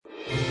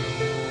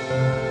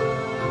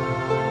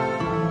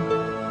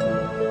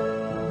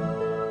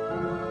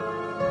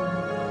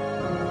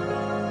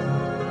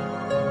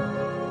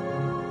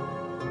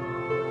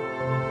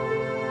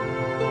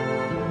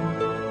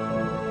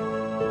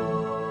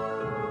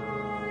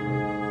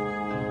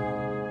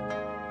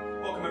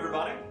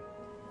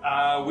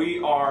we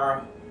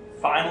are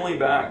finally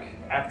back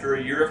after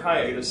a year of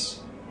hiatus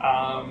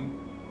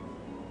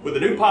with a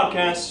new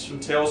podcast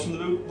from Tales from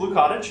the Blue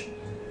Cottage.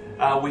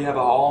 We have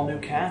an all-new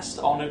cast,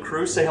 all-new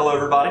crew. Say hello,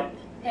 everybody.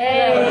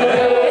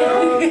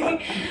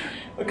 Hey!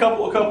 A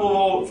couple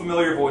of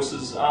familiar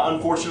voices.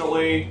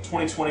 Unfortunately,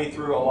 2020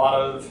 threw a lot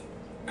of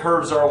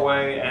curves our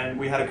way, and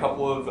we had a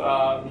couple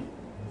of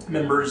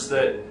members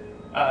that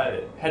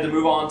had to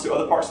move on to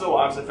other parts of their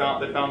lives. They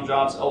found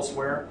jobs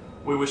elsewhere.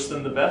 We wish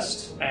them the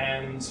best,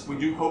 and we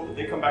do hope that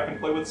they come back and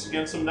play with us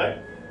again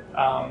someday.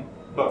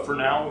 But for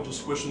now, we'll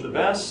just wish them the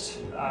best.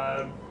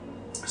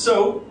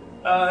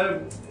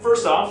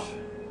 First off,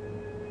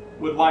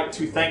 would like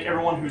to thank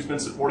everyone who's been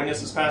supporting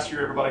us this past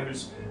year, everybody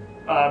who's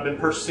been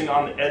purchasing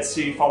on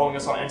Etsy, following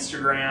us on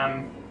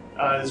Instagram,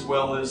 as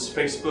well as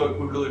Facebook.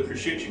 We really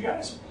appreciate you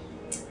guys.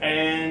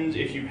 And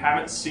if you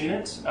haven't seen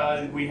it,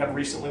 we have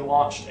recently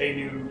launched a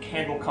new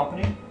candle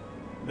company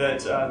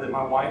that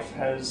my wife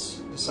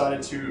has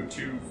decided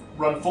to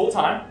run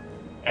full-time.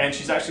 And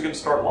she's actually going to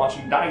start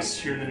launching dice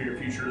here in the near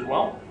future as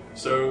well.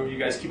 So you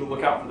guys keep a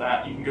lookout for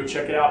that. You can go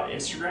check it out on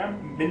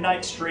Instagram,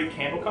 Midnight Stray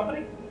Candle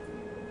Company.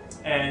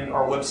 And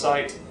our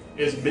website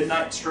is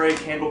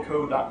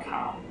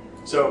midnightstraycandleco.com.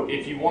 So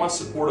if you want to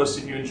support us,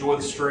 if you enjoy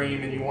the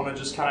stream and you want to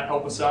just kind of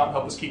help us out and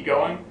help us keep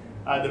going,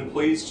 then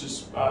please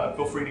just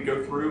feel free to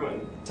go through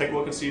and take a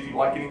look and see if you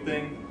like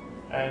anything,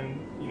 and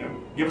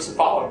give us a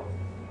follow.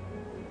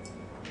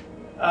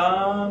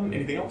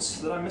 Anything else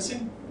that I'm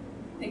missing?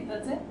 I think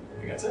that's it. I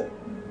think that's it.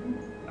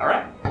 Mm-hmm. All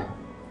right.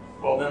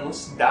 Well then,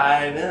 let's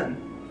dive in.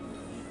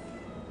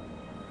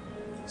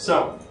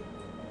 So,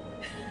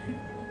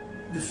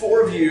 the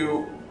four of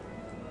you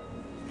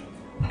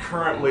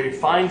currently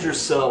find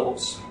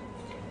yourselves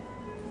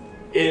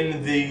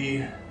in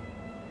the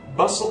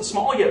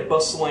small yet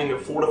bustling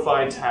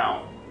fortified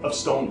town of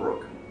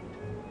Stonebrook.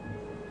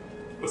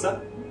 What's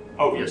that?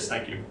 Oh, yes,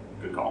 thank you.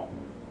 Good call.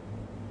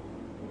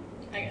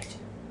 I got you.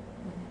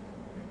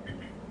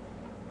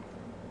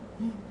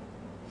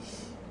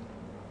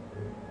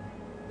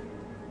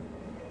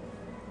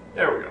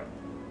 There we go.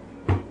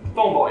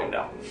 Phone volume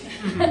down.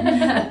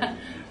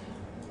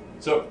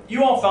 So,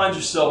 you all find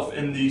yourself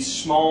in the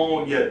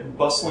small yet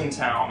bustling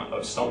town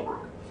of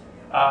Stonebrook.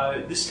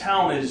 This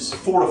town is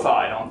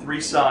fortified on three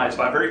sides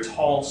by very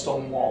tall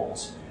stone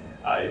walls,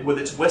 with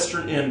its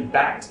western end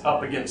backed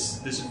up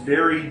against this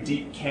very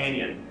deep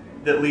canyon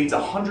that leads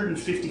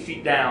 150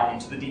 feet down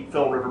to the Deep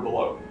Fell River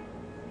below.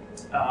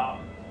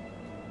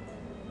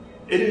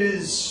 It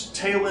is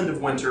tail end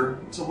of winter.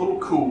 It's a little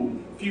cool.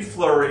 A few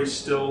flurries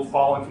still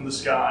falling from the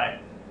sky.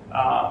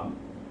 And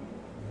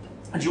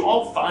you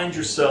all find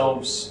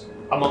yourselves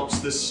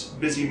amongst this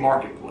busy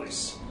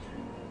marketplace.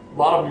 A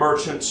lot of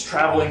merchants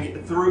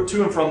traveling through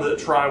to and from the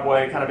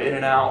Triway, kind of in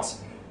and out.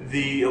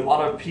 A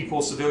lot of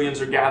people,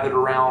 civilians, are gathered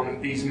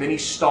around these many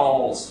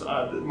stalls,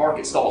 the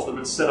market stalls that have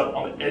been set up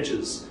on the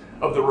edges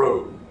of the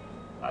road.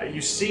 You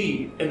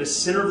see, in the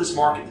center of this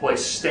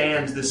marketplace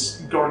stands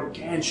this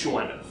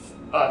gargantuan,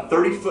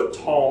 30-foot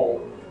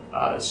tall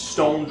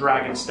stone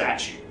dragon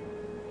statue,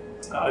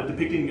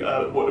 depicting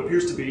what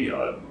appears to be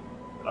a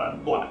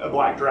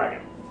black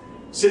dragon.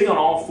 Sitting on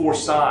all four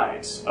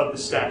sides of the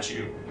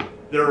statue,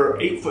 there are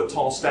 8-foot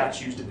tall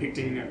statues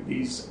depicting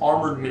these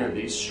armored men,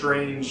 these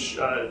strange,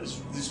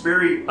 this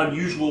very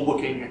unusual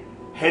looking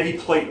heavy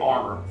plate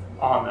armor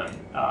on them.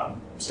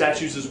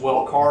 Statues as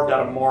well, carved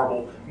out of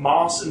marble.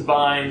 Moss and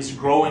vines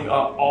growing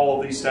up all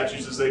of these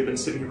statues as they've been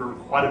sitting here for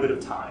quite a bit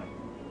of time.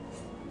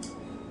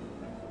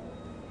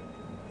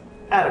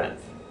 Adamant,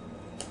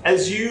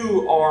 as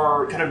you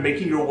are kind of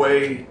making your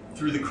way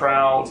through the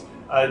crowd,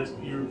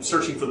 you're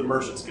searching for the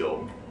Merchants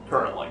Guild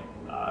currently.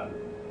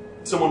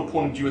 Someone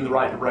pointed you in the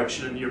right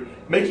direction, and you're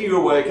making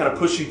your way, kind of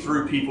pushing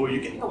through people.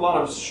 You're getting a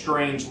lot of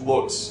strange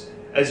looks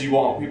as you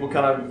walk. People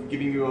kind of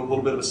giving you a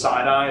little bit of a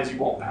side eye as you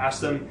walk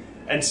past them.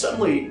 And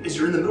suddenly, as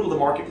you're in the middle of the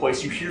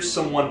marketplace, you hear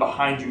someone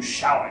behind you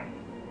shouting,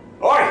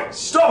 "Oi,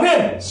 stop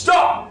him!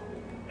 Stop!"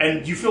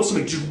 And you feel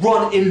something just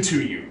run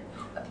into you.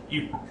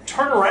 You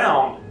turn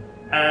around,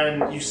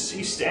 and you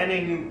see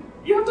standing,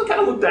 you have to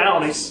kind of look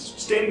down, he's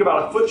standing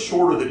about a foot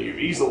shorter than you,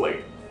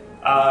 easily,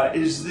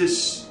 is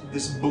this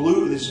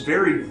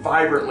very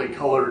vibrantly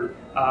colored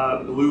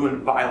blue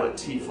and violet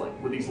tiefling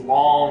with these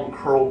long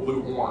curled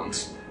blue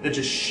horns that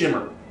just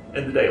shimmer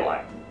in the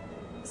daylight.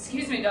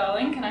 Excuse me,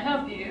 darling, can I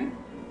help you?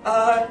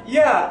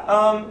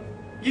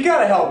 You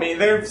gotta help me.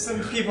 There's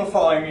some people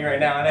following me right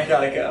now and I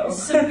gotta go.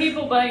 Some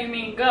people, by you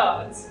mean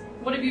gods.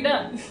 What have you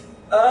done?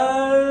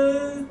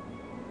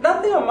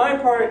 Nothing on my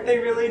part. They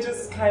really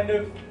just kind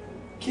of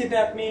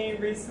kidnapped me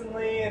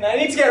recently and I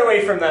need to get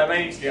away from them. I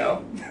need to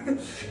go.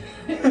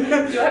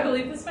 Do I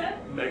believe this man?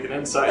 Make an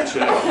insight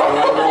check.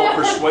 Roll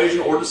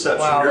persuasion or deception.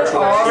 Wow, Your choice.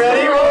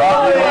 already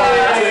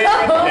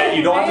rolling.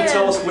 You don't have to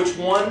tell us which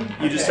one.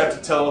 You just have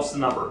to tell us the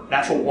number.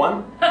 Natural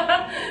 1.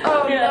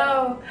 Oh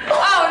no!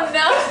 Oh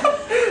no!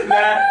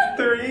 Nat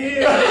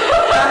 3.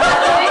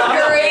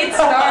 Great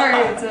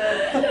start.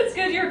 It's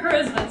good your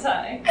charisma's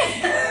high.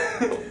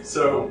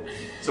 So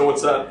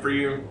what's that for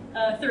you?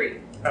 3.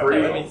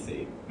 Okay, let me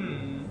see.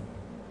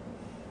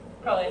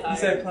 Probably higher. You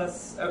said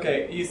plus.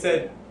 Okay, you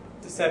said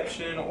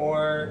deception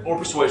or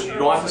persuasion. You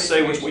don't have to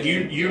say which one.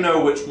 You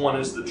know which one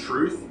is the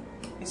truth.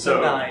 it's So-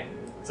 a 9.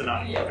 It's a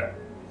 9. Yeah. Okay.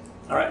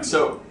 All right.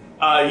 So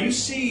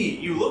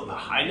you look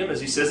behind him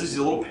as he says this. He's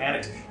a little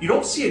panicked. You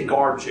don't see a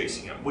guard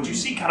chasing him. What you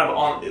see kind of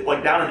on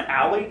like down an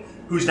alley,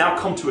 who's now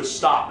come to a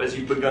stop as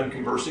you've begun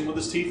conversing with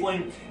this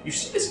tiefling. You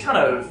see this kind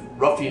of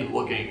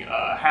ruffian-looking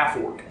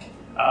half-orc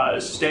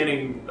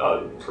standing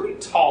pretty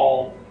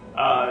tall,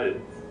 kind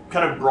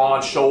of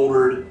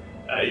broad-shouldered,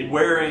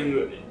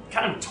 wearing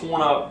kind of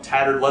torn-up,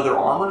 tattered leather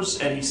armors,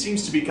 and he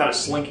seems to be kind of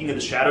slinking in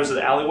the shadows of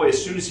the alleyway.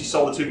 As soon as he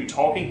saw the two of you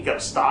talking, he kind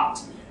of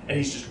stopped, and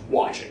he's just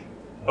watching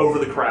over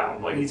the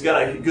crowd. Like, he's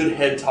got a good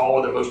head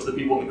taller than most of the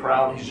people in the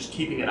crowd, and he's just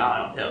keeping an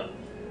eye on him.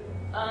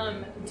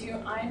 Do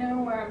I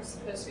know where I'm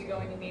supposed to be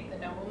going to meet the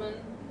nobleman?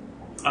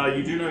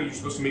 You do know you're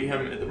supposed to meet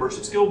him at the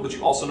Merchant's Guild, but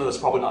you also know that's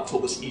probably not till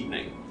this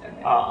evening.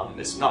 Okay.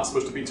 It's not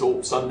supposed to be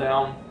till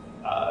sundown.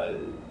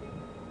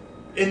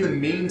 In the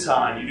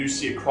meantime, you do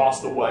see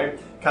across the way,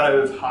 kind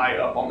of high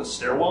up on the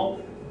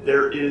stairwell,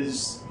 there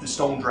is the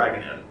Stone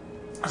Dragon Inn.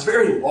 It's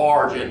very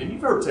large inn, and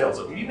you've heard tales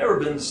of it. You've never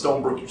been to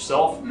Stonebrook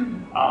yourself,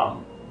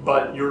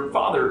 but your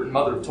father and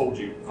mother have told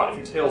you quite a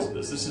few tales of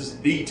this. This is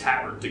the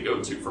tavern to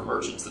go to for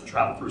merchants that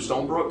travel through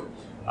Stonebrook.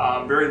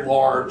 Very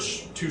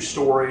large,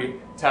 two-story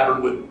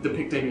tavern with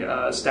depicting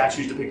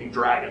statues depicting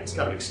dragons,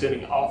 kind of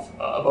extending off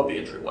above the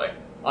entryway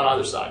on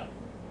either side.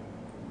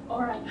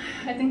 Alright,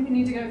 I think we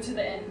need to go to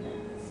the inn.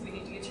 We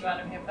need to get you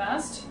out of here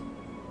fast.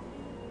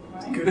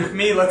 Right? Good with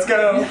me, let's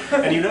go.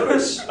 And you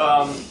notice,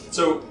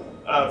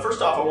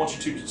 first off, I want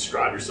you to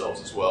describe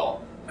yourselves as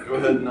well. Go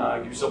ahead and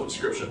give yourself a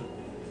description.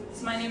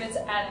 So my name is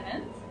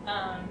Adamant.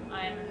 I'm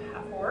a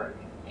half-orc,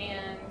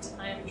 and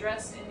I'm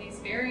dressed in these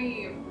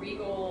very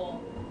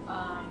regal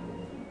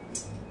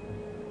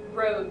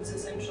robes,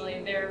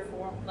 essentially. They're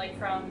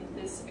from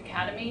this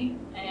academy,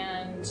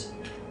 and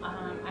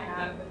I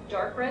have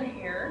dark red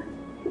hair,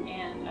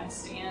 and I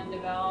stand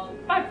about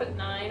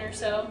 5'9" or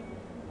so.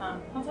 How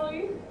tall are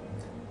you?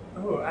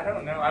 Oh, I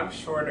don't know. I'm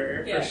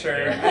shorter Yeah. for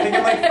sure. I think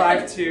I'm like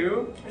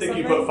 5'2". I think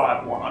you put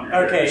 5'1" on your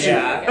Okay,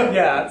 hair. yeah, Okay.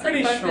 yeah, It's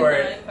pretty like 5'9",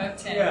 short.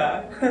 5'10".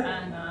 Yeah.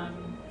 And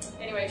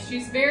anyway,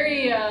 she's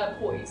very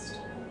poised.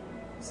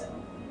 So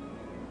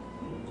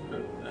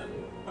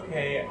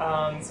Okay,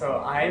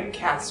 so I'm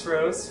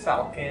Castros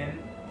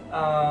Falcon,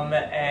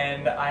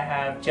 and I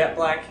have jet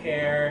black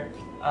hair,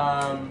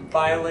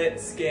 violet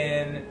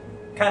skin,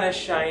 kind of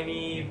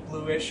shiny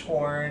bluish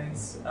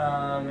horns,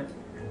 and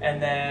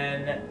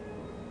then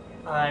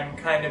I'm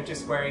kind of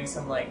just wearing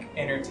some like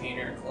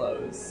entertainer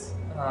clothes.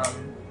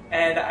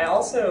 And I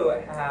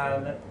also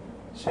have,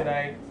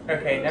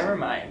 okay, never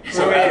mind.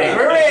 So,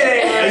 We're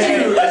waiting.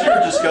 As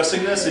you're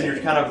discussing this and you're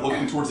kind of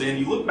looking towards the end,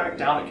 you look back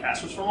down at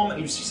Casper's for a moment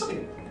and you see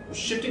something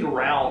shifting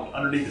around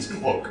underneath his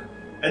cloak.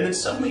 And then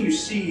suddenly you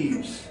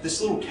see this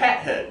little cat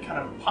head kind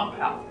of pop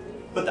out.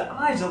 But the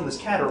eyes on this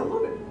cat are a little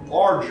bit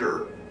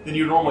larger than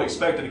you normally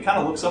expect, and it kind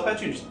of looks up at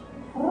you and just,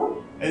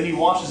 and then you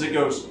watch as it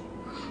goes,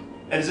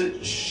 and as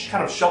it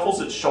kind of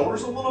shuffles its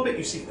shoulders a little bit,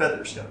 you see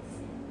feathers kind of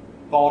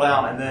fall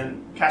down, and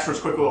then Casper's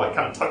quickly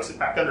kind of tucks it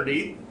back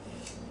underneath.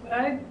 would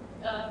I,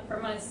 for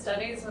my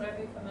studies, would I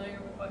be familiar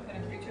with what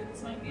kind of creature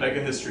this might be? Make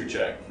a history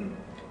check.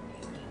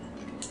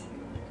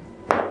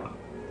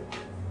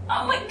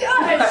 Oh my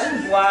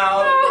gosh!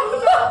 Wow.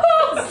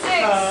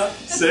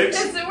 6.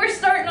 6? We're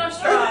starting off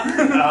strong.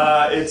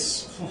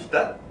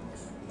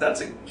 That's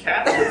a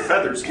cat with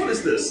feathers. What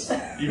is this?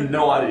 You have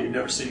no idea. You've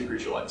never seen a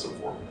creature like this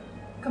before.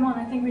 Come on,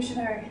 I think we should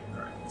hurry.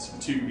 All right, so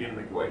the two begin to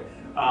make way.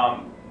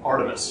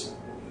 Artemis,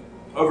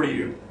 over to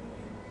you.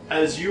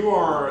 As you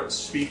are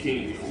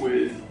speaking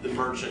with the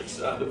merchant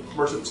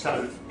that's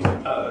kind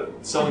of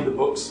selling the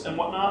books and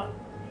whatnot,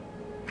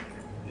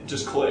 it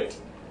just clicked.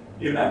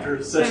 Even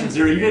after session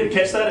 0. You didn't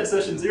catch that at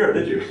session 0,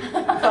 did you?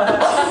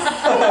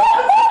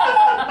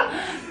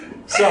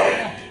 So,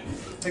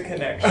 The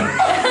connection.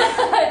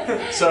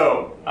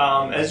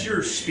 as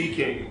you're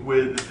speaking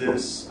with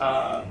this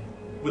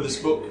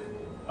book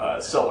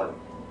seller,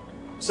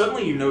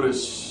 suddenly you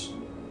notice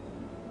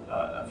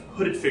a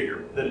hooded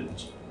figure that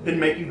has been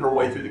making her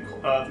way through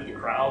the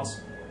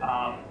crowds.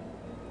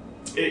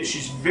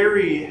 She's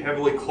very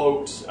heavily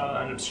cloaked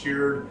and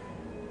obscured,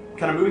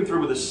 kind of moving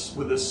through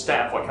with this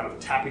staff, like kind of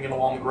tapping it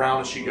along the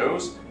ground as she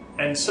goes.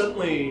 And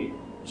suddenly,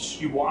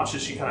 you watch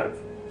as she kind of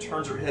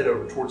turns her head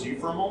over towards you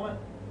for a moment.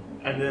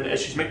 And then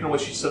as she's making her way,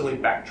 she suddenly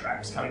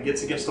backtracks, kind of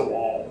gets against a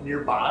wall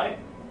nearby,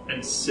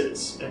 and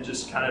sits, and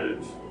just kind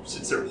of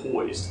sits there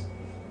poised.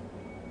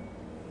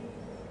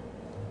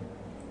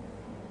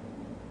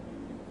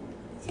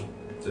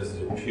 Does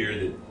it appear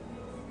that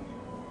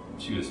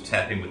she was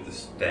tapping with the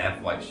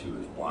staff like she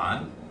was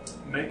blind?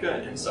 Make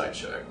an insight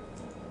check.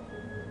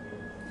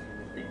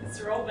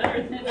 It's roll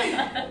better than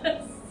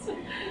us.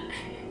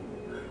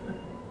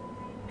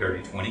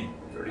 Dirty 20?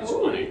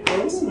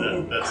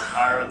 30-20. That's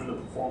higher than the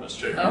performance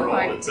check you Oh rolled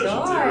my at session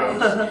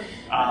gosh.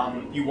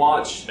 0. You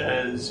watch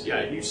as,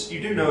 you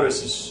do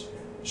notice as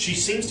she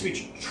seems to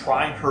be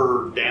trying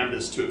her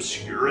damnedest to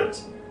obscure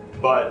it,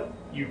 but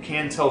you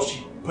can tell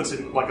she puts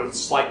in like a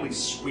slightly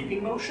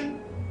sweeping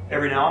motion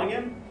every now and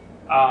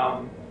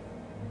again.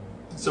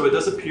 So it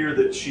does appear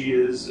that she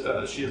is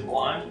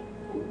blind.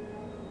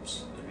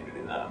 Oops, didn't mean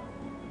to do that.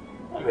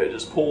 I'm gonna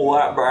just pull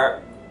that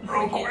back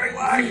real quick.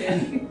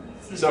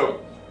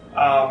 So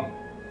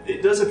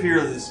it does appear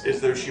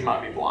as though she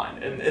might be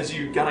blind, and as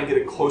you kind of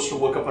get a closer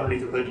look up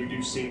underneath her hood, you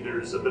do see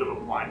there's a bit of a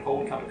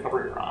blindfold kind of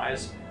covering her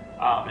eyes,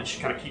 and she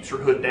kind of keeps her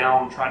hood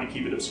down, trying to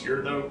keep it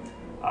obscured though.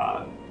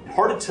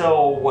 Hard to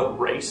tell what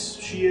race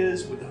she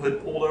is with the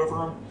hood pulled over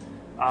her,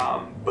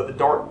 but the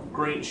dark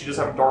green, she does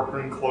have a dark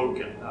green cloak,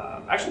 and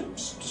actually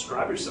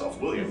describe yourself,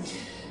 will you?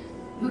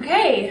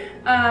 Okay.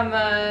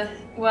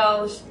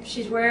 Well,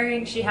 she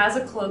has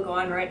a cloak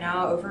on right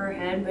now over her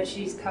head, but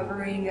she's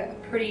covering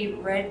pretty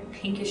red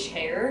pinkish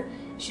hair.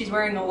 She's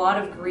wearing a lot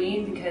of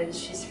green because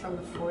she's from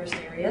the forest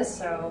area,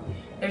 so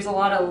there's a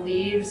lot of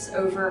leaves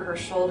over her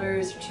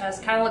shoulders, her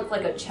chest. Kind of look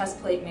like a chest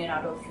plate made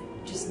out of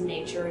just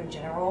nature in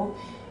general.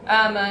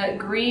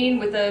 Green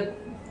with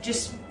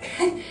just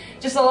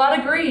a lot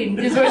of green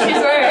is what she's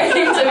wearing,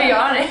 to be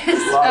honest.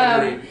 A lot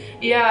of green.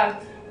 Yeah.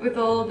 With a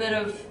little bit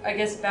of, I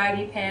guess,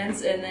 baggy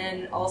pants, and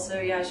then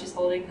also, yeah, she's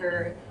holding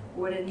her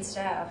wooden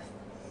staff.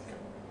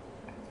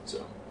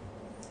 So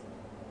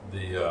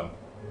The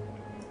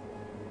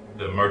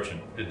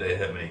merchant, did they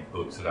have any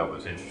books that I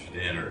was interested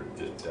in, or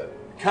just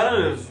kind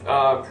of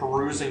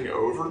perusing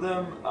over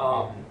them,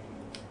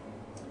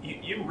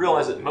 you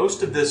realize that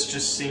most of this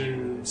just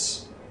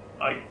seems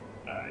like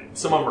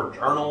some of them are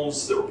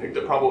journals that were picked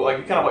up. Probably like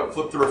you kind of like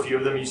flip through a few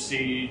of them. You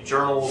see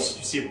journals.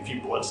 You see a few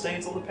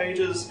bloodstains on the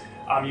pages.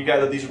 You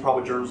gather these are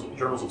probably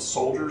journals of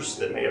soldiers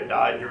that may have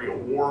died during a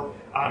war.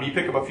 You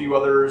pick up a few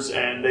others,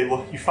 and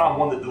you find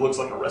one that looks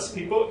like a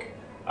recipe book.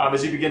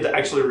 As you begin to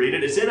actually read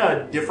it, it's in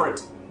a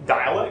different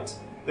dialect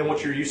than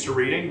what you're used to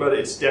reading, but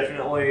it's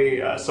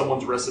definitely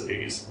someone's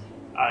recipes.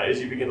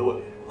 As you begin to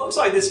look, looks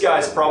like this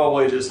guy's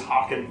probably just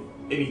hawking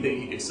anything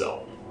he could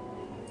sell.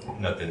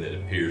 nothing that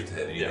appears to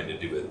have anything to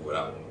do with what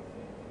I'm...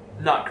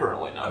 Not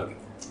currently, no. Okay.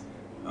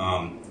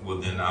 Well,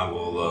 then I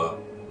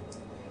will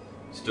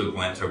still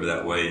glance over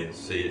that way and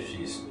see if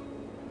she's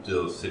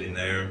still sitting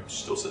there.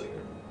 Still sitting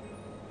there.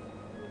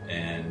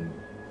 And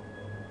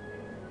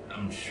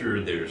I'm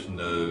sure there's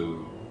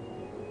no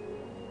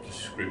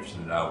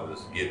description that I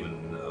was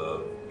given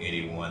of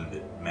anyone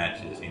that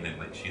matches anything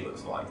like she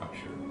looks like, I'm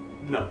sure.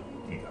 No,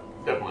 Okay.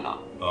 definitely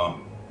not.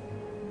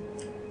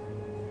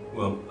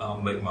 Well,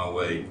 I'll make my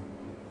way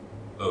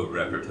over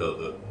after tell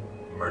the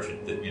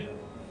merchant that,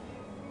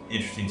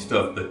 interesting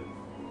stuff, but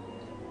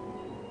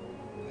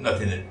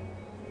nothing that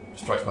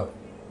strikes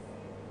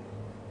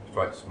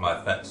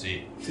my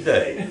fancy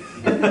today.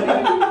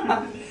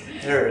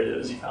 There it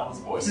is. He found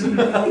his voice.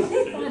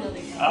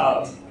 Finally.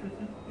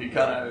 He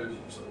kind of,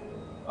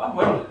 oh,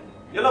 well,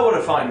 you know where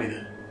to find me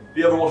then. If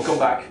you ever want to come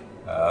back.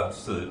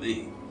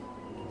 Absolutely.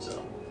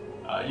 So,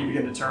 you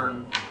begin to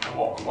turn and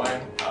walk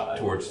away.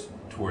 Towards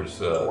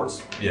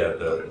yeah,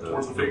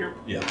 towards the figure.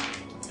 Yeah,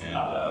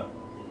 and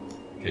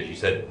because you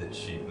said that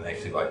she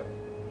actually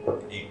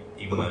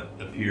even when it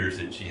appears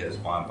that she has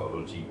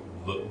blindfolded, she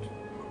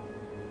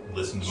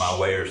listened my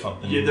way or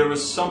something. Yeah, there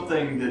was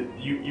something that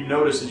you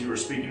noticed as you were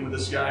speaking with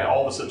this guy.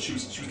 All of a sudden, she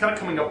was kind of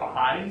coming up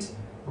behind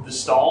the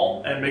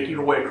stall and making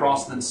her way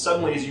across. And then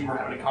suddenly, as you were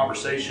having a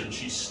conversation,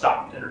 she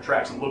stopped in her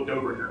tracks and looked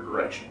over in your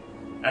direction,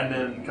 and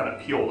then kind of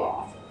peeled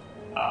off,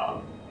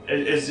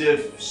 as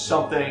if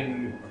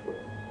something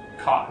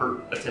caught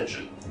her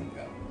attention.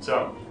 Okay.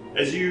 So,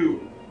 as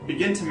you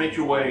begin to make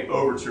your way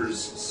over to her,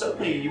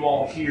 suddenly you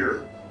all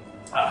hear,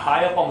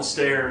 high up on the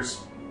stairs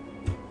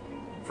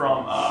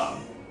from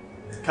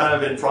kind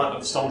of in front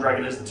of the stone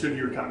dragon, as the two of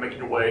you are kind of making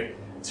your way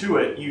to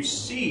it, you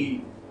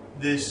see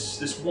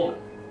this woman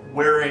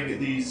wearing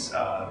these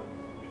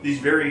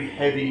very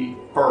heavy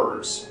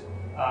furs.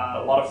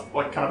 A lot of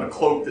kind of a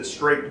cloak that's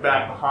draped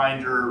back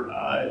behind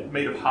her,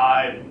 made of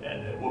hide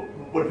and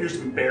what appears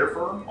to be bear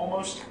fur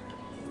almost.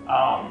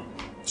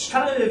 She's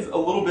kind of a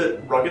little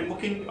bit rugged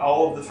looking.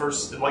 All of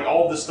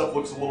this stuff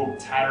looks a little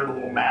tattered, a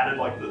little matted,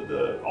 like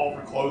all of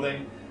her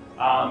clothing.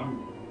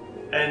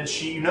 And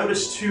you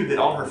notice too that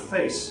on her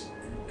face,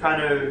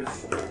 kind of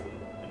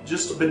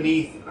just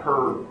beneath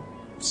her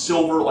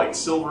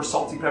silver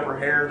salty pepper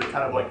hair that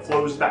kind of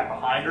flows back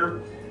behind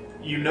her,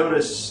 you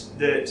notice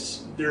that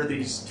there are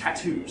these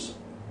tattoos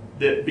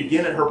that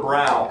begin at her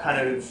brow,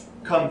 kind of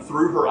come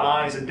through her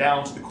eyes and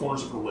down to the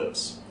corners of her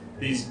lips.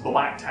 These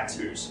black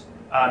tattoos.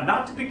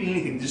 Not depicting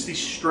anything, just these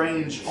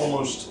strange,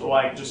 almost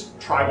like just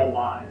tribal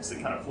lines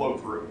that kind of flow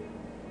through.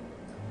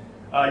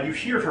 You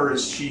hear her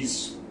as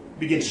she's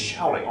begins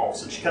shouting all of a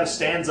sudden. She kind of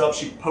stands up,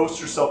 she posts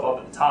herself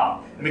up at the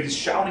top, and begins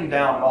shouting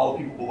down at all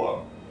the people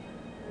below.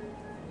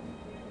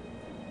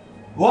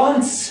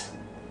 Once,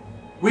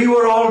 we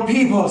were all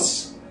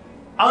peoples,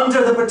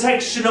 under the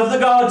protection of the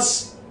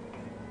gods.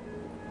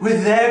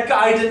 With their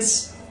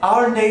guidance,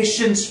 our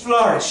nations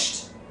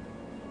flourished.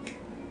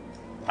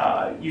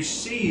 You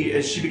see,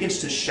 as she begins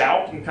to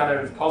shout and kind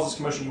of causes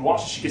commotion, you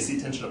watch as she gets the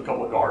attention of a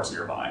couple of guards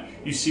nearby.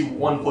 You see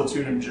one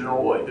platoon in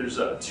general, there's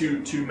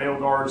two male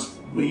guards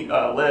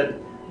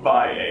led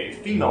by a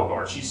female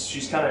guard.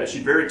 She's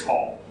very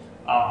tall,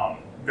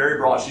 very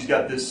broad. She's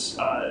got this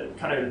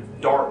kind of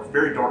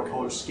very dark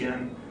colored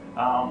skin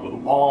with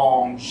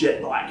long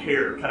jet black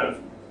hair, kind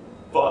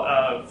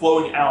of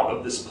flowing out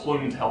of this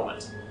plumed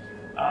helmet.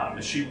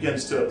 As she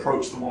begins to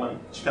approach the woman,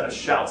 she kind of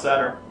shouts at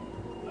her.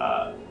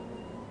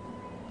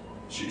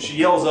 She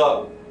yells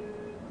up,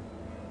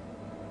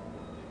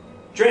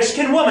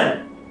 "Dray-skinned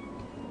woman,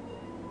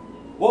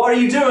 what are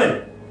you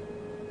doing?"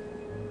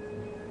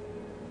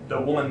 The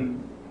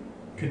woman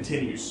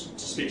continues to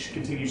speak. She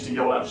continues to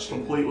yell out. Just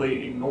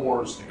completely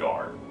ignores the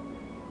guard.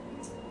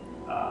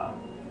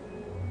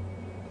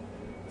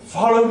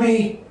 Follow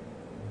me.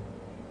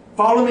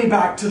 Follow me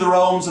back to the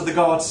realms of the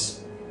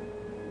gods.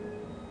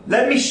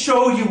 Let me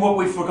show you what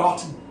we've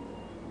forgotten.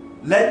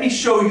 Let me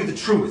show you the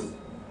truth.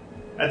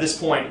 At this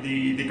point,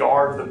 the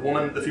guard, the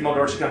woman, the female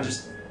guard, she kind of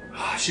just,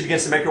 she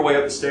begins to make her way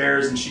up the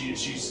stairs, and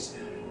she's,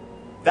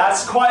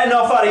 "That's quite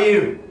enough out of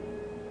you.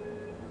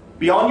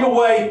 Be on your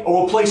way, or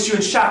we'll place you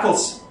in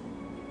shackles."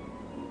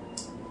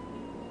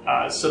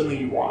 Suddenly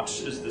you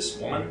watch as this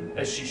woman,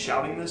 as she's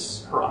shouting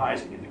this, her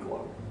eyes begin to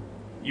glow.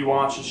 You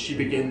watch as she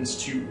begins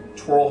to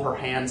twirl her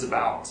hands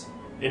about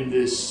in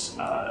this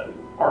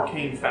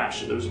arcane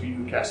fashion. Those of you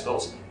who cast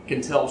spells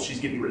can tell she's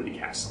getting ready to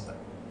cast something.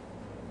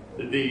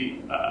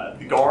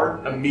 The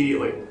guard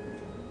immediately,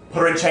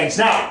 "Put her in chains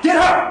now!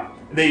 Get her!"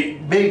 They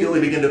immediately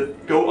begin to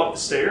go up the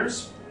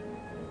stairs,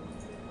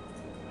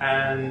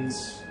 and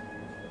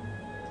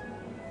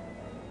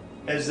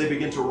as they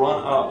begin to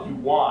run up, you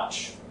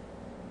watch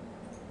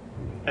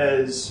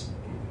as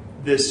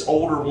this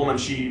older woman,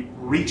 she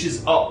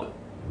reaches up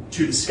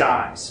to the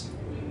skies.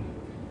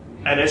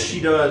 And as she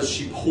does,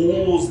 she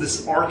pulls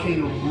this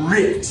arcane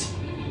rift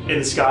in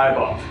the sky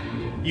above.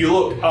 You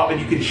look up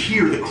and you can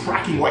hear the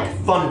cracking like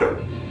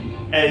thunder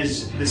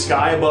as the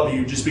sky above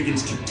you just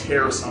begins to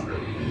tear asunder.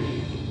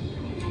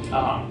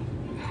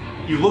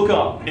 You look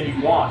up and you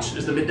watch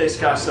as the midday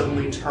sky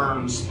suddenly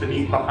turns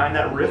behind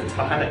that rift,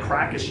 behind that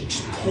crack, as she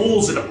just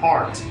pulls it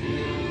apart.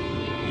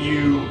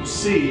 You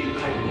see,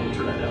 let me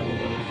turn that down a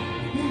little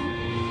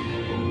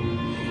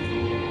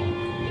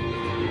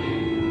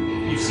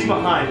bit. You see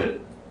behind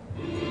it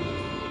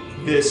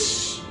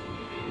this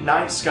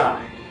night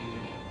sky,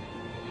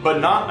 but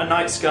not a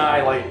night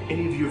sky like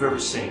any of you have ever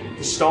seen.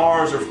 The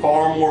stars are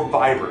far more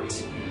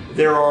vibrant.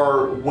 There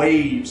are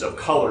waves of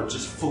color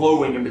just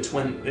flowing in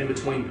between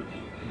them.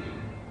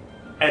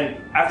 And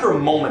after a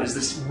moment, as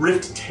this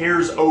rift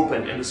tears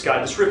open in the sky,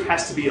 this rift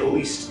has to be at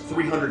least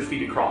 300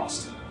 feet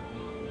across.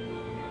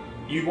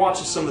 You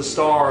watch as some of the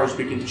stars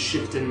begin to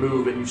shift and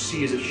move, and you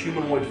see as a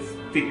humanoid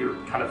figure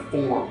kind of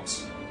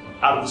forms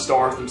out of the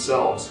stars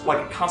themselves, like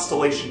a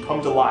constellation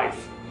come to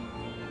life.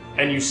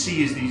 And you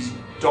see as these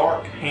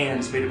dark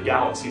hands made of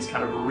galaxies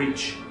kind of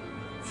reach,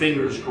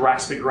 fingers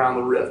grasping around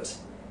the rift,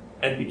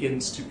 and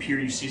begins to peer.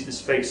 You see as this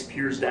face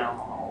peers down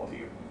on all of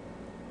you.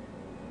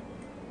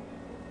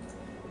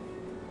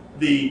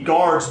 The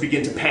guards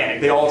begin to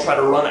panic. They all try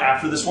to run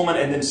after this woman,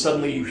 and then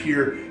suddenly you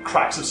hear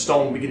cracks of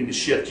stone beginning to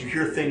shift. You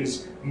hear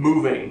things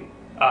moving,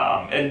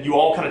 and you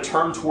all kind of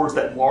turn towards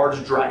that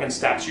large dragon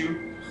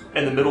statue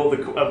in the middle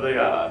of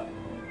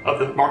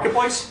the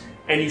marketplace,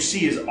 and you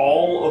see as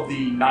all of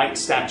the knight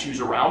statues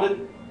around it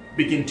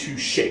begin to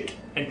shake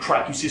and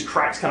crack. You see as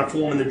cracks kind of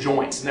form in the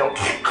joints, and they'll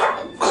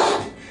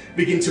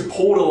begin to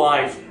pull to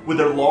life with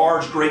their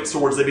large great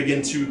swords. They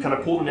begin to kind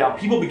of pull them down.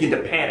 People begin to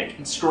panic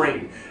and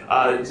scream.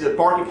 The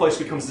marketplace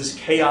becomes this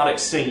chaotic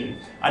scene.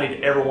 I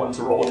need everyone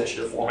to roll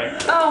initiative for me.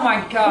 Oh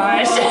my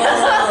gosh.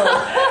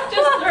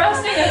 Just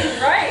thrusting us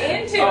right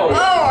into it.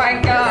 Oh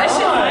my gosh.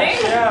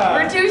 Yeah.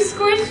 We're too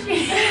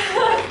squishy.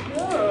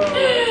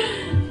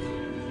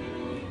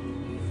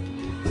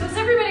 Does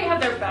everybody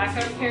have their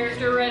backup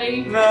character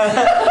ready?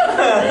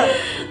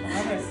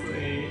 Honestly.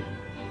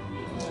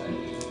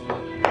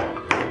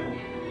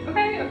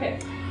 Okay.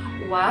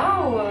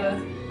 Wow.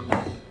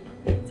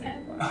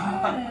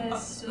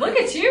 Yes. Look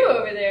at you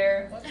over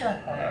there. What the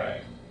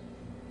heck?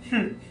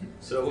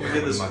 So let me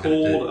get this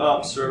pulled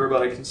up so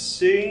everybody can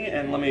see,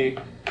 and let me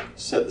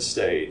set the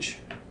stage.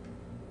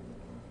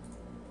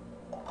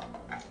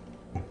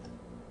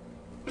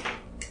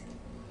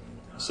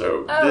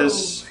 So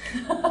this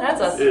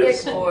That's a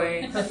is thick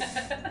boy.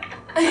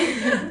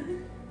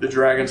 the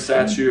dragon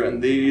statue,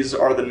 and these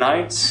are the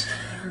knights.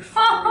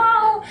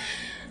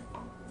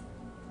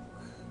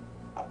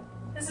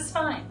 This is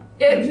fine.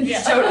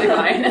 It's totally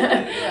fine.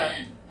 Yeah.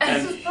 And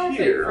This is perfect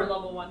here- for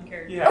level 1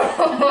 character.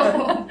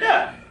 Yeah,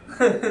 yeah,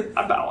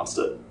 I balanced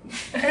it.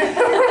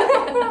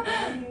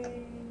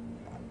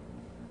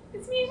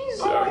 It's me too.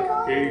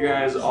 So here you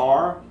guys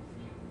are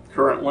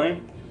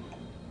currently.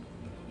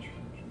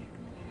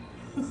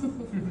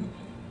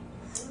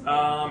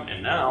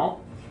 And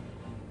now,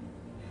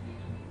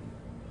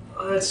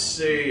 let's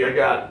see, I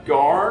got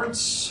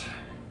guards.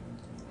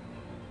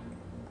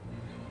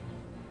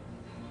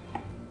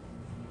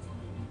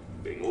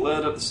 Being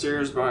led up the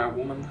stairs by a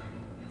woman.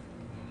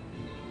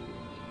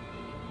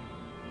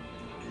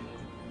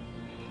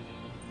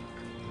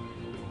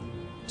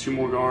 Two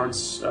more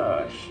guards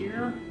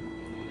here.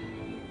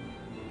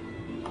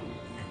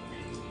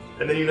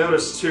 And then you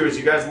notice too, as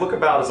you guys look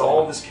about, as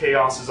all of this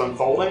chaos is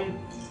unfolding,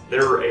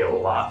 there are a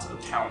lot of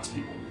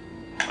townspeople.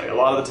 Like a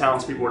lot of the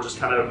townspeople are just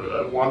kind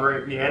of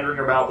wandering, meandering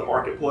about the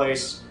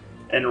marketplace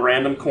in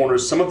random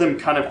corners. Some of them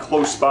kind of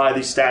close by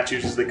these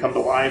statues as they come to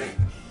life.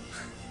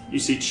 You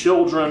see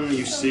children,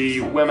 you see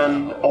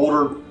women,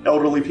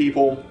 elderly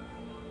people.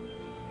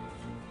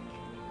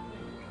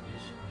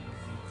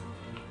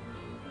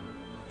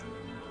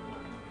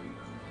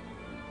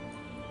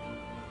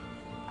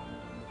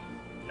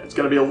 It's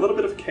going to be a little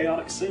bit of a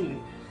chaotic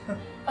scene.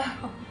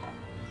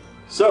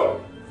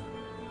 So,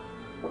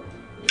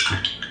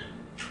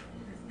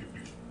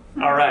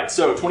 all right,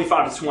 so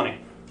 25 to 20.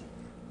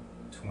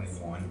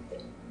 21.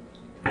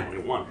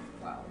 21.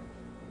 Wow.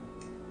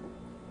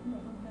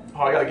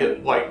 Oh, I gotta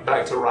get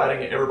back to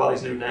writing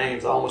everybody's new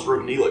names. I almost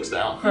wrote Neelix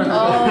down.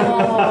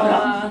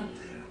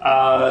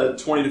 Oh.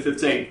 20 to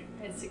 15.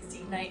 It's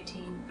 16.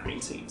 19.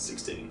 19,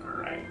 16, all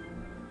right.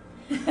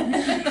 You're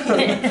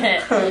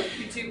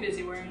too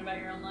busy worrying about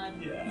your own life.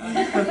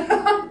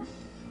 Yeah.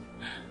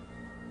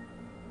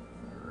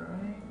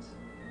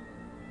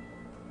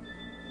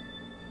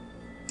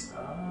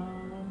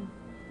 Alright.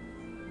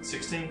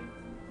 16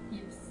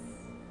 Yes.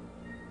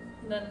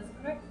 That is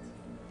correct.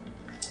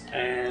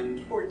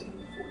 and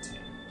 14. 14.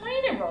 Well,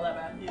 you didn't roll that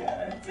bad.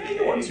 Yeah.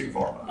 You weren't too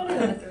far I'll behind. do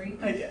another 3.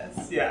 I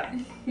guess. Yeah.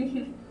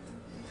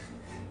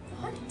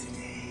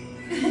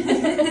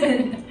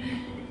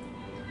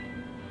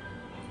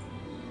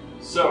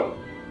 So,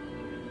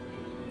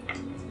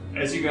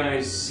 as you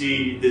guys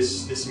see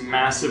this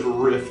massive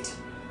rift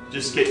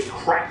just get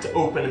cracked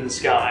open in the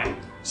sky,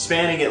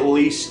 spanning at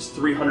least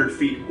 300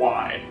 feet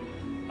wide,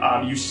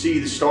 you see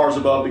the stars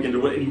above begin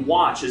to, and you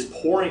watch as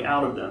pouring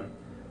out of them.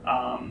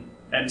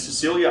 And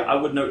Cecilia, I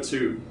would note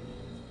too,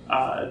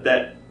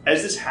 that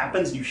as this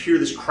happens, you hear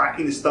this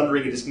cracking, this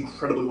thundering, it is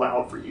incredibly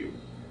loud for you.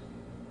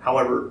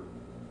 However,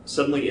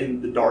 suddenly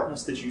in the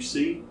darkness that you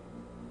see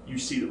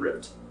the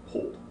rift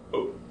pulled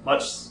open.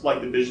 Much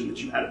like the vision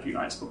that you had a few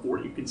nights before,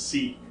 you can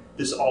see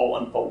this all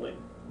unfolding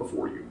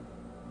before you.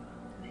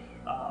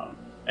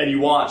 And you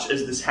watch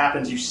as this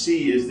happens, you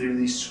see as there are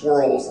these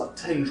swirls like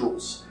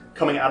tendrils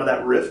coming out of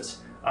that rift,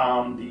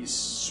 these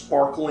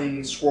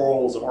sparkling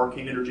swirls of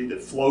arcane energy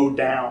that flow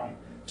down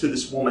to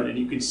this woman, and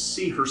you can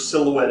see her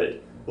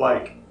silhouetted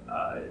like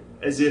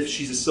as if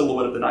she's a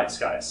silhouette of the night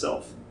sky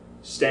itself,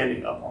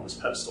 standing up on this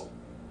pedestal.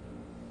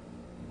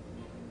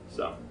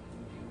 So,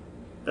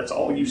 that's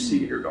all you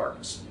see in your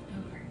darkness.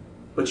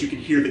 But you can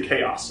hear the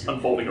chaos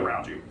unfolding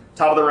around you.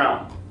 Top of the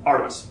round,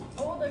 Artemis.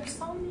 Oh, there's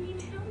so many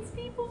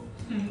townspeople.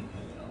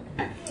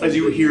 As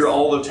you hear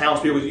all the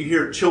townspeople, you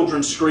hear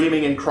children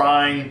screaming and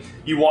crying.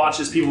 You watch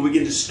as people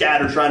begin to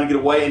scatter, trying to get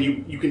away, and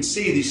you can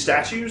see these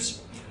statues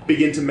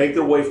begin to make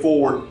their way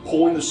forward,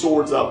 pulling the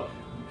swords up,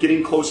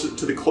 getting closer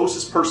to the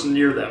closest person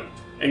near them,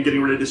 and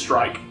getting ready to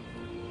strike.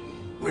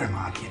 Where am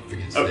I? I can't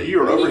figure this Oh, out.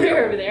 you're over You're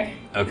here. over there.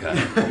 Okay. All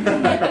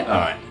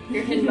right.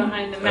 You're hidden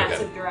behind the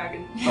massive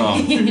dragon.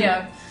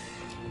 Yeah.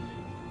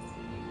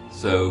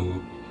 So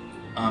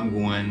I'm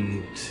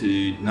going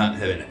to, not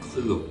having a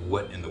clue of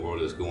what in the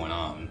world is going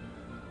on,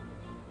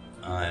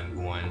 I'm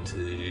going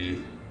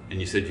to, and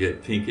you said you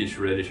had pinkish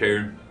reddish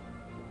hair?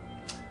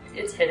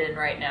 It's hidden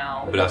right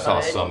now. But I saw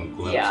some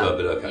glimpse of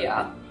it, okay.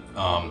 Yeah.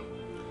 I'm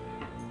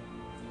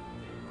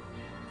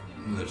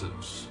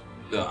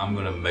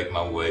going to make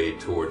my way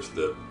towards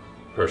the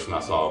person I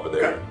saw over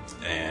there, Okay.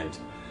 and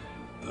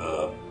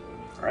All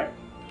right.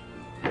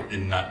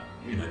 and not,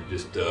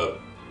 just All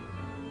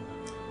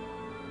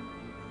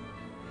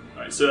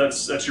right. So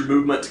that's your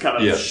movement to kind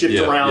of Yeah, shift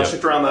yeah, around, yeah.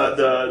 shift around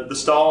the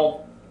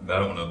stall. I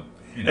don't want to.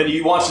 And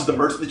you watch as the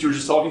merchant that you were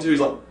just talking to,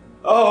 he's like,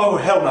 oh,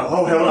 hell no,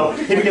 oh, hell no.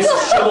 He begins to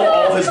shovel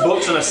all his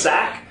books in a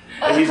sack,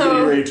 and he's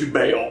getting ready to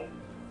bail.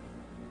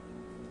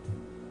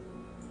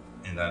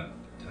 And I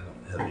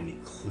don't have any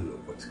clue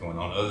of what's going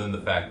on, other than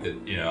the fact that,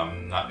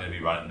 I'm not going to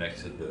be right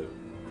next to the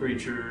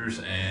creatures,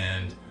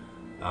 and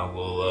I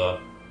will,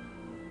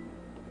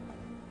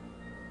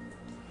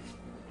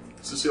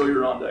 Cecilia,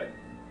 you're on deck.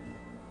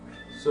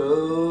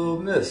 So,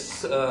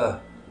 miss,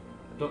 don't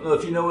know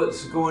if you know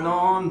what's going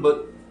on,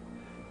 but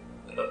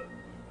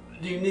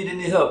do you need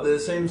any help? There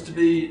seems to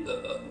be,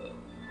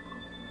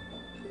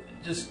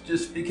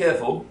 just be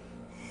careful.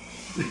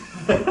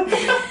 Are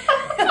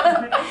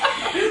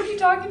you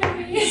talking to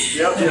me?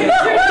 Yep.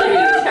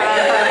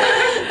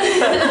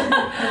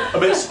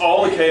 Amidst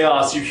all the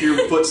chaos, you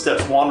hear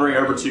footsteps wandering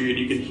over to you, and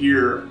you can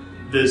hear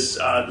this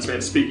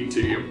man speaking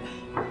to you.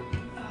 Oh my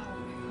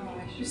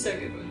gosh, you're so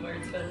good with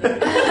words, but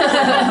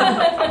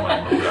I might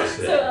remember what I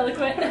so said.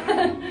 eloquent.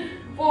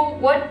 Well,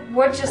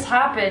 what just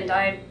happened?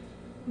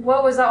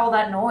 What was all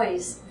that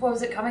noise? What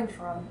was it coming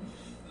from?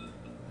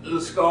 The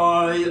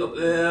sky up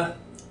there,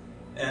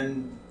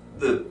 and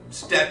the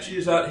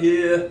statues out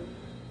here.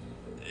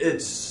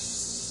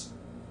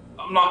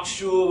 I'm not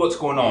sure what's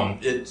going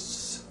on.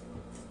 Just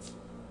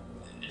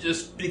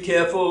be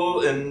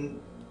careful and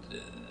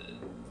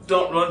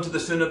don't run to the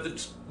center of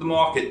the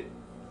market.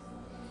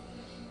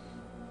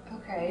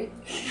 Okay.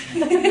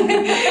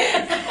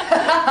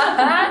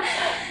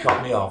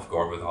 Caught me off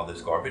guard with all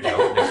this garbage. I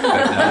wasn't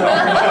expecting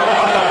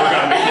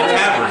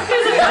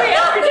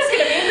that. We're just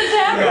gonna be in the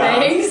tavern.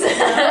 Thanks.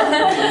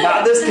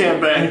 Not this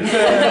campaign.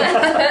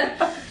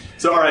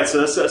 So, all right. So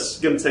that's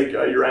going to take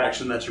your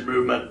action. That's your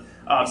movement.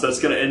 So that's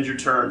going to end your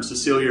turn.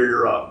 Cecilia,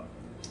 you're up.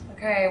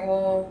 Okay,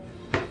 well,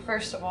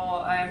 first of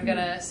all, I'm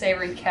gonna say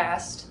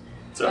recast.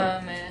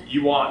 So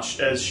you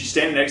watch as she's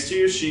standing next to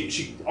you.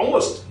 She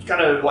almost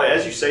kind of like,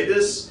 as you say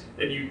this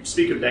and you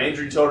speak of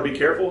danger, you tell her to be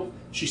careful.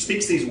 She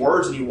speaks these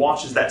words, and you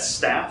watch as that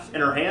staff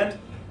in her hand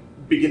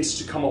begins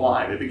to come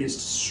alive. It begins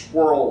to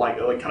swirl like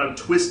kind of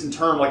twist and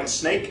turn like a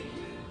snake,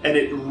 and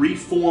it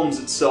reforms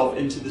itself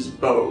into this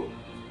bow.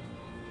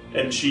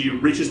 And she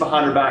reaches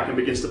behind her back and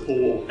begins to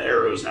pull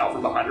arrows out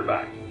from behind her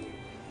back.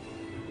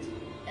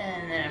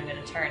 And then I'm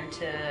gonna turn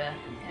to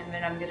him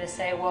and I'm gonna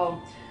say,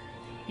 well,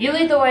 you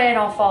lead the way and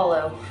I'll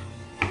follow.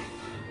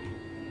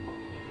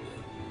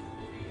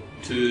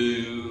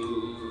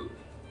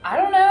 I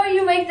don't know,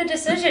 you make the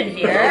decision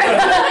here.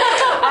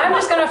 I'm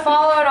just gonna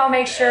follow and I'll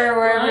make sure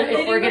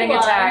if we're getting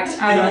attacked.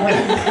 I'm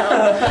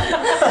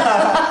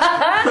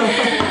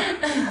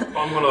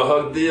gonna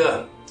hug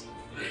the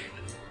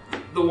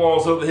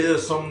walls over here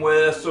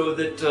somewhere so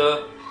that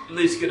at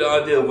least get an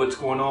idea of what's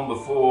going on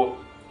before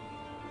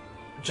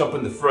jump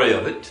in the fray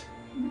of it.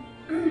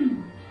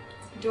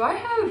 Do I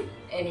have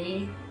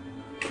any...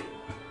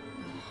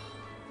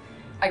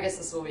 I guess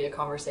this will be a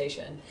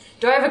conversation.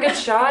 Do I have a good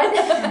shot?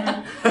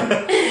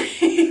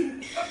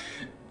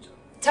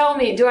 Tell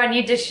me, do I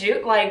need to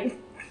shoot? Like,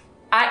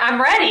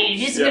 I'm ready.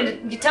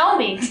 You tell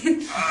me.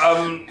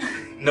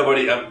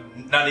 Nobody,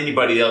 not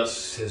anybody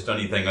else has done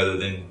anything other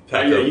than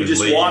pack up you and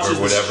just leave watch or as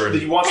whatever.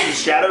 you watch as the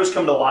shadows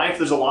come to life.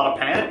 There's a lot of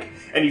panic,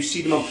 and you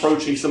see them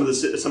approaching some of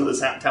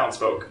the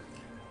townsfolk.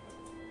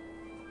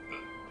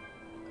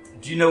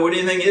 Do you know what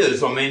anything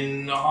is? I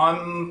mean,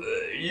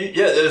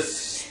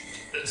 there's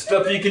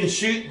stuff you can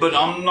shoot, but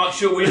I'm not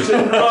sure we should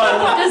run.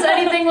 Does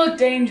anything look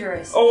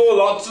dangerous? Oh,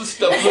 lots of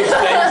stuff looks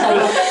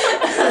dangerous.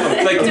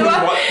 I'm thinking you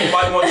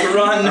might want to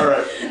run. All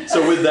right.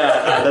 So with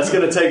that, that's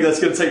gonna take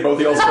both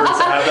of y'all's turns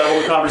to have that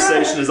little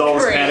conversation. As all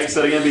this panic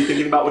setting in, be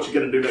thinking about what you're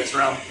gonna do next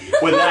round.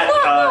 With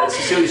that,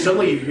 Cecilia,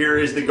 suddenly you hear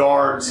as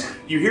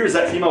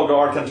that female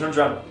guard kind of turns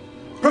around,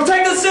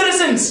 protect the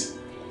citizens!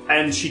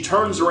 And she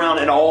turns around,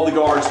 and all the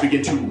guards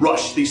begin to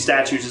rush these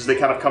statues as they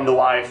kind of come to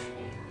life.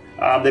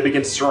 They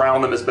begin to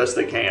surround them as best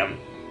they can.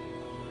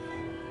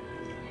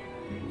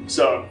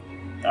 So,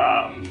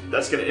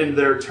 that's going to end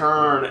their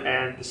turn,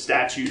 and the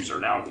statues are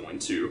now going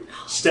to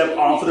step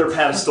off of their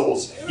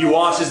pedestals. You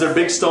watch as their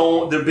big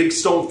stone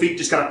feet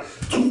just kind of,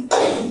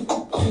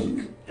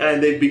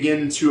 and they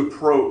begin to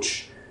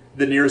approach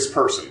the nearest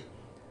person.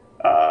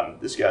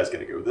 This guy's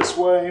going to go this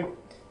way.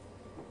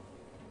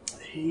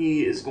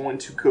 He's going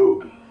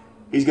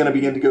to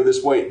begin to go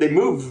this way. They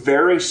move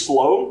very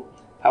slow,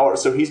 however,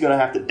 so he's going to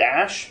have to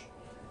dash.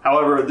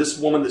 However, this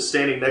woman that's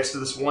standing next to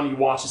this one, you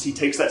watch as he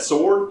takes that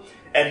sword,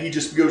 and he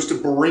just goes to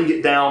bring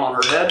it down on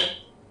her head.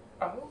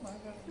 Oh my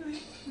god.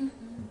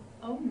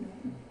 Oh no.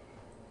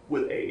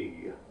 With a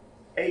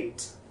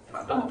 8. And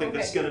I don't think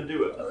that's going to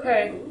do it.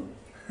 Okay.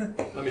 Let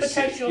me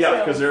Protect see. yourself. Yeah,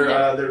 because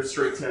they're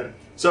straight 10.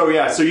 So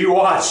you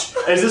watch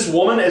as this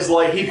woman is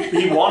like,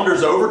 he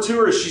wanders over to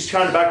her as she's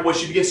trying to back away.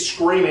 She begins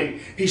screaming.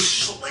 He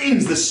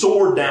slings the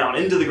sword down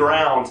into the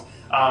ground.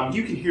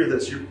 You can hear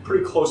this. You're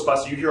pretty close by,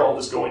 so you hear all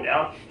this going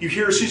down. You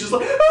hear her, she's just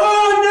like,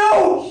 oh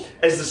no!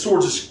 As the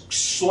sword just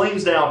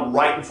slings down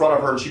right in front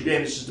of her, and she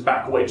manages to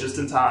back away just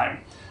in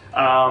time.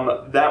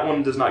 That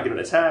one does not get an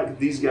attack.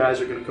 These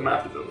guys are going to come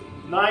after the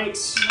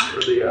knights,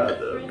 or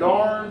the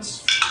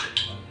guards.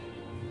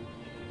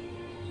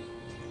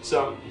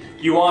 So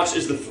you watch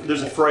as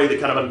there's a fray that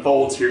kind of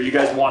unfolds here. You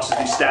guys watch as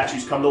these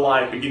statues come to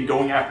life, begin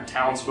going after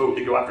townsfolk,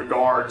 they go after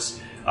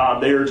guards.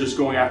 They are just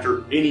going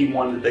after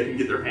anyone that they can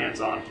get their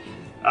hands on.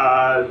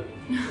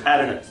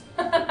 Adeneth,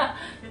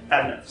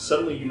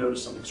 suddenly you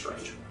notice something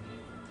strange.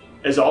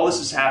 As all this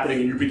is happening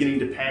and you're beginning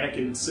to panic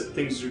and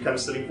things are kind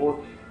of sitting forth,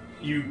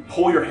 you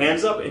pull your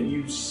hands up and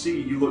you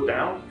look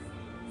down,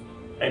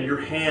 and your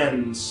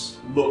hands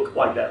look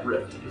like that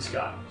rift in the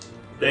sky.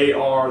 They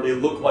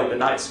look like the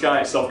night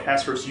sky itself.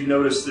 Casperus, you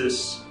notice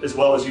this as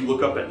well as you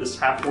look up at this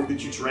half-orc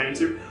that you ran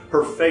into.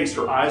 Her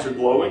eyes are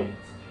glowing.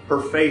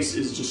 Her face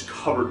is just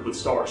covered with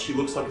stars. She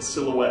looks like a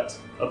silhouette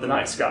of the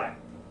night sky.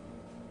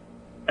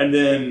 And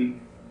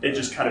then it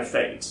just kind of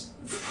fades.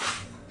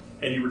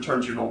 And you return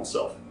to your normal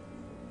self.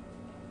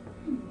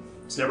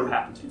 It's never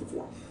happened to you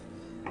before.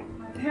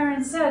 My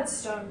parents said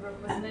Stonebrook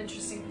was an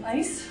interesting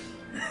place.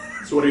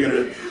 So what are you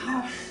going to do?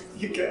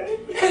 You good?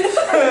 Yes,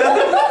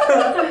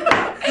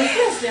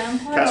 down.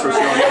 Casperus,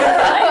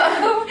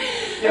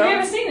 Have you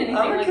ever seen anything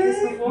like this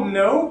before?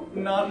 No,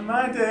 not in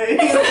my day.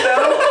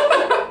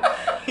 No.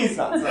 He's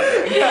not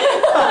sorry.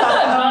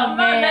 Oh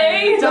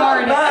man,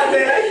 darn My it.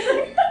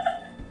 day.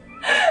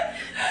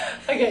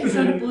 Okay, is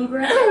that a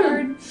bluegrass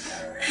bird?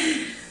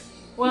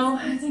 Well,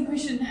 I think we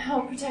should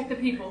help protect the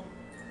people.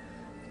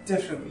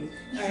 Definitely.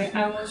 Alright,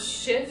 I will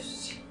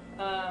shift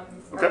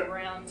Okay.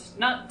 around,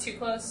 not too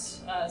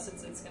close,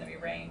 since it's going to be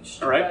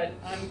ranged. All right.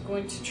 But I'm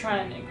going to try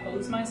and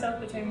impose myself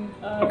between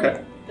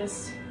Okay.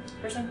 this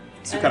person.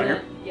 So And kinda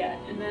then- Yeah,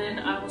 and then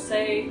I will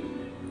say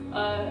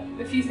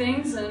a few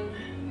things and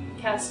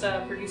cast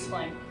Produce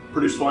Flame.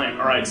 Produce flame.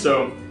 All right,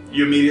 so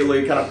you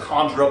immediately kind of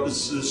conjure up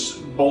this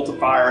bolt of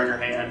fire in your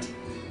hand,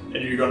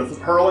 and you're going to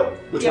hurl it.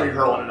 Which one are you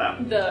hurling it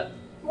at? The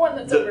one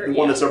that's The over.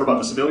 one that's over by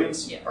the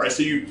civilians? Yeah. All right,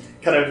 so you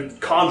kind of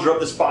conjure up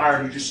this fire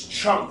and you just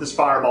chunk this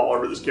fireball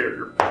over this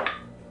character.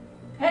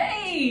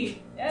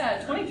 Hey!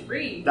 Yeah,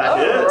 23. That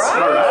hits.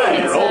 All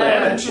right, roll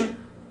damage.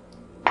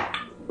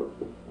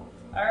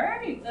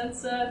 Alright,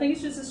 that's, I think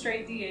it's just a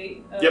straight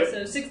D8. Yep.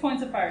 So 6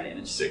 points of fire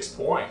damage. 6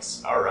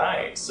 points. All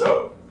right,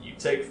 so you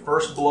take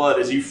first blood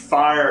as you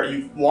fire.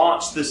 You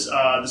launch this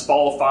this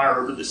ball of fire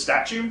over the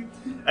statue,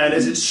 and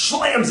as it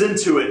slams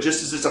into it,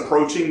 just as it's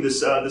approaching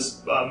this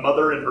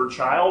mother and her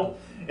child,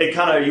 it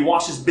kind of you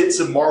watch these bits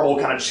of marble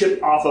kind of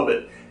chip off of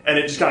it, and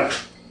it just kind of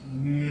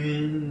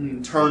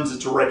turns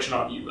its direction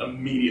on you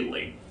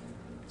immediately.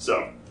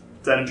 So,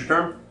 is that end your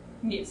turn?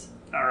 Yes.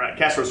 All right,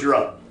 Castros, you're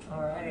up.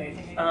 Alright.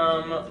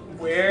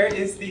 Where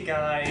is the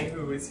guy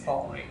who is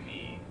following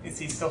me? Is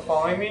he still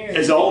following me?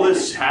 As all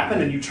this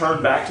happened and you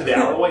turn back to the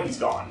alleyway, he's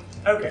gone.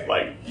 Okay.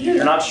 Like,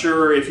 you're not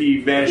sure if he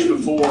vanished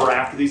before or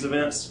after these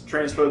events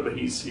transpired, but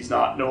he's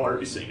not no longer to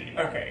be seen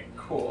anymore. Okay,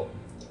 cool.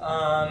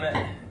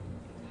 In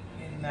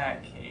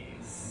that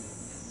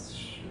case,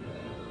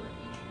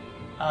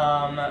 sure.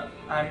 I'm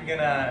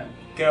gonna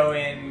go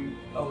in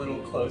a little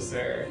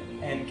closer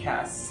and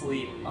cast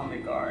Sleep on the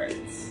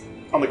guards.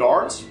 On the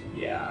guards?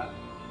 Yeah.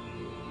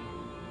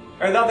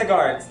 Or not the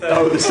guards. The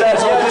Oh, the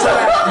statue. not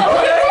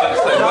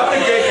the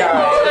good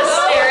guys.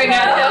 Just staring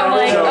at them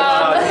like, So,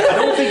 I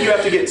don't think you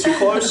have to get too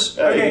close.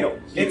 Okay,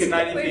 you it's can,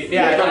 90 feet.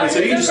 Yeah, Yeah, so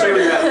you can just stay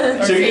where you're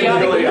at. So you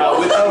can really,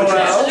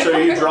 so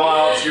you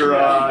draw out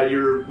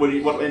your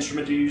what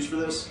instrument do you use for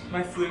this?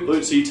 My flute.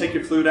 Flute. So you take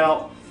your flute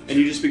out and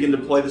you just begin to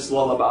play this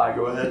lullaby.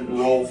 Go ahead and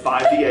roll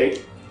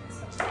 5d8.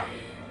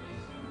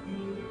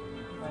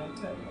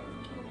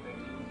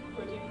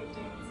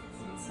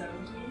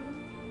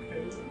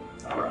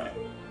 17. All right.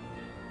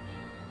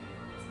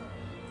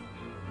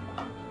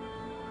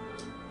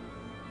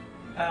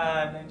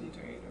 Uh,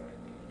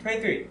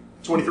 23.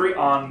 23.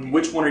 On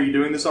which one are you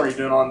doing this on? Are you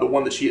doing on the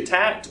one that she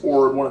attacked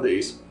or one of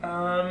these?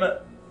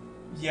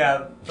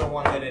 Yeah, the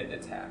one that it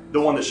attacked.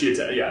 The one that she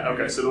attacked, yeah,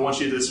 okay. So the one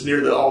that's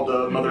near the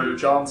mother and the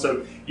child.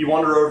 So you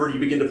wander over and you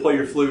begin to play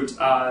your flute.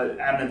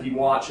 Adamant, you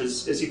watch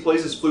as he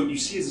plays his flute. You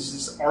see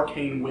this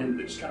arcane wind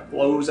that just kind of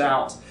blows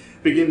out,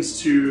 begins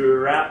to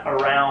wrap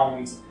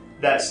around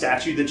that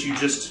statue that you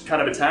just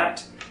kind of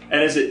attacked.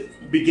 And as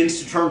it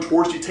begins to turn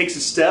towards you, it takes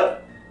a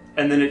step,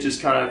 and then it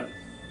just kind of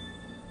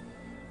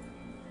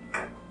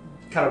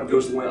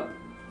goes limp.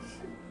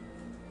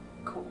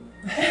 Cool.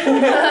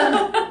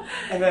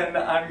 And then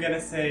I'm gonna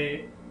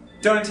say,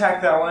 don't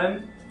attack that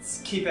one. Let's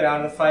keep it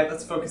out of the fight.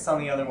 Let's focus on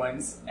the other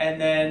ones.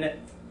 And then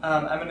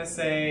I'm gonna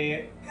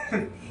say,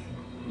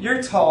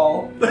 you're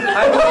tall. I'm going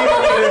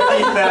to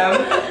defeat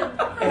them,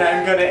 and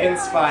I'm gonna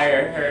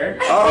inspire her.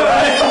 All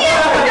right.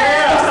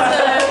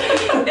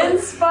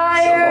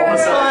 Inspire!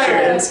 Almost like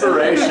your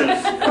inspiration.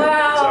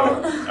 Wow.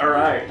 So, all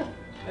right.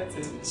 That's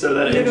it. So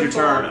that ends your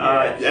turn.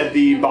 At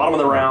the bottom of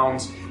the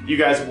round, you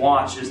guys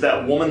watch as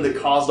that woman that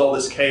caused all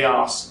this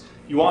chaos.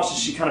 You watch as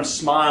she kind of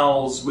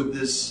smiles with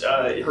this.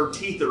 Her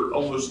teeth are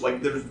almost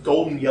like there's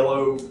golden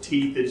yellow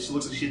teeth. It just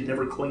looks like she'd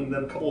never cleaned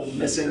them. A couple of them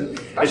missing.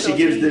 As she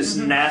gives this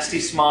nasty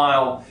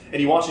smile,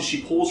 and you watch as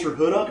she pulls her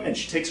hood up and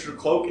she takes her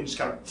cloak and just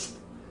kind of,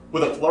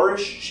 with a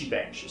flourish, she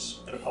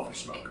vanishes in a puff of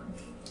smoke.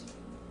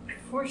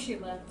 Before she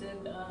left,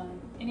 did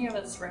any of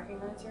us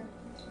recognize her?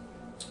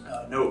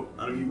 No,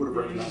 none of you would have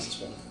recognized this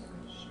woman.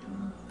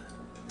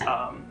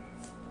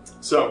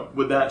 So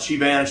with that, she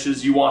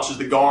vanishes. You watch as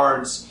the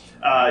guards.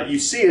 You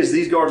see as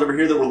these guards over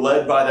here that were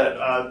led by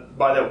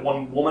that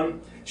one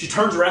woman. She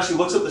turns around. She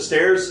looks up the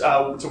stairs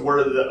to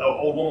where the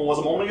old woman was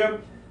a moment ago.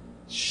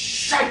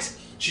 Shite!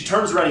 She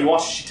turns around. You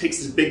watch as she takes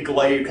this big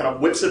glaive, kind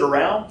of whips it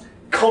around,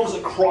 comes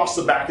across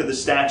the back of the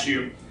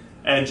statue,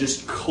 and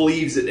just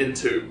cleaves it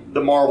into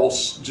the marble,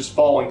 just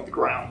falling to the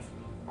ground.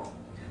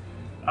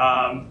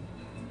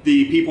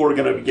 The people are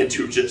going to begin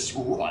to just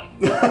run.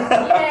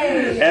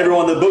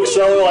 Everyone, the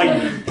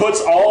bookseller,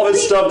 puts all of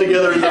his stuff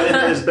together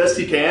as best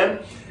he can,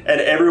 and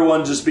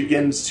everyone just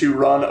begins to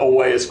run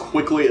away as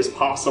quickly as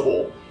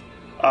possible.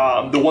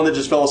 The one that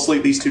just fell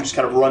asleep, these two just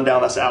kind of run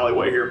down this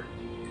alleyway here.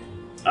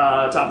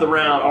 Top of the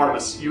round,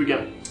 Artemis, you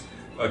again.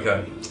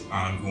 Okay,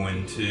 I'm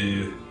going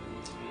to.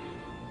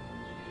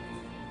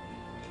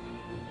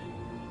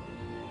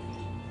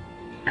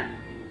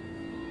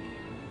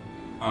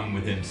 I'm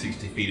within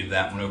 60 feet of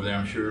that one over there,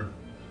 I'm sure.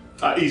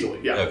 Easily,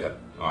 yeah. Okay,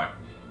 alright.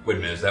 Wait a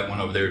minute, is that one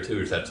over there too,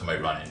 or is that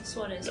somebody running? This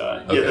one is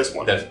Yeah, one. this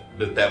one.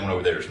 But that one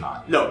over there is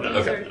not. No.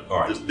 Okay,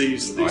 alright.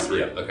 These Alright, three.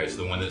 yeah, okay,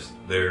 so the one that's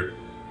there,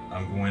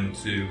 I'm going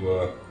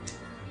to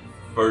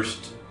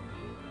first,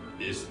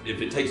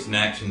 if it takes an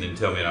action, then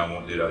tell me and I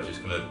won't do it. I was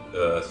just going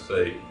to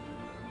say,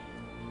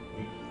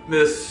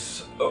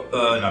 Miss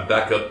And I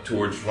back up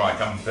towards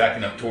I'm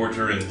backing up towards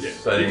her and You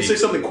say, can say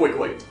something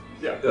quickly.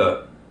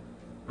 Yeah.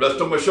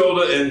 rest on my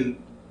shoulder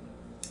and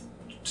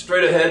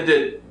straight ahead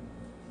at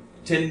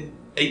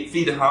 8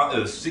 feet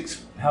high,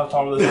 6. How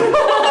tall is it? 8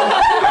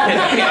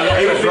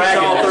 feet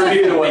tall,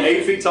 30 feet away.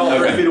 8 feet tall,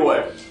 30 feet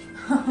away.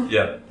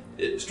 Yeah,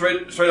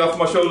 straight off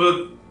my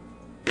shoulder,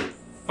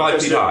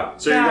 5 feet high.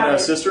 So you're gonna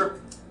assist her?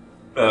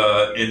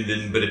 And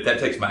then, but if that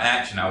takes my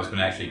action, I was going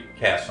to actually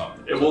cast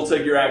something. It will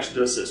take your action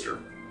to assist her.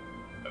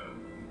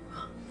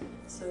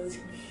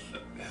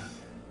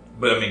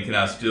 But I mean, can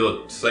I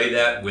still say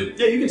that with?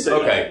 Yeah, you can say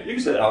that. Okay, You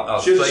can say that.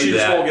 I'll she say just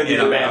that. won't get the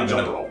and advantage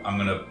on the roll. I'm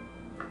gonna,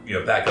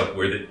 back up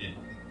where maybe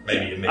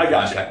it I may got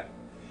you. contact.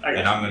 I got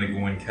And you. I'm going to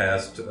go and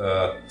cast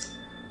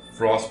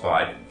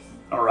Frostbite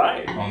All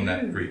right. on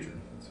that creature.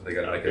 So they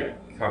got to make a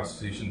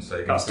Constitution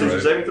saving Constitution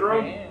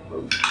throw. saving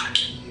throw.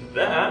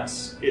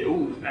 That's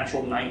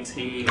natural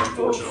 19,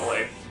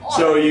 unfortunately.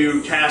 So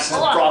you cast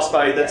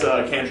frostbite. That's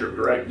a cantrip,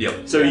 correct?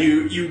 Yep. So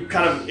you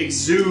kind of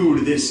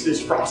exude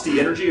this frosty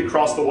energy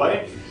across the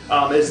way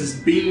as this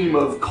beam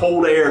of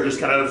cold air just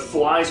kind of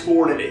flies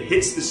forward and it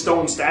hits the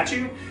stone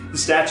statue. The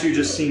statue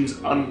just seems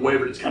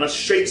unwavered. It kind of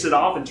shakes it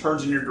off and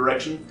turns in your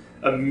direction.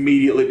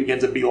 Immediately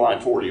begins a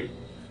beeline for you.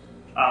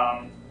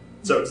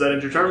 So does that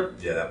end your turn?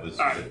 Yeah, that was.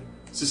 All right.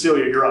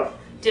 Cecilia, you're up.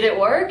 Did it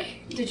work?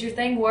 Did your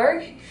thing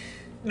work?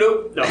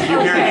 Nope. No, you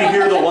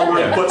hear the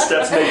lumbering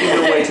footsteps making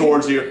their way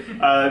towards you.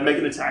 Make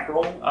an attack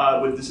roll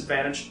with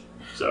disadvantage.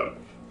 So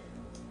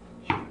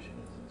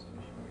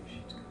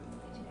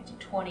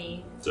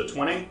 20. So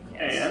 20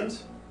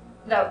 Yes.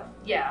 No,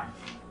 yeah.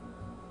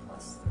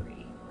 Plus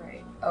 3,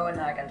 right. Oh, and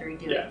now I got 3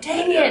 too. Yeah.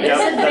 Dang Yeah, it,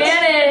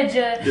 that's-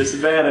 disadvantage!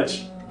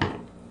 disadvantage.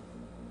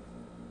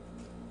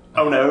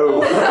 Oh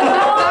no.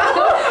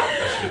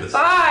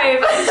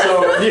 5!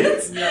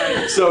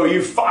 So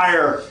you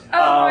fire.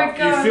 Oh my You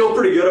gosh. feel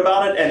pretty good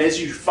about it, and as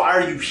you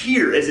fire, you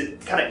hear as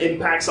it kind of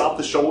impacts off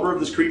the shoulder of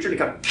this creature and it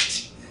kind of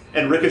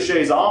and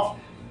ricochets off.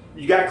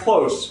 You got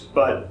close,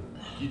 but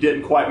you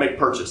didn't quite make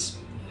purchase.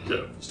 So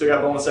you still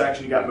got bonus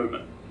action. You got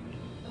movement.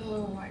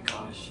 Oh my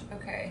gosh.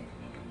 Okay.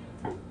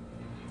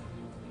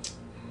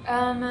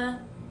 I'm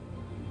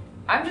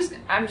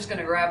just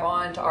gonna grab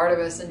on to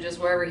Artemis and just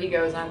wherever he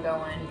goes, I'm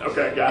going.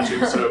 Okay, got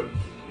you. So you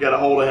got a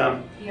hold of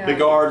him. Yeah. The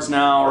guards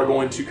now are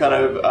going to kind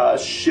of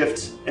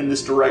shift in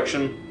this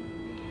direction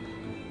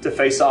to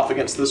face off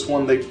against this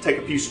one. They take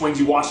a few swings.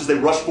 You watch as they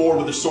rush forward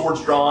with their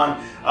swords drawn.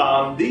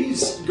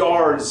 These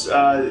guards,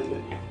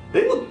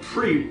 they look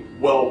pretty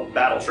well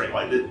battle trained.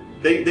 Like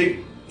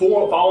they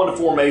fall into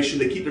formation.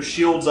 They keep their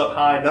shields up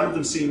high. None of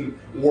them seem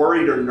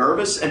worried or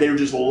nervous, and they were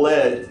just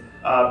led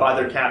by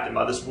their captain,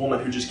 by this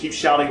woman who just keeps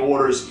shouting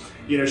orders.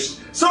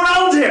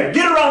 Surround him!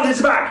 Get around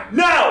his back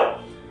now!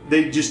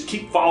 They just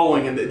keep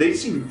following, and they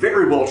seem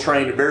very well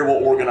trained and very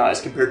well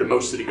organized compared to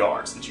most city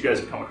guards that you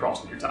guys have come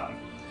across in your time.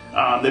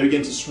 They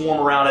begin to swarm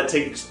around it,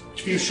 take a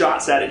few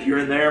shots at it here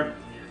and there.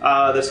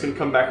 That's going to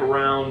come back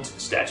around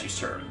statue's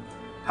turn.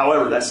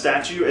 However, that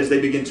statue, as they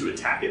begin to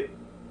attack it,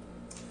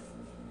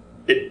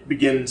 it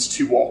begins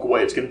to walk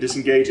away. It's going to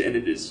disengage, and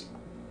it is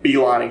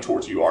beelining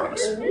towards you,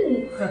 Artemis.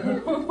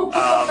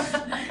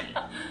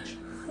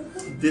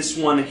 This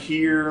one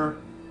here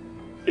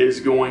is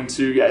going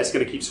to, it's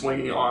going to keep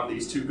swinging on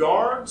these two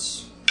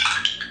guards.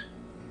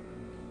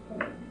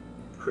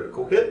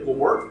 Critical hit will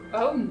work.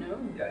 Oh no.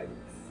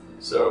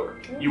 So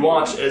you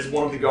watch as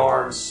one of the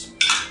guards.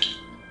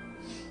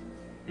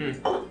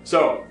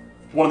 So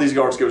one of these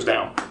guards goes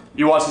down.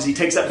 You watch as he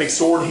takes that big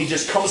sword and he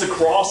just comes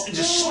across and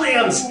just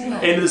slams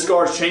into this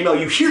guard's chainmail.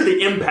 You hear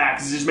the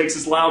impact as it just makes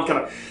this loud kind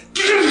of,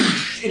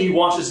 and he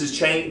watches his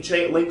chain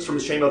links from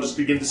his chainmail just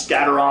begin to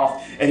scatter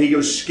off, and he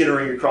goes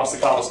skittering across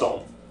the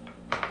cobblestone.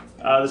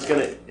 That's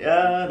gonna.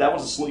 That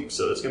was asleep,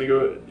 so it's gonna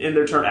go in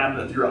their turn.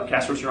 Adam, you're up.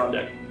 Castros, you're on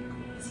deck.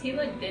 Is he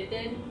like dead?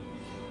 You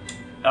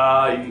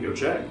can go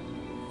check.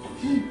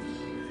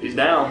 He's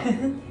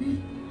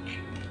down.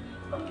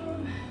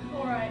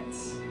 Alright.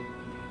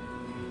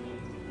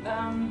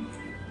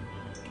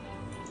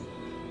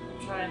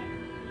 Try to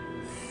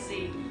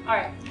see.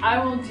 Alright,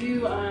 I will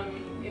do,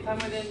 if I'm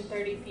within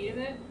 30 feet of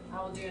it,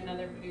 I will do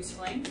another produce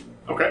flame.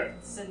 Okay.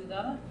 Send it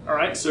up. All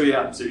right. So you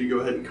go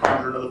ahead and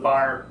conjure another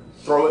fire.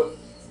 Throw it.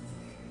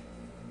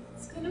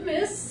 It's gonna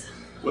miss.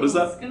 What is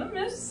that? It's gonna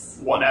miss.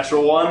 One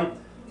natural one.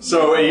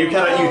 So you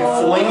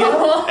fling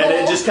it, and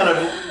it just kind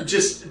of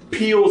just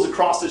peels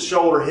across its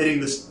shoulder, hitting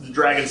the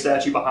dragon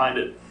statue behind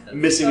it,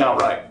 missing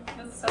outright.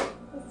 That's tough.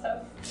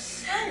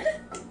 That's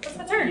tough. That's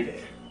my turn.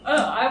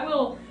 I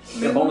will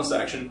You got bonus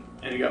action,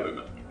 and you got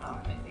movement. I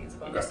think it's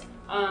bonus.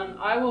 Okay.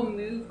 I will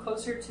move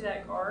closer to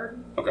that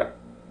guard Okay.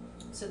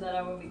 so that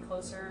I will be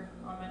closer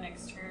on my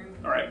next turn.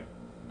 All right.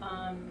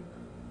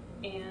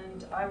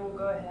 And I will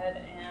go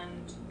ahead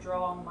and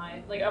draw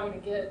my, I want to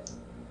get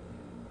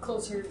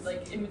closer,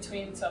 in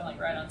between, so I'm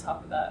right on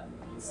top of that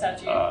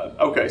statue.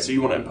 Okay. So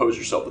you want to impose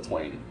yourself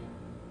between.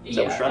 Is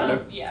that what you're trying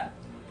to do? Yeah.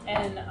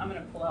 And I'm going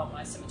to pull out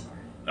my scimitar.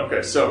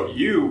 Okay, so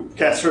you,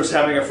 Castro's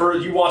having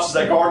you watch as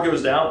that guard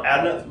goes down.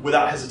 Adna,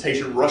 without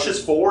hesitation,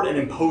 rushes forward and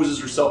imposes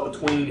herself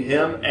between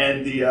him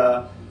and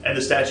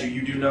the statue.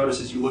 You do notice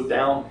as you look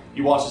down,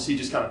 you watch as he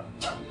just kind of,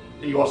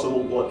 and you watch the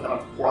little blood kind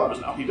of pour out of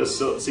his mouth. He does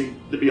still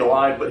seem to be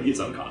alive, but he is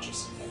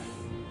unconscious.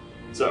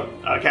 So,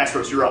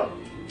 Castros, you're up.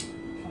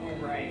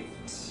 Alright.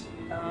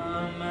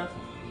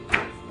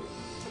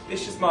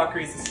 Vicious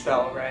Mockery is a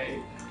spell, right?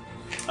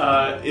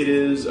 It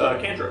is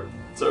cantrip.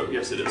 So,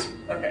 yes, it is.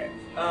 Okay.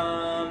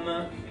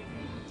 Alright,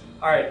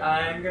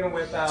 I'm gonna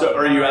whip out. So,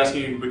 are you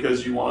asking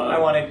because you want to... I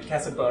want to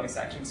cast a bonus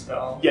action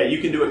spell. Yeah, you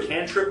can do a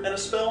cantrip and a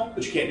spell,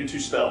 but you can't do two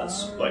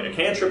spells. Like, a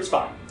cantrip's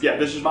fine. Yeah,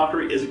 Vicious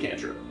Mockery is a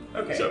cantrip.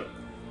 Okay. So,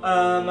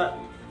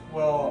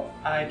 well,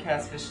 I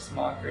cast Vicious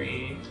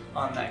Mockery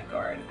on that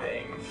guard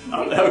thing.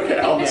 okay,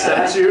 on the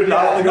statue,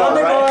 not on the guard, on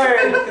the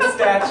right? guard, the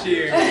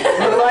statue. We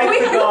like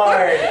the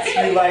guards.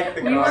 We like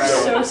the We were guards.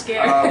 so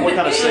scared. What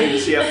kind of save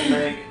does he have to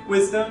make?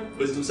 Wisdom.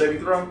 Wisdom saving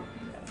throw?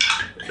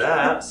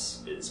 That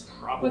is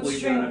probably What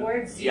string of good.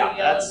 words do Yeah, you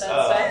yell at that's,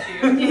 that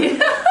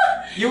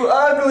statue? You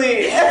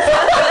ugly.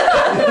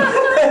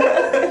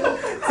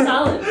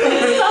 Solid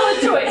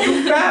choice.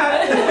 You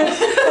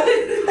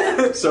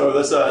fat. So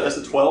that's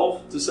a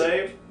 12 to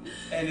save.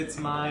 And it's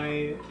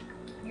my.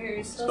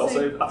 You're Spell still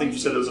save. I think you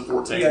said it was a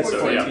 14. Yeah, it's so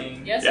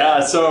 14. Yes. Yeah,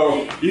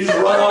 so you just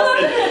run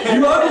up and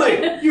you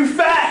ugly, you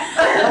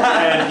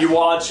fat, and you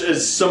watch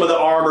as some of the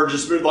armor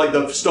just like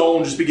the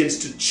stone just begins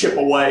to chip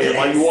away, and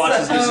like you watch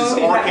as there's this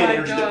Oh arcane my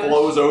energy that gosh.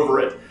 flows over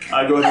it. Go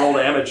ahead and roll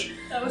damage.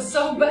 That was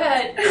so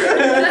bad.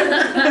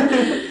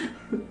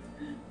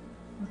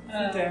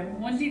 Damn.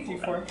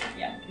 1d4.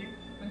 Yeah. 2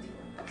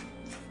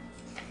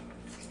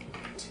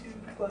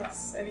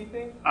 plus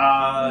anything?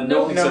 No,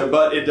 No. think so,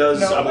 but it does.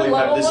 No. I believe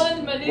have Level this.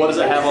 1, but What does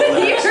it have on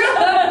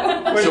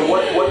that? So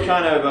Wait. what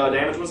kind of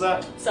damage was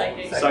that?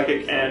 Psychic.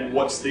 Psychic, and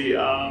what's the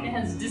It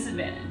has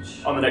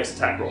disadvantage. on the next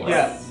attack roll? Right?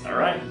 Yeah. All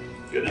right.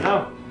 Good to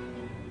know.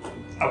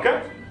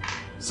 Okay.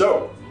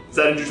 So is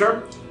that end your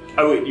turn?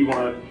 Oh wait, you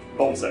want to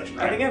hold section,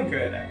 I right? think I'm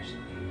good, actually.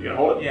 You gonna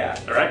hold it? Yeah.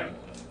 All right.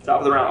 Top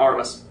of the round,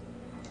 Artemis.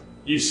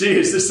 You see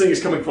as this thing is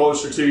coming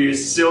closer to you,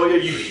 Cecilia,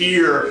 you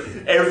hear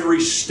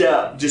every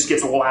step just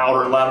gets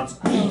louder and louder.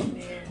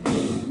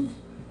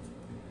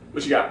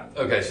 What you got?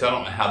 Okay, so I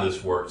don't know how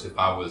this works. If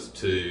I was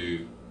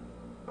to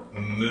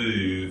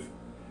move,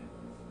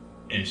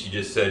 and she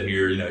just said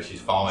here, you know,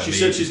 she's following She me.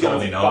 said she's gonna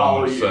holding on,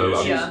 follow you. So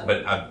I'm Yeah. just,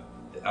 but I,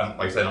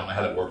 like I said, I don't know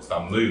how that works. If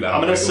I move, I'm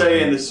going to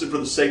say, in this, for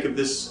the sake of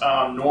this,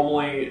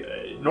 normally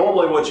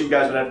what you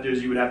guys would have to do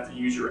is you would have to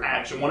use your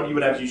action. One of you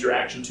would have to use your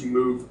action to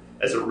move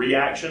as a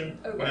reaction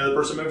when the other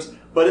person moves.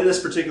 But in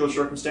this particular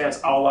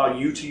circumstance, I'll allow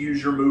you to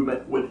use your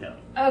movement with him.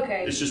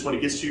 Okay. It's just when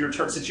it gets to your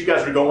turn, since you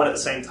guys are going at the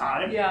same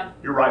time, Yeah.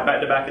 you're right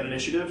back to back in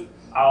initiative.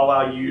 I'll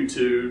allow you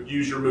to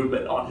use your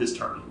movement on his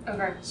turn.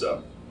 Okay.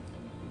 So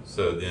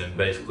then,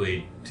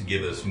 basically, to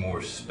give us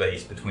more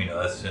space between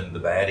us and the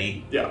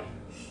baddie. yeah.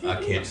 I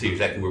can't see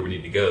exactly where we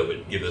need to go,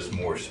 but give us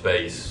more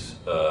space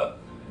where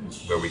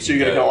we can So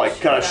you're gonna go. go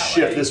kind of That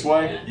shift way. this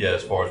way. Yeah,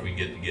 as far as we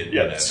get to get.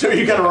 Yeah. You know. So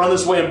you kind of run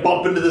this way and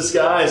bump into this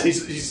guy. As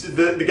he's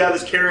the guy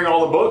that's carrying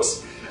all the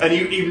books, and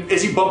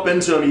as you bump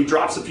into him, he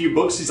drops a few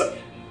books. He's like,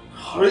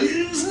 oh,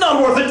 "It's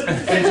not worth it,"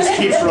 and he just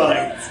keeps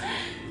running.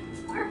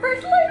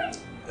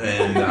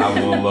 And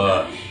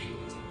I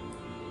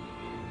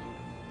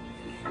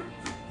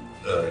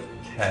will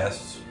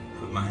cast,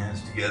 put my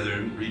hands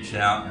together, reach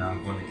out, and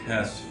I'm going to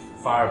cast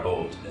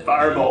Firebolt. at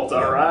Firebolt. the-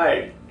 All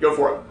right, go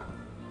for it.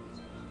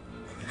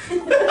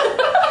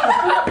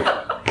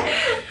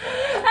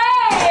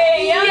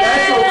 Hey!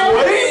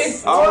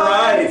 Yes! All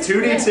right,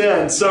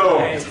 2d10. So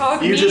Nice.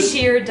 Talk you me just to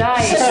your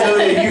dice.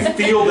 Cecilia, you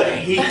feel the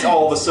heat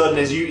all of a sudden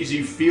as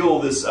you feel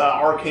this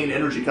arcane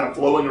energy kind of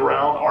flowing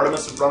around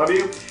Artemis in front of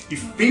you. You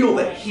feel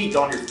the heat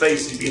on your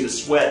face and you begin to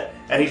sweat,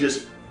 and he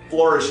just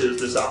flourishes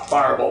this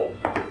firebolt.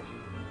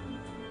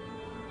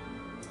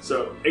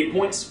 So 8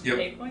 points. Yep.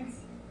 8 points.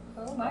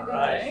 Oh my god.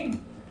 Right.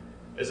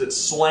 As it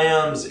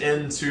slams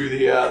into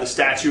the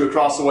statue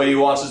across the way, you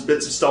watch as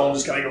bits of stone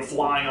just kind of go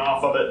flying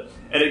off of it,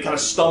 and it kind of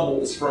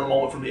stumbles for a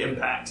moment from the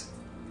impact.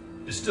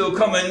 It's still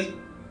coming.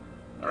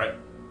 All right.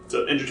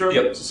 So end your turn.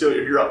 Yep.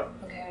 Cecilia, you're up.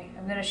 Okay,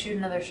 I'm gonna shoot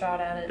another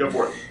shot at it. Go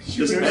for it. Shoot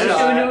Just your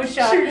manage-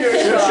 shot. Shoot a shot. Shoot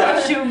your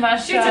shot. Shoot my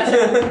Shoot shot.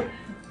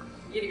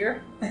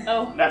 Edgar.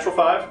 Oh. Natural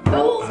 5.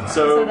 Oh.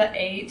 So the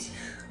 8.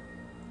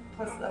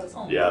 Plus those.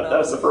 Oh, Yeah, no. that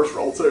was the first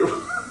roll too.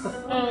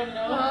 Oh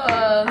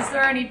no. Is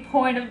there any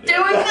point of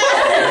doing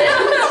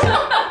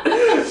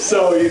this?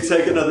 So you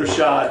take another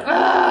shot.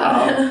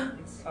 Uh,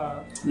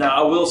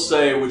 Now I will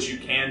say what you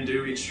can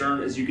do each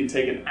turn is you can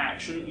take an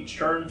action each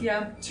turn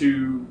Yeah.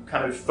 to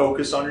kind of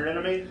focus on your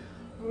enemy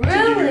to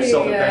give Really?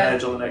 yourself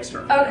advantage on the next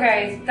turn.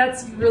 Okay,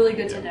 that's really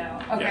good to know.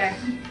 Okay.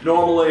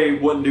 Normally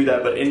wouldn't do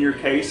that, but in your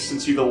case,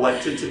 since you've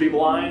elected to be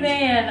blind,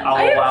 Man, I'll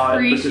I allow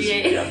it because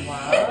appreciate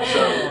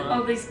yeah,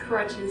 all these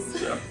crutches.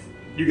 so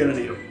you're gonna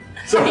need them.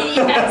 So,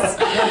 Yes,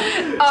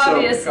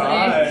 obviously.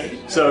 God.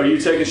 so you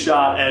take a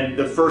shot, and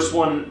the first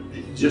one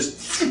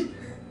just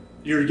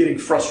you're getting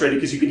frustrated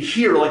because you can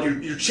hear like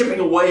you're chipping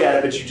away at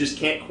it, but you just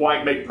can't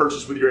quite make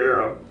purchase with your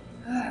arrow.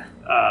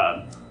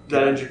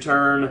 That ends your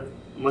turn,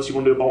 unless you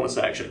want to do a bonus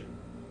action.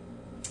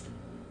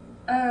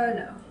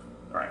 No.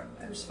 All right.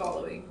 I'm just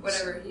following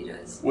whatever he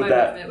does. With My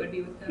that, movement would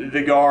be with him.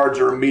 the guards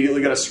are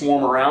immediately going to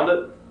swarm around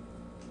it.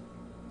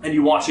 And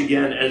you watch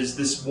again as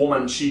this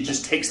woman, she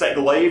just takes that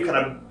glaive,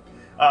 kind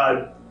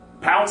of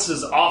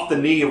pounces off the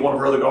knee of one of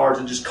her other guards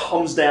and just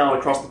comes down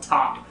across the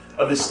top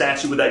of this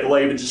statue with that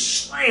glaive and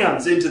just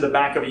slams into the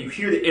back of it. You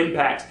hear the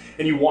impact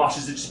and you watch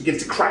as it just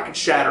begins to crack and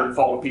shatter and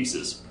fall to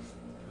pieces.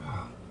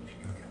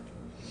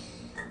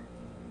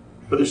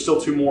 But there's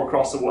still two more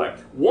across the way.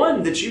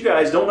 One that you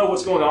guys don't know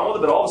what's going on with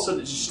it, but all of a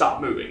sudden it just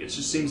stopped moving. It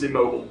just seems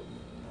immobile.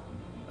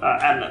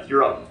 Adameth,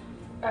 you're up.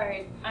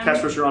 Alright.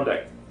 Casperus, you're on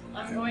deck.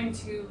 I'm going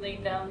to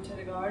lean down to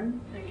the guard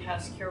and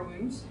cast Cure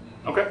Wounds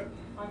Okay.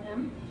 on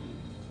him.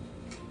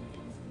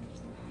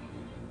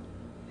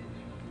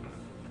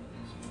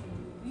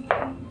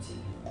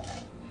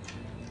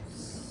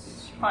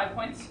 Five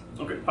points.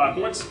 Okay, 5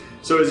 points.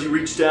 So as you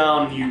reach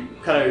down and you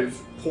kind of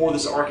pour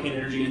this arcane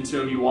energy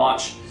into him, you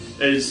watch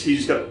as he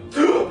just goes,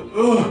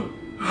 oh,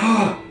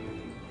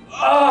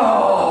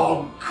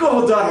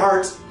 God, that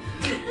hurts.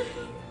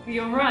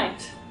 You're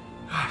right.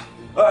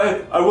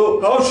 I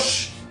will, oh,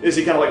 shh. As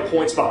he kind of like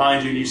points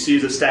behind you and you see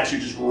the statue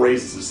just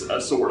raises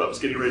a sword up. It's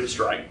getting ready to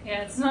strike.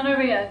 Yeah, it's not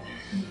over yet.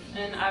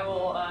 And I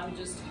will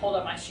just hold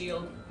up my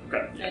shield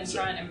Okay. Yeah, and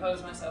try and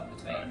impose myself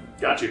between.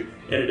 Got you.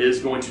 And it is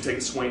going to take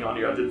a swing on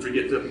you. I did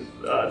forget to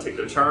take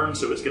their turn,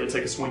 so it's going to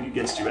take a swing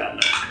against you,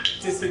 Adna.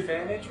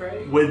 Disadvantage,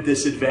 right? With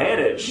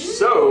disadvantage.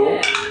 So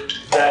Yeah.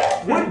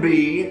 that would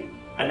be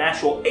a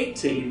natural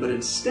 18, but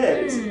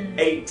instead it's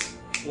 8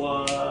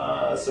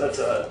 plus, so that's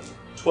a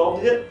 12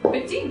 to hit?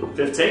 15.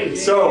 15.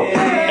 So Yay.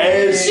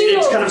 as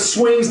Shield. it kind of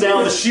swings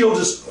down, the shield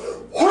just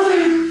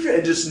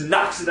and just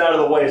knocks it out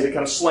of the way as it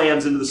kind of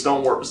slams into the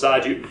stonework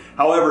beside you.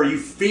 However, you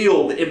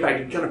feel the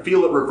impact. You kind of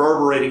feel it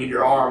reverberating in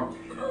your arm.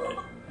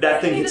 That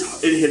thing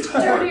hits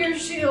hard. Dirtier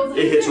shield.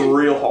 It hits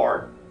real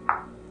hard.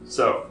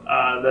 So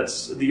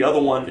that's the other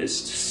one is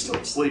still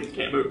asleep.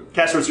 Can't move.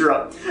 Casperus, you're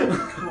up.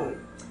 Cool.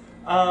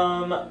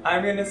 I'm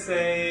gonna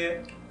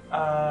say,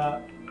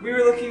 we were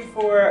looking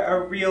for a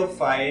real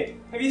fight.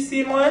 Have you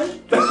seen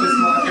one? That's just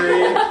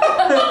mockery.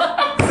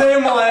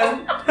 Same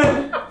one.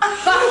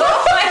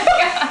 Oh my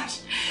gosh!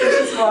 It's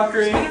just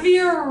mockery. It's gonna be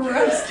a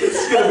roast.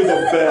 It's gonna be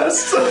the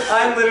best.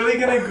 I'm literally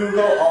gonna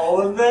Google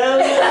all of them,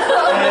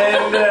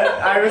 and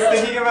I was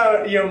thinking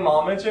about Yo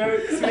Mama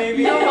jokes,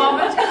 maybe. Yo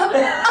Mama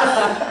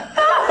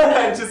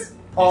Just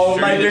all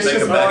Sure my you didn't think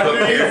vicious about that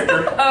mockeries.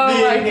 character? Oh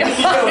my Yo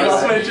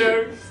gosh. Mama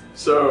jokes.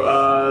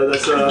 So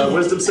that's a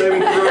wisdom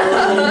saving throw.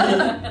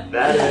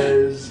 That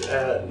is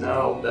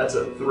no, that's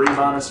a 3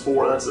 minus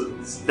 4.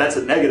 That's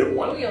a negative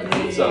one.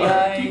 So,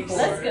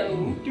 Let's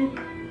go.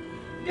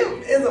 It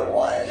isn't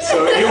one.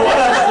 so you watch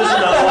there's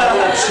another like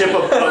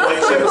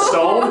little chip of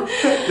stone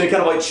that kind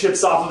of like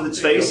chips off of its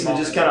face and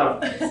it just kind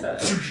of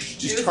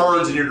just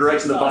turns in your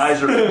direction. The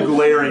visor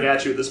glaring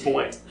at you at this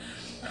point.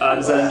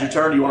 Does that end your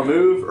turn? Do you want to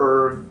move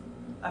or?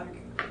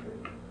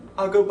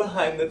 I'll go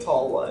behind the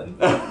tall one.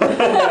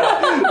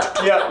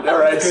 Yeah. All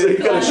right. So you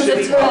kind of The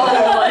shift. tall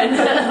one.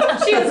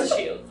 She has a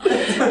shield.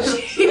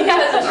 She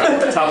has a All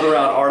right, top of the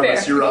round,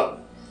 Artemis, Fair. you're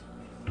up.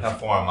 How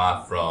far am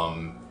I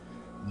from?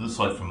 Looks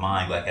like from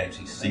mine, like I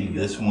actually see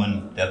this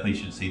one. Definitely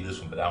should see this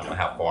one, but I don't know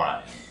how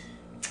far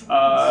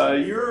I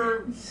am.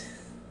 You're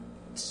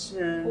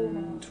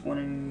 10,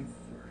 20,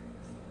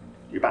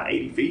 you're about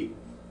 80 feet,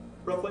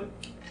 roughly.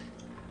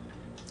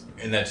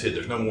 And that's it.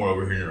 There's no more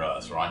over here near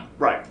us, right?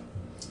 Right.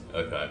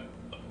 Okay.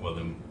 Well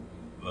then,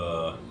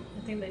 I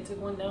think they took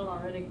one down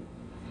already.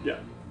 Yeah.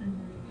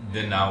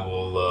 then I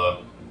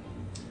will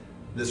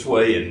this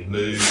way and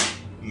move.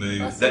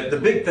 That the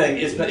big thing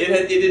is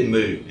it didn't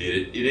move, did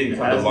it? It didn't It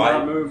come to has not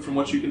life. moved from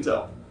what you can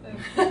tell.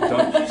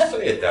 Don't you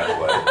say it that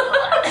way.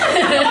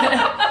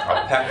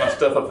 I'll pack my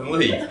stuff up and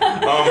leave.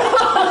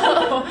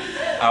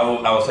 I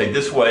will say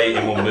this way,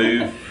 and we'll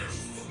move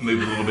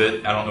a little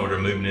bit. I don't know where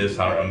the movement is.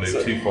 So I don't want to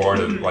move too far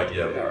to like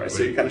yeah. All right,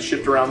 so you kind of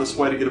shift around this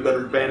way to get a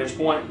better vantage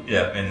point.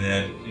 Yeah, and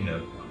then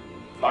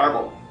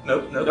Fireball.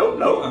 nope. Nope.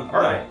 All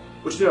right.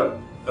 What you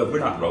doing? We're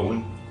not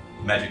rolling.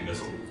 Magic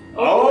missile.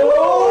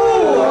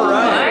 Oh, all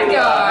right. my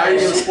gosh. How are you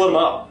going to split them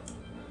up?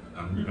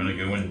 I'm gonna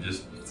go in and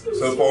just.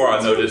 So far,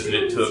 I noticed that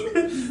it took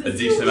a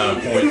decent amount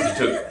of points. It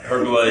took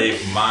her glaive,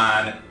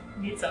 mine,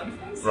 Need some.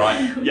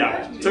 right?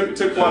 Yeah, took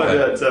quite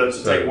a bit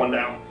to take one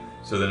down.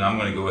 So then I'm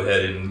going to go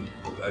ahead and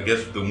I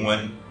guess the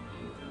one.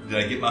 Did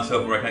I get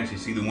myself where I can actually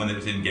see the one that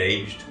was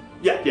engaged?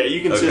 Yeah,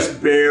 you can Okay. just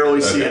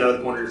barely see Okay. it out of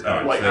the corner of your All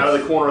right, like so out of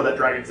the corner of that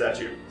dragon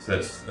statue. So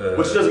that's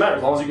Which doesn't matter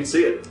as long as you can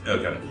see it.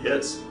 Okay. It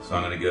hits. So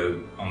I'm going to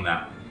go on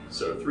that one.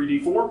 So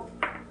 3d4.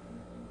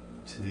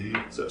 2,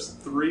 So it's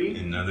 3,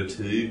 another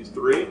 2,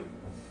 3.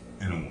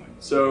 and a 1.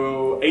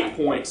 So 8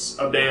 points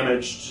of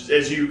damage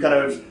as you kind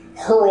of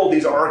hurl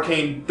these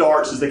arcane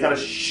darts as they kind of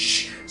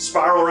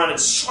spiral around and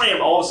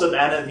slam. All of a sudden,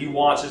 Aneth, you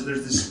watch as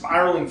there's this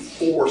spiraling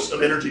force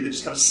of energy that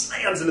just kind of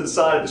slams into the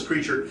side of this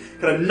creature,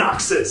 kind of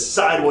knocks it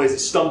sideways. It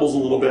stumbles a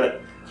little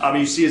bit.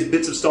 You see as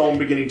bits of stone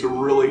beginning to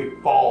really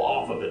fall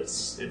off of it.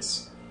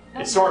 It's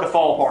starting to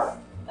fall apart.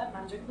 That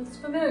magic looks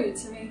familiar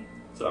to me.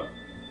 So,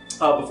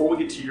 before we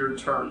get to your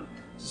turn,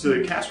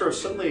 so Castro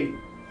suddenly,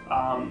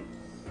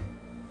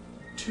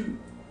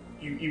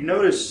 you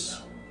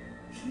notice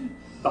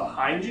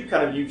behind you,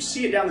 kind of, you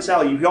see it down this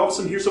alley. You all of a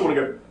sudden hear someone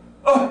go,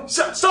 "Oh,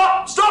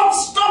 stop,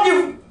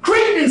 you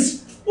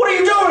cretins! What are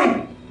you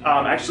doing?"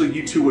 Actually,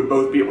 you two would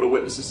both be able to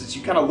witness this. As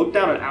you kind of look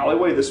down an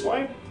alleyway this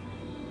way,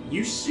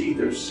 you see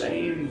those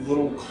same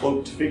little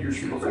cloaked figures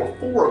from before,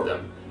 4 of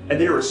them, and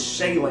they are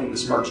assailing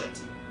this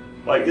merchant.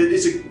 Like,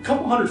 it's a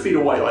couple hundred feet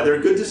away. Like, they're a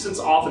good distance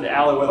off in the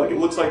alleyway. Like, it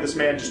looks like this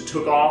man just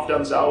took off down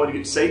this alleyway to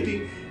get to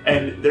safety,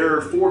 and there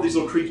are 4 of these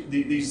little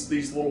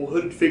these little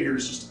hooded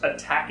figures just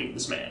attacking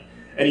this man.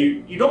 And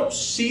you don't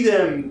see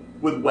them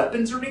with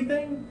weapons or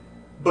anything,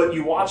 but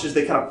you watch as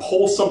they kind of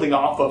pull something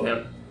off of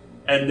him,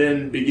 and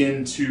then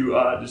begin to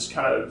just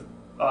kind of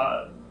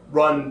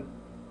run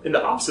in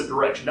the opposite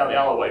direction down the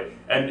alleyway.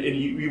 And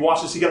you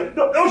watch this, he goes,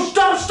 no,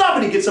 stop!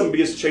 And he gets up and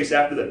begins to chase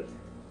after them.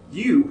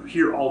 You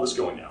hear all this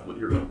going down with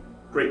your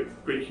great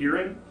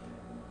hearing.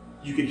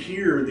 You can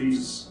hear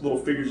these little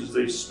figures as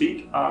they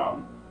speak.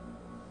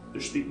 They're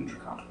speaking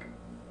Draconic.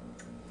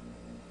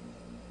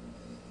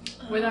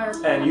 With our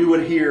And you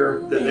would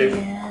hear that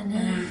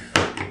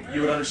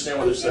you would understand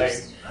what they're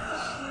saying.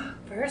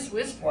 first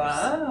whispers.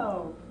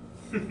 Wow.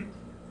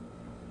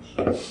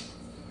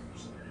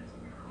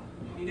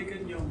 Need a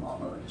good Yo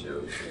Mama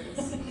joke.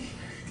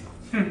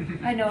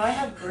 I know I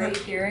have great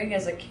hearing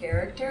as a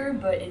character,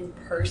 but in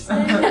person,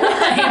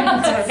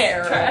 I'm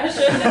terrible.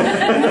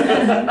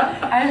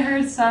 I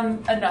heard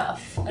some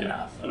enough.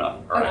 Enough. All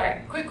right.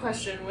 Okay, quick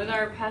question. With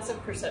our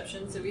passive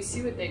perceptions, did we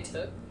see what they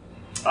took?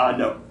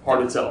 No,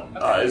 hard to tell.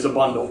 It's a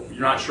bundle.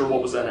 You're not sure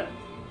what was in it.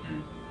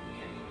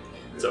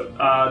 So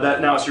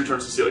now it's your turn,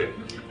 Cecilia.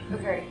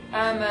 Okay.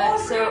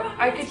 So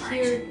I could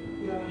hear.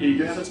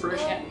 You have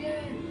inspiration. Yeah,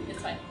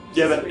 it's fine.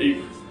 You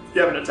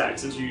haven't attacked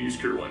since you used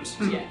Cure Wounds.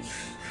 Yeah.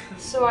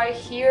 So I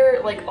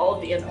hear like all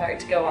of the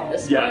impact go on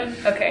this Yeah. one.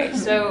 Okay,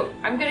 so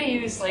I'm gonna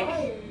use like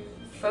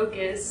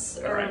focus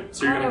or Alright,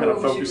 so you're I gonna don't know kind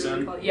of what we focus should really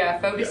in? call it. Yeah,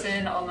 focus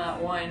in on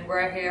that one where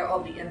I hear all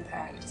the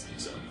impact.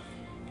 So,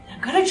 I'm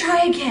gonna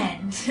try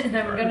again, and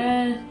I'm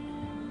Alright.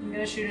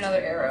 gonna shoot another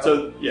arrow.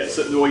 so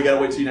you gotta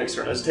wait till your next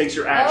turn. It takes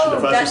your action. Oh,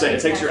 That's what I'm that saying.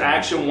 It takes takes your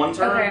action one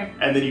turn, Okay.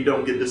 and then you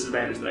don't get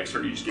disadvantage the next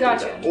turn. You just get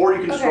Gotcha. that. Or you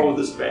can just Okay. roll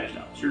with disadvantage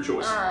now. It's your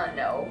choice.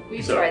 No,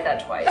 we've So- tried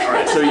that twice. All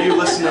right, so you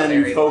listen Not in,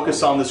 you very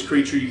focus on this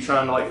creature, you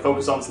trying to like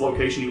focus on its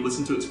location, you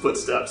listen to its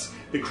footsteps,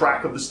 the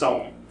crack of the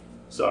stone.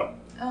 So,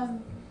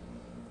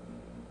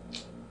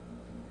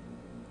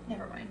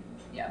 Never mind.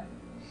 Yeah,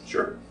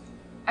 sure.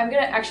 I'm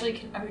gonna actually.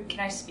 Can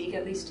I speak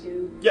at least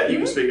two? Yeah, you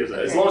can speak as that.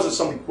 As Okay. long as it's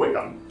something quick,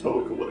 I'm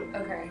totally cool with it.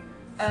 Okay.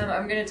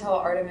 I'm gonna tell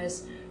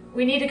Artemis,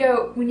 we need to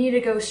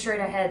go straight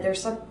ahead.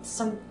 There's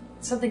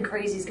something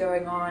crazy's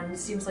going on. It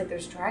seems like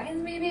there's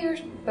dragons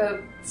maybe,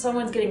 but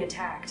someone's getting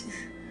attacked.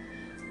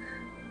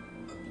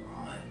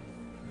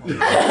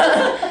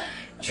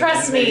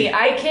 Trust me,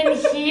 I can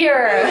hear.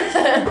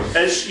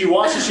 As you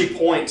watch as she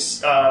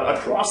points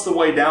across the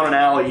way down an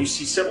alley, you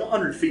see several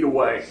hundred feet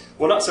away.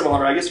 Well, not several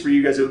hundred. I guess for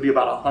you guys it would be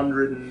about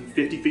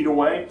 150 feet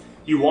away.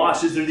 You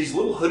watch as there are these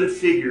little hooded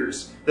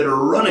figures that are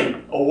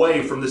running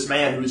away from this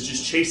man who is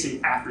just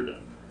chasing after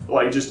them,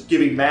 like just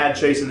giving mad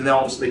chase, and then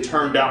all of a sudden they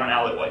turn down an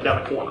alleyway,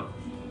 down a corner,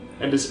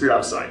 and disappear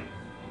out of sight.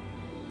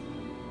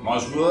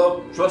 Might as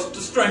well trust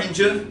a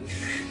stranger.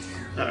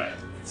 All right,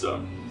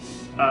 so.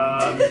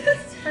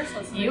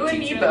 You and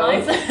me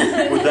both.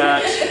 With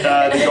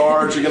that, the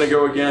guards are going to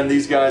go again.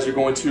 These guys are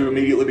going to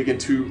immediately begin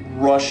to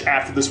rush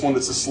after this one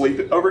that's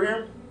asleep over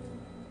here.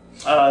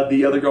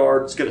 The other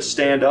guard's going to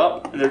stand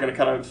up, and they're going to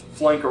kind of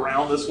flank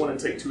around this one and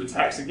take 2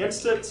 attacks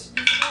against it.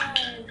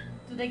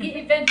 Do they get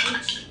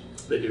advantage?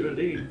 They do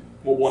indeed.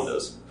 Well, one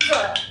does.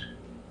 Okay.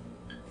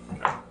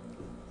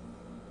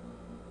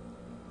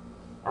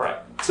 All right.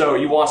 So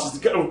you watch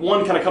as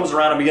one kind of comes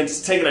around and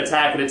begins to take an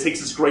attack, and it takes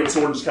its great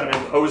sword and just kind of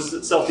imposes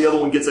itself. The other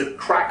one gets a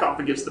crack off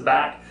against the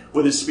back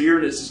with his spear,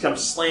 and it just kind of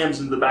slams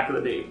into the back of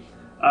the knee.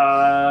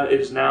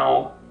 It is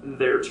now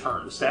their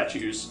turn, the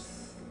statues.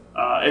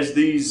 As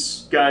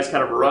these guys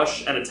kind of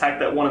rush and attack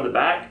that one in the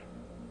back,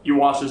 you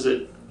watch as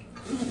it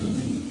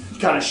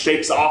kind of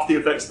shakes off the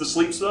effects of the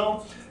sleep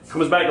spell,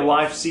 comes back to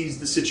life, sees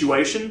the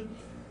situation,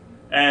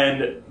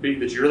 and being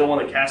that you're the one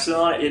that casts it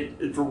on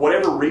it, for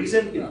whatever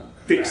reason, it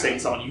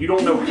fixates on you. You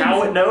don't know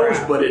how it knows,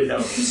 but it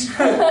knows.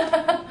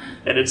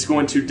 And it's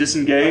going to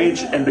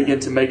disengage and begin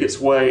to make its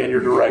way in your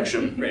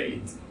direction.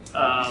 Great.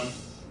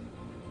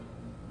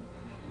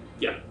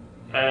 Yeah.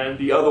 And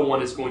the other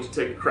one is going to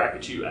take a crack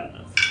at you,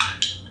 Adna.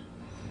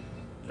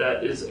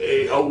 That is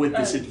with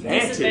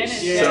disadvantage.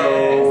 Disadvantage.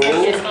 So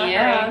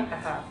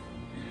Yeah.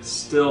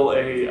 still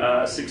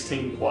a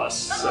 16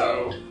 plus.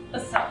 So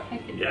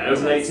yeah, it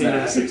was an 18 and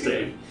a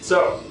 16.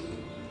 So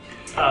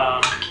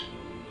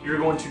you're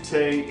going to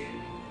take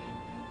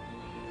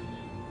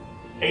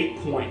 8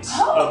 points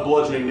of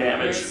bludgeoning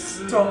damage.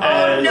 Stop.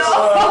 As,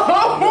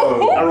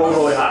 I rolled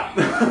really high.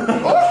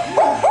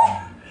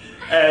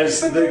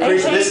 As the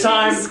creature this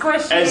time,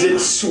 as it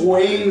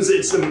swings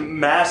its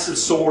massive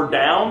sword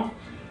down,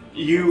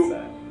 you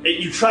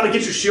try to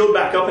get your shield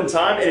back up in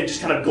time, and it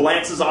just kind of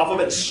glances off of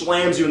it,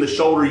 slams you in the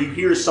shoulder. You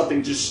hear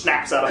something just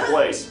snaps out of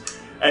place,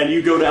 and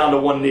you go down to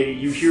one knee.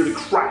 You hear the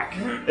crack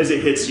as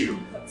it hits you.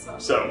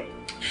 So,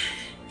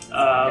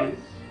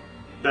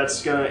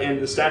 that's gonna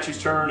end the statue's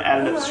turn.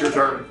 Adam, it's your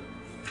turn.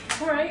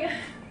 Alright.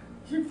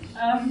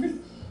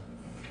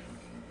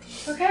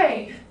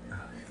 Okay.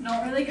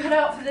 Not really cut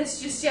out for this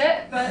just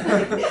yet, but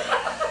it'll be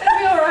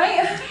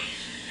alright.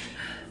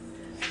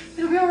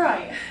 It'll be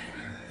alright.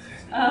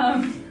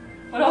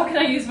 What all can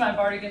I use my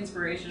bardic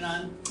inspiration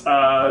on?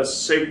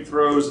 Saving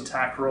throws,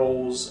 attack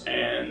rolls,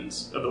 and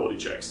ability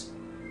checks.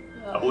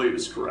 I believe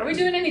is correct. Are we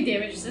doing any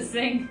damage to this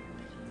thing?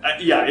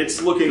 Yeah,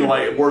 it's looking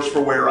like worse for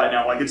wear right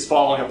now. Like it's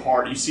falling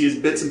apart. You see as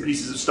bits and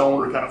pieces of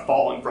stone are kind of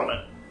falling from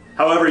it.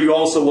 However, you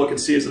also look and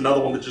see as another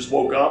one that just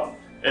woke up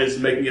is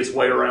making its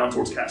way around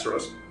towards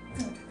Castros.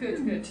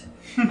 Good.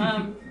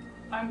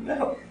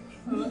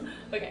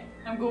 Okay.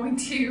 I'm going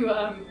to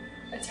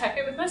attack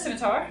it with my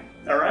scimitar.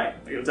 All right,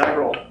 make an attack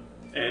roll,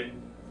 and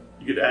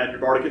you get to add your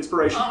bardic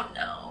inspiration. Oh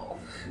no!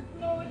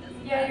 No, it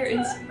doesn't. Yeah, your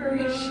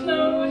inspiration.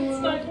 No, it's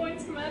not going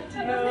to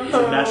matter. It's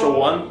a natural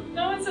 1.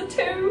 No, it's a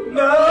 2.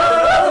 No!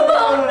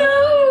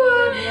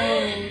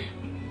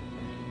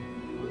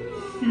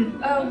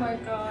 Oh my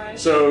gosh.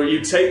 So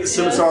you take the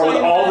scimitar with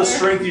all the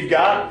strength you've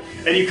got,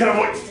 and you kind of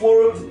like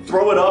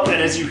throw it up, and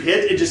as you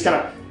hit, it just kind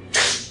of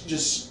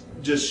just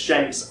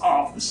shanks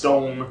off the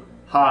stone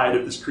hide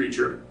of this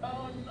creature.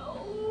 Oh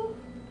no.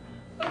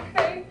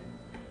 Okay.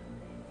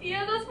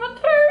 Yeah, that's my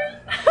turn.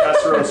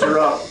 Castros, you're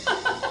up.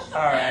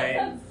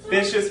 Alright.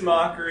 Vicious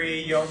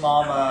mockery, yo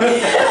mama.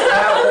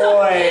 That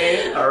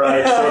boy. All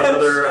right, so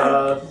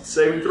another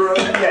saving throw.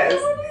 Yes.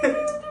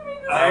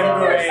 I'm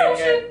going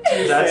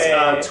to That's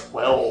say...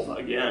 12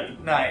 again.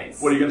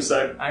 Nice. What are you going to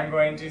say? I'm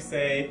going to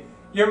say,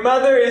 your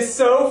mother is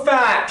so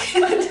fat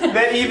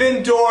that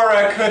even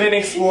Dora couldn't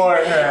explore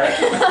her.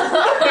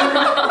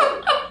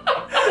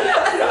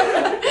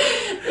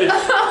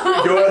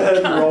 Go ahead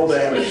and roll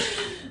damage.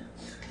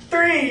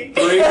 3. With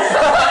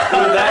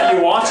that,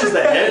 you watch as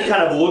the head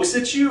kind of looks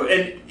at you,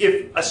 and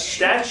if a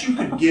statue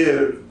could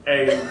give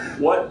a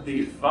what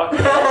the fuck, Oh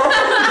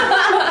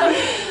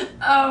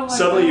my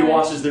suddenly you gosh.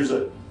 watch as there's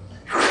a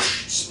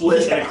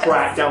split and a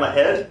crack down the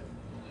head,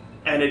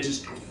 and it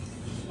just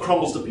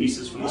crumbles to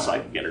pieces from the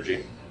psychic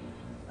energy.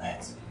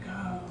 Let's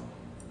go.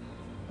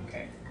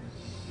 Okay.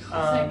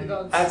 Thank the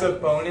gods. As a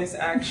bonus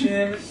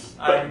action,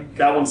 But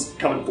that one's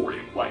coming for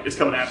you. Like, it's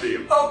coming after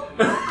you. Oh!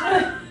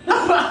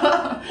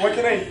 What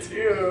can I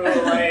do?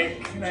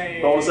 Like, can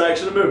I... Bonus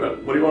action and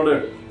movement. What do you want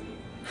to do?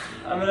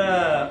 I'm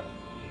gonna...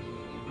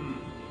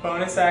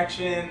 bonus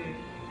action...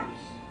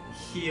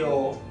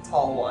 heal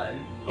tall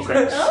one.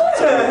 Okay.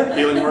 So,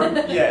 healing word?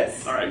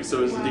 Yes. Alright,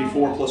 so it's the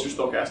D4 plus your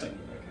spellcasting.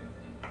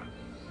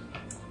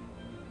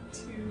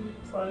 2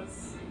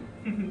 plus...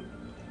 I think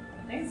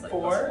it's like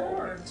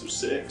 4. So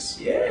 6.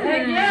 Yeah.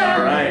 Heck yeah.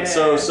 Alright,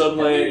 so I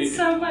suddenly, need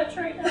so much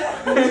right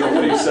now. so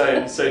what do you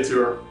say? Say to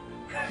her.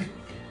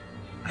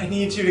 I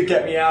need you to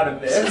get me out of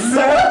this. You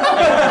can't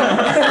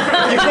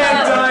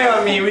die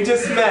on me, we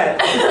just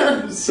met.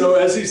 So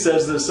as he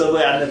says this,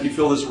 suddenly I don't know if you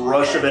feel this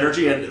rush of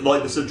energy and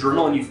like this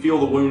adrenaline, you feel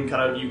the wound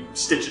kind of, you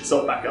stitch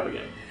itself back up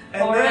again.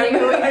 And Already then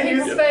going I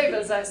people's use,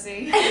 favors, I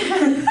see.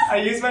 I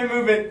use my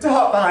movement to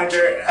hop behind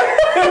her.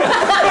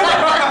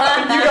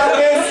 You got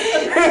this.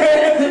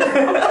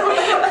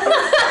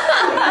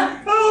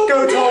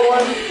 Go, tall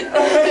one.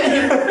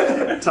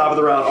 Top of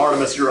the round,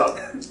 Artemis, you're up.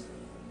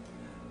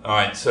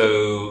 Alright,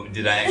 so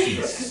did I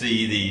actually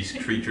see these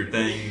creature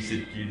things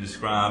that you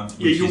described?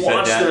 when Yeah, you said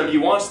watch that? them. You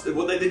watch.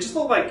 Well, they just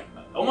look like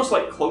almost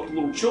like cloaked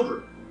little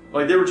children.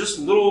 Like they were just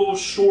little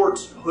short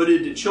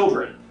hooded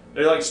children.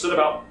 They like stood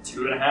about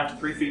 2.5 to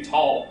 3 feet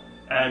tall,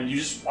 and you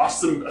just watched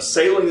them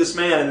assailing this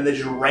man, and then they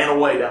just ran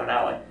away down an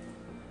alley.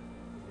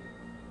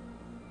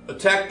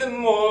 Attack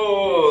them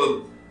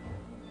or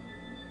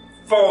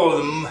follow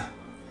them,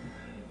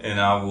 and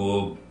I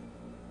will.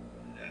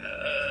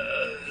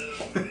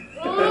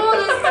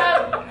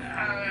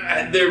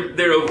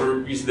 They're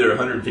over. You said they're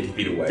 150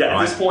 feet away. Yeah,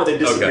 right? at this point they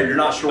disappeared. Okay. You're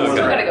not sure Okay.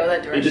 where I'm they're gonna at. go that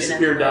They direction.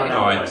 disappeared down that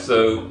All alley. right,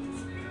 so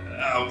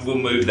we'll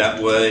move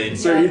that way. And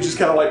So you just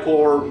kind of like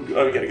pull her.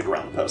 Oh, you gotta get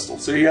around the pedestal.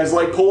 So you guys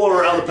like pull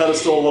her around the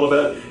pedestal a little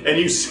bit, and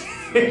you see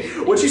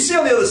what you see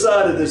on the other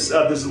side of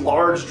this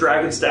large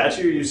dragon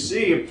statue. You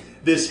see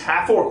this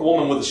half-orc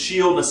woman with a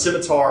shield and a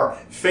scimitar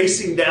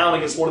facing down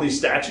against one of these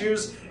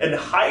statues, and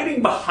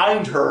hiding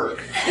behind her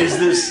is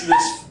this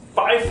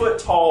 5 foot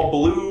tall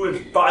blue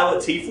and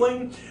violet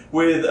tiefling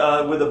with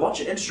a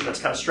bunch of instruments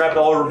kind of strapped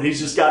all over him. He's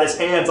just got his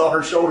hands on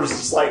her shoulders,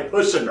 just like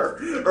pushing her,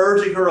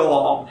 urging her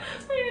along.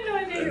 I had no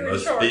idea It you were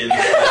must short. be in-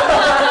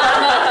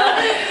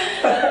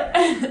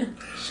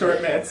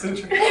 Short man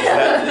syndrome.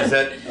 is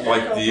that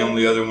like the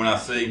only other one I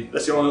see?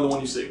 That's the only other one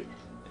you see.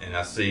 And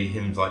I see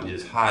him like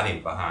just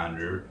hiding behind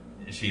her,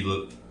 She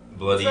look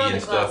bloody It's rather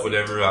and stuff, classy.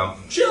 whatever.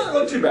 She doesn't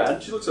look too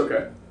bad. She looks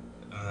okay.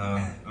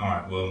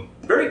 Alright, well,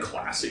 Very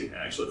classy,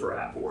 actually, for a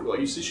half orc. Like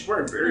you see, she's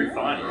wearing very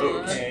fine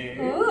robes. Okay.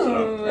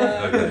 Ooh.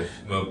 okay.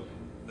 Well,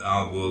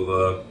 I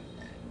will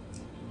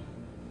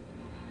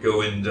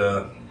go and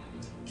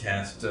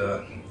cast.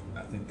 I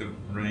think the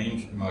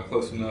range. Am I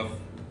close enough?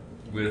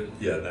 With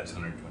that's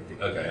 120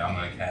 feet. Okay, I'm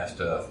gonna cast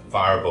a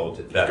firebolt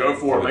at that. Go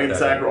for it. Make an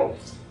attack roll.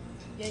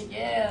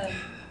 Yeah.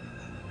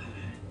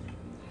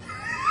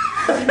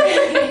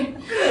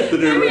 The new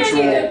Maybe I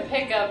ritual. need to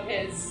pick up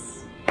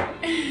his.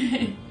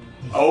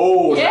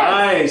 Oh, Yeah.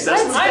 nice.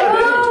 That's what's I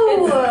got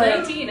moved. Whoa.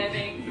 It's 19, I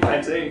think.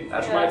 19.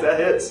 That's Yeah. right. That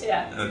hits.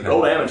 Yeah. Okay.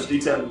 Roll damage.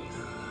 D10.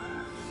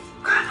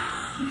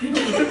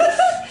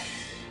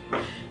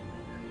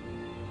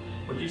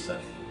 What did you say?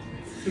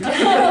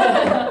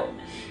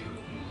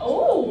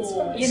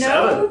 Oh, You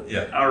know, 7.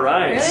 Yeah. All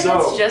right. really, So.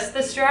 that's just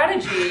the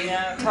strategy.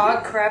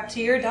 Talk crap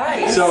to your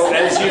dice. So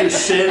as you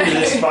send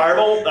this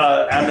fireball,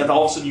 and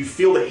all of a sudden you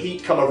feel the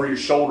heat come over your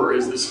shoulder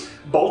as this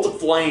bolt of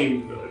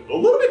flame, a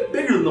little bit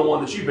bigger than the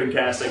one that you've been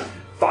casting,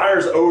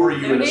 fires over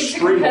you no in a need to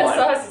streamline.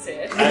 confess sauces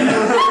here.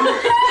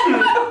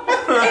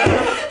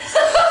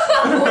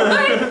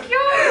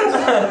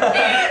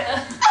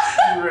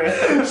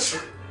 It's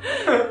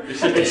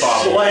just a It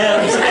bottle.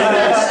 slams into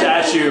that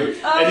statue,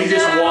 Oh, and you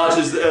just no. watch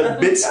as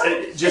bits,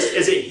 just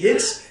as it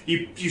hits,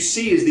 you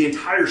see as the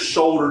entire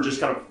shoulder just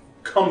kind of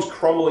comes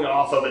crumbling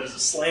off of it as it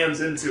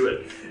slams into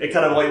it. It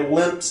kind of like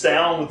limps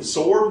down with the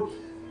sword,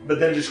 but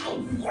then just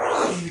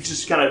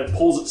kind of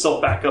pulls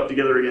itself back up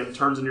together again,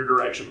 turns in your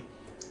direction.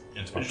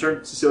 It's Your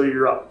turn, Cecilia,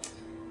 you're up.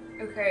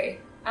 Okay.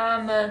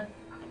 So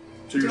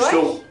you're Do I-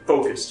 still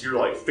focused. You're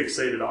like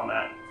fixated on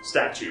that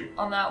statue.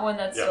 On that one,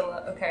 that's Yeah. still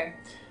okay.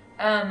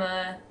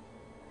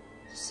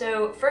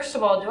 So first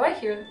of all, do I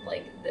hear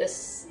like the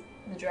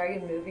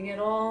dragon moving at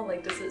all?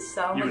 Like, does it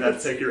sound You would like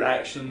have to take your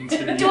action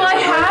to. Do I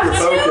have break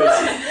your to?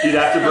 focus. You'd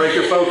have to break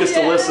your focus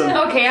to listen.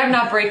 Okay, I'm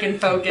not breaking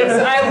focus.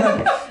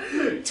 I'm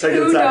Take an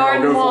too attack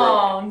darn roll. Go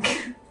long.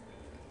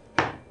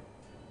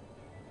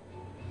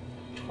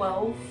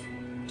 12 for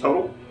it.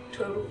 Total.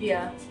 total.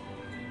 Yeah.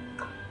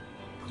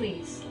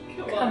 Please.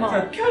 Come Come on.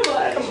 on. Come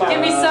on. Give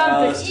me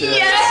something. Just hits.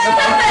 Yes!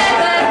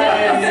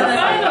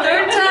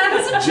 Third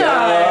time's a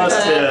charm.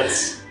 Just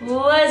hits.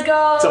 Let's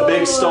go. It's a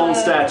big stone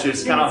statue.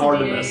 It's I think kind of it's a hard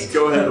to D8. miss.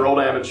 Go ahead, roll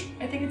damage.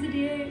 I think it's a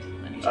D8.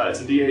 Let me check.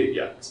 It's a D8.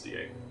 Yeah, it's a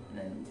D8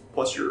 Then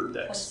plus your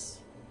dex. plus.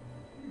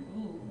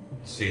 Ooh.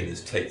 Seeing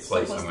this take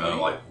place, plus I'm gonna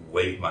three. like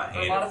wave my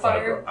hand in front of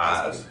modifier? her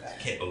eyes. I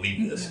can't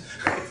believe this.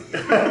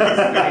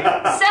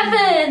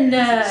 7!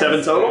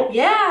 7 total.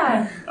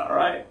 Yeah. All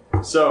right.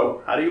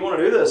 So, how do you want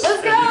to do this?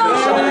 Let's go.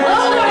 As you finish up-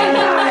 Oh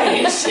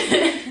my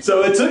gosh.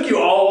 So it took you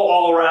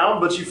all around,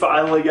 but you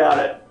finally got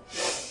it.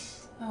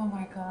 Oh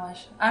my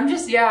gosh. I'm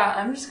just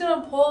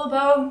gonna pull the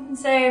bow and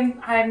say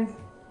I'm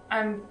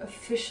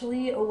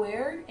officially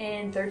aware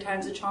and third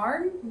time's a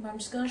charm. I'm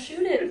just gonna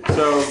shoot it.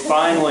 So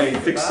finally,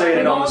 fixated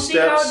And on we'll the see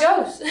how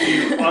steps.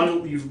 it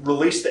goes. You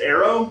release the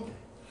arrow.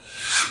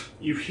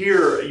 You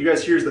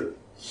guys hear as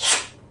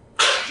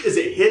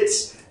it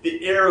hits,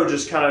 the arrow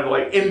just kind of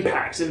like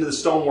impacts into the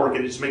stonework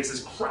and it just makes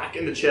this crack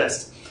in the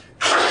chest.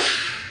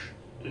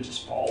 And it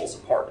just falls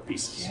apart to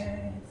pieces.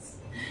 Yes.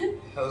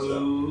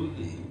 Oh,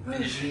 the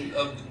vision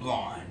of the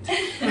blind.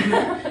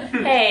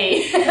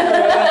 Hey.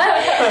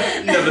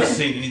 Never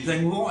seen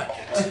anything like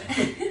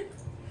it.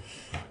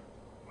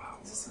 Wow,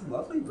 these are some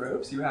lovely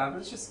robes you have.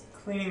 It's just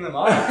cleaning them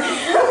off.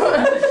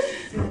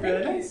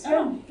 Really nice.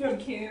 Oh,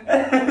 thank you. We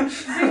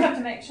have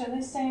to make sure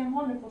they stay in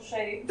wonderful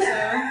shape, so,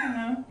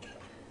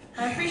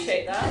 I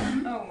appreciate that.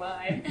 Oh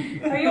my.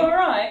 Are you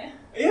alright?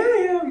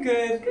 Yeah, I'm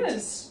good. Good.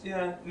 Just,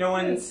 yeah, no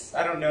one's.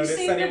 I don't You notice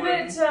seemed anyone.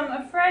 a bit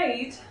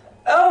afraid.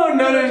 Oh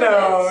no!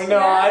 Yeah,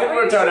 I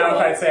are you don't know if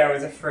sure? I'd say I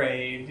was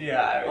afraid.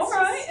 Yeah, I was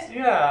Alright. just,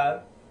 yeah.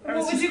 I What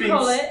was would just you being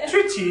call it?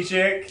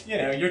 strategic. You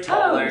know, you're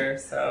taller,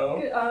 so.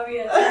 Good. Oh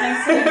yes,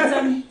 that makes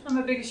sense. I'm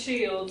a big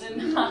shield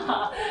and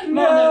more than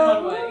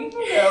one way.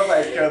 No, if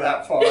I'd go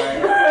that far.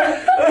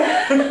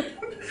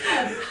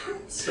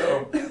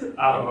 So,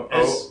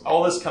 as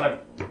all this kind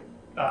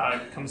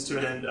of comes to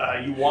an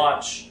end, you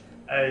watch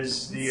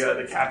as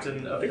the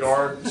captain of the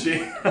guard, she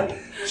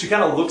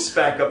kind of looks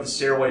back up the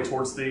stairway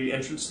towards the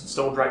entrance to the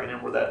Stone Dragon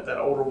Inn where that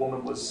older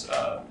woman was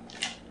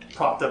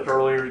propped up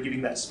earlier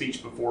giving that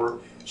speech before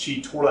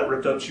she tore that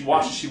rift up. She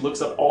watches, she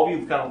looks up, all of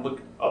you kind of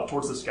look up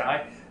towards the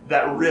sky.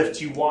 That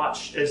rift, you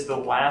watch as the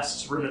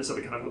last remnants of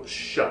it kind of look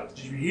shut.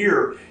 What you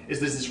hear is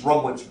there's this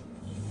rumbling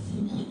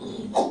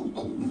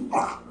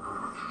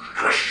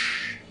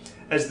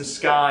as the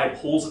sky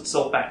pulls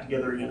itself back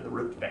together again and the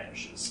rift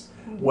vanishes.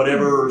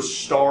 Whatever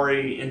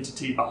starry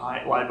entity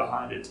lied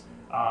behind it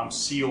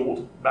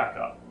sealed back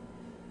up.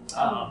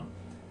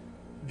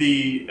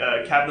 The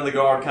captain of the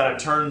guard kind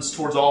of turns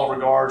towards all of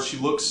her guards. She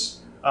looks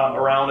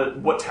around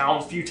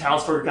at few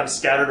townsfolk are kind of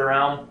scattered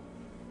around.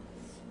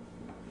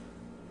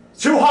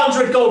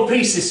 200 gold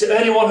pieces to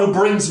anyone who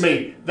brings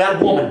me that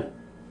woman.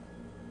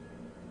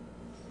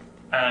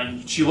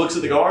 And she looks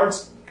at the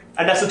guards,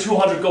 and that's a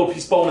 200 gold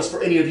piece bonus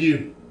for any of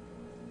you.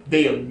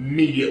 they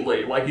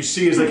immediately, like you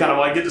see as they kind of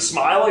like get to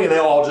smiling, and they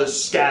all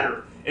just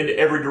scatter into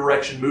every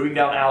direction, moving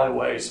down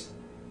alleyways.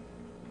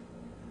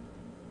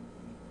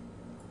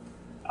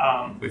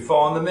 We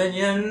fall on the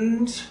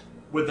minions.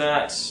 With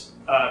that,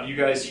 you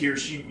guys hear,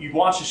 you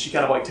watch as she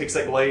kind of like takes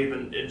that glaive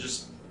and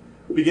just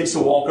begins to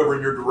walk over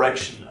in your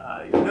direction.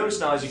 You notice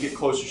now as you get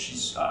closer,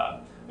 she's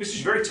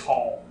very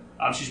tall.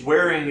 She's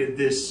wearing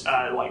this,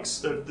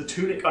 the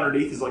tunic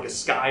underneath is like a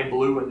sky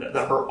blue, and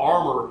her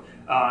armor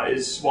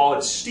is, while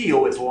it's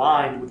steel, it's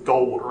lined with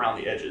gold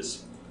around the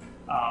edges.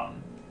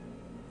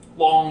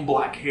 Long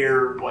black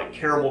hair, like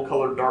caramel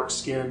colored dark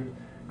skin,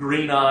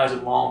 green eyes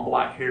and long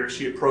black hair.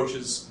 She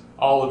approaches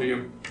all of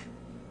you.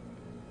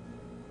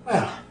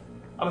 Well,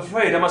 I'm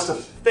afraid I must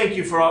have thanked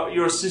you for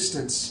your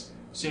assistance.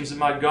 Seems that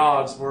my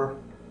guards were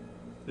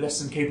less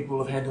than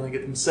capable of handling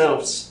it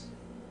themselves.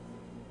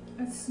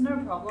 It's no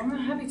problem. I'm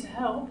happy to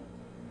help.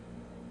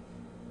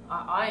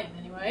 I am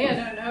anyway. I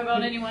don't know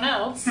about anyone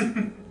else.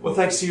 Well,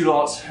 thanks to you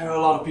lot. There are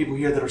a lot of people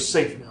here that are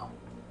safe now.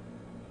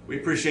 We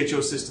appreciate your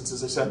assistance,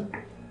 as I said.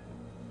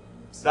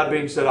 So that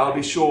being said, I'll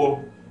be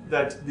sure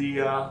that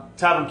the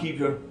tavern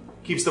keeper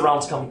keeps the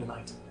rounds coming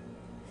tonight.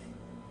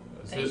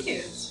 Thank you.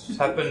 This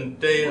happen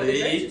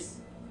daily.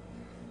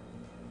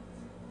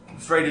 I'm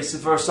afraid it's the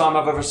first time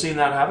I've ever seen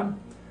that happen.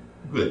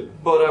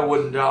 Good. But I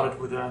wouldn't doubt it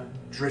with a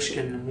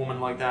Drishkin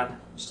woman like that.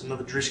 Just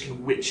another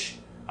Drishkin witch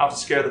out to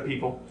scare the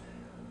people.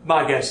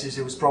 My guess is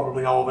it was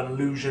probably all of an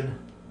illusion.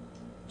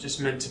 Just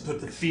meant to put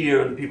the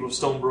fear in the people of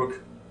Stonebrook.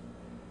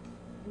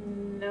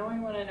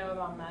 Knowing what I know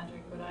about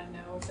magic, would I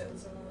know if it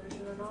was an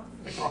illusion or not?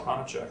 Make an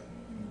Arcana check.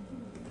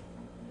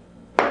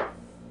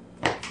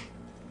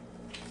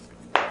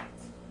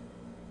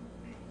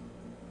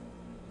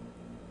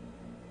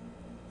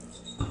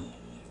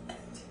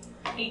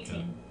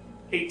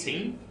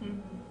 18.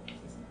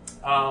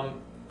 Mm-hmm.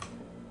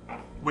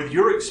 With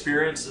your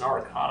experience in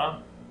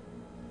Arcana,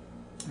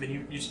 I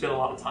mean, you spent a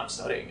lot of time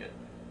studying it.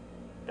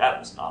 That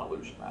was not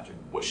illusion magic.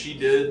 What she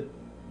did,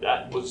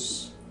 that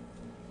was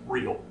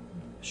real.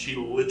 She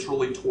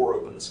literally tore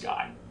open the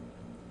sky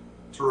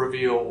to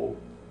reveal,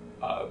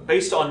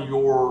 based on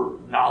your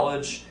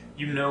knowledge,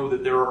 you know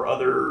that there are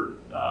other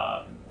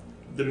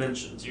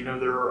dimensions. You know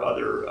there are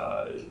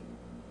other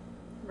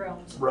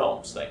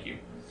realms. Thank you.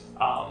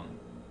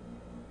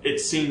 It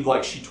seemed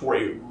like she tore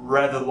a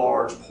rather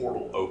large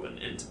portal open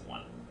into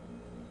one.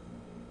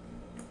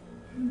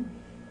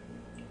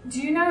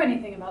 Do you know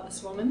anything about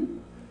this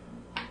woman?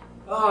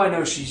 Oh, I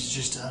know she's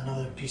just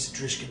another piece of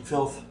Drishkin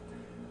filth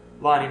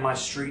lining my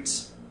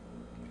streets.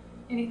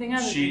 Anything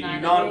other You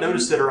than that?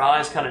 notice that her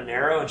eyes kind of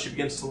narrow, and she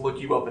begins to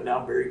look you up and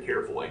down very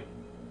carefully.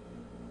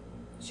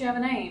 Does she have a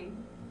name?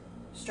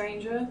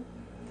 Stranger?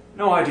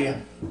 No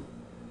idea.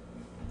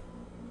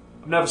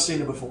 I've never seen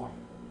her before.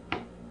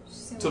 She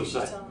seems So like she's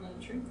say. telling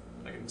the truth.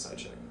 Make an insight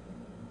check.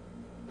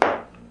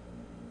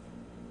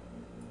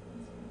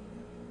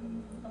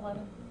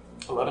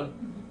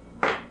 11?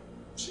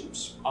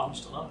 Seems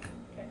honest enough.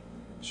 Okay.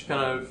 She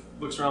kind of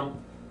looks around.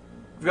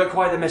 We've got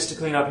quite the mess to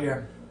clean up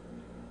here.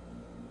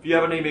 If you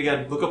have a name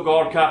again, look up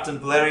Guard Captain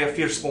Valeria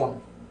Fierceborn.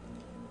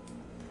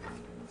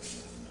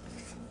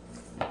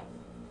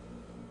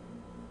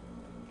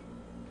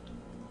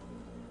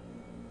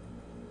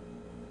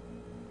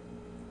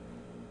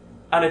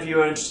 And if you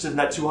are interested in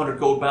that 200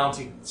 gold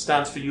bounty, it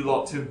stands for you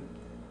lot too.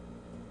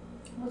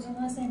 What's her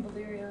last name?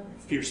 Valeria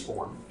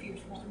Fierceborn.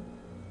 Fierceborn.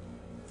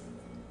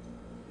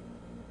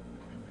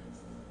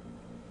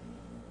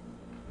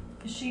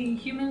 Is she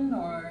human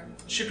or?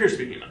 She appears to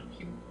be human.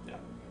 Human. Yeah.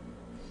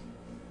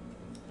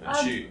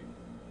 And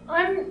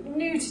I'm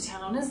new to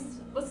town.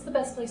 What's the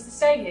best place to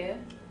stay here?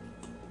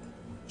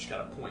 she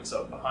kind of points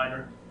up behind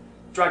her.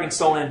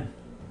 Dragonstone Inn.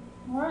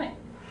 All right.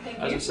 Thank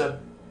As you. I said,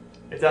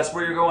 if that's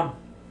where you're going,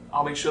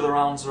 I'll make sure the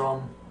rounds are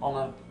on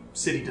the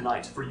city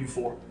tonight for you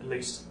four, at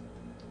least.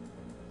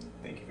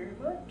 Thank you very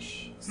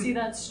much. See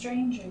that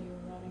stranger you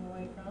were running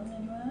away from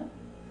anywhere?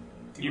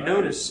 You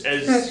notice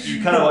as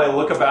you kind of like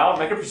look about,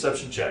 make a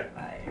perception check.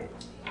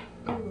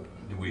 Ooh.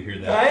 Did we hear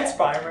Can that? I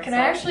inspire myself? Can I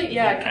actually?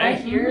 Yeah. Can I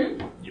hear?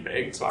 You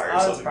may inspire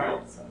I'll yourself. inspire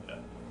if myself.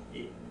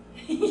 you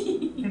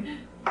will.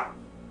 Yeah.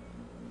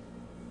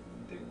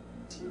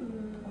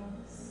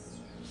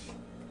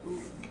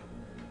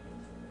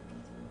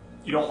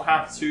 You don't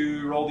have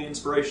to roll the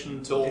inspiration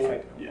until If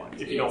I don't want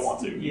to. if you don't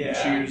want to. You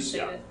Yeah. can choose.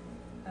 Yeah.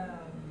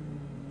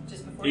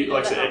 Just before You,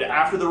 like I said,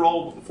 after the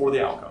roll, before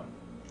the outcome.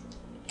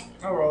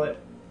 I'll roll it.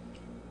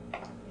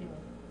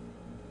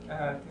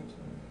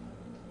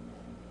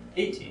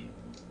 18.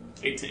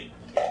 18.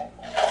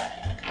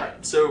 Right.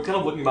 So, kind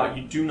of looking back,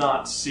 you do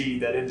not see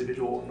that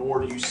individual, nor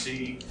do you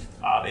see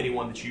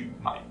anyone that you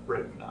might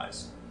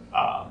recognize.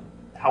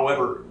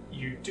 However,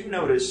 you do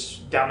notice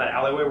down that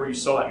alleyway where you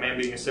saw that man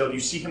being assailed, you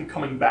see him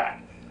coming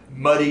back,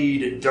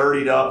 muddied and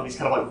dirtied up, and he's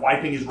kind of like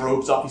wiping his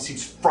robes off. He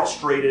seems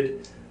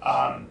frustrated,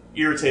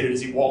 irritated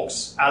as he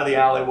walks out of the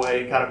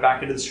alleyway and kind of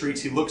back into the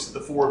streets. He looks at the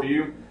four of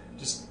you,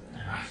 just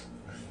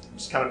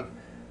kind of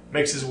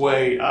makes his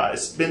way,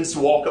 begins to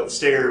walk up the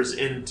stairs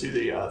into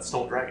the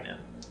Stone Dragon Inn.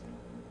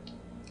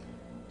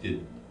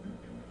 Did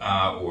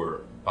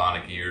or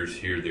bionic ears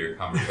hear their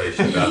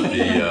conversation about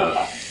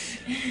the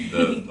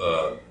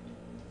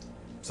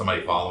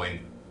somebody following.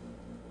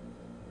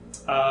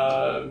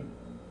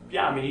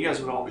 Yeah, I mean, you guys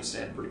would all be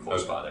standing pretty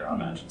close by there, I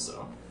imagine.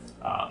 So,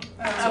 I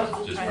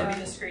wasn't Just trying to for-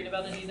 be discreet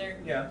about it either.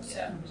 Yeah.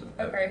 Yeah.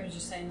 Okay. I was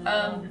just saying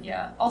that.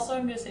 Yeah. Also,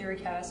 I'm gonna say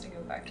recast and go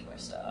back to my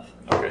stuff.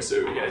 okay, so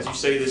yeah, as you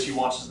say this, you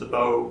watch as the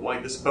bow,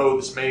 like this bow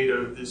that's made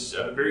of this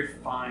very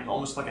fine,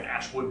 almost like an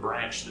ashwood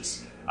branch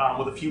that's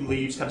with a few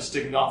leaves kind of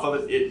sticking off of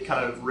it. It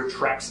kind of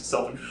retracts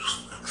itself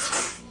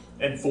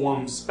and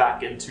forms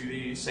back into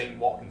the same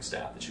walking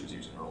staff that she was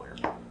using earlier.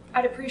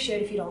 I'd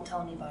appreciate if you don't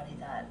tell anybody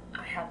that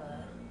I have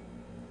a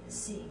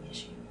seeing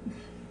issue.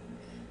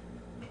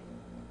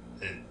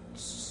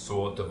 It's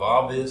sort of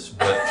obvious,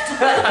 but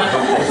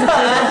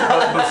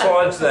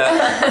besides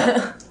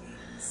that,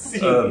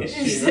 Seeing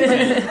issue. do you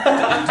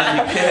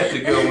care to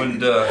go and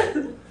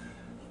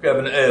grab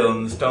an ale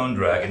in the Stone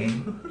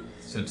Dragon,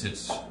 since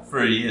it's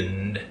free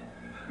and...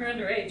 You're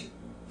underage.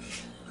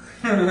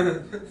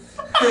 Oh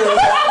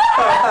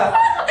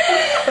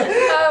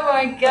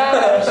my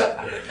gosh!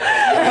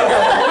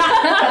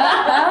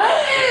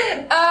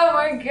 Oh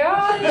my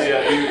gosh!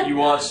 Yeah, you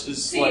watch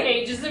as See, like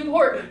age is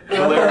important.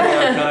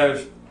 Valeria kind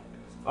of,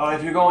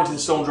 if you're going to the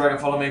Stone Dragon,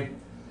 follow me.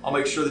 I'll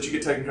make sure that you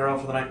get taken care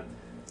of for the night.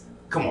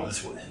 Come on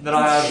this way. Then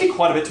I have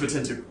quite a bit to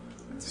attend to.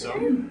 So,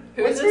 Who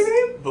What's is her this?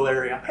 name?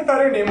 Valeria. I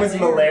thought her name was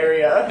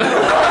Malaria.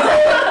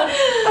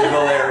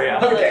 Valeria.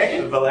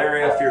 Okay.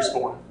 Valeria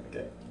Fierceborn.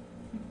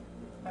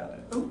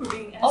 Ooh, we're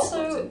being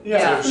Also, escorted.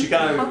 Yeah. So she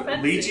kind How of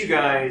fancy. leads you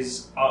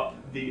guys up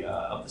the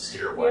You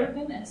stairway. ever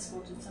been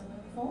escorted somewhere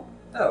before?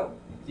 Oh,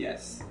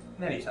 yes.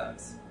 Many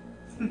times.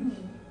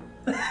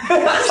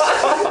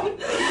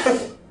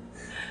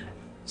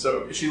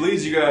 So she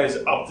leads you guys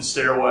up the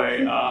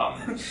stairway,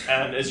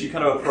 and as you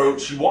kind of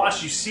approach,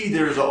 you see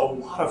there's a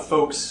lot of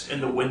folks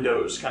in the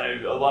windows. Kind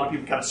of a lot of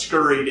people kind of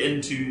scurried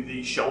into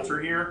the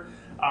shelter here.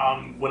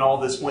 When all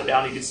this went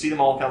down, you could see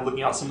them all kind of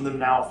looking out. Some of them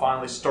now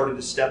finally started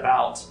to step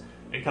out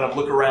and kind of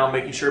look around,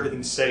 making sure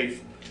everything's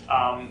safe.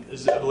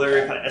 As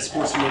Valeria kind of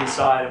escorts you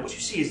inside, and what you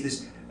see is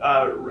this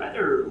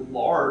rather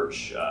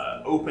large,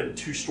 open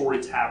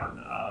two-story tavern.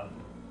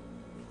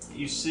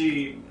 You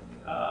see,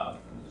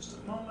 just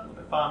a moment, let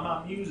me find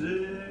my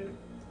music.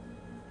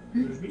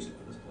 There's music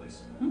for this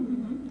place.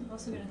 Mm-hmm.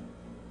 Also gonna.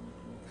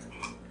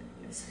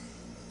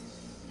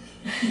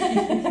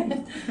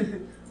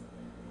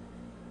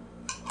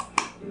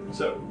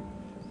 So,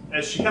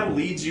 as she kind of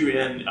leads you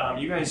in,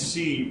 you guys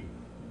see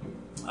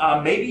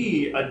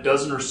maybe a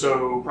dozen or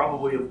so,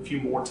 probably a few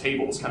more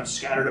tables kind of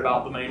scattered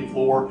about the main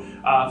floor.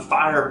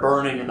 Fire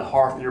burning in the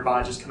hearth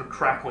nearby, just kind of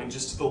crackling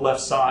just to the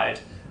left side.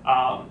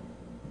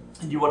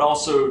 You would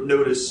also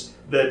notice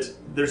that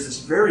there's this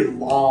very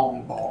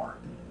long bar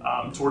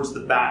towards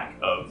the back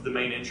of the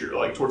main entry,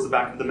 like towards the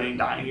back of the main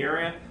dining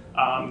area.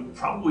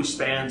 Probably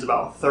spans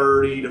about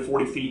 30 to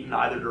 40 feet in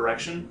either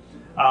direction.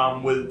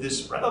 With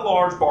this rather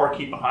large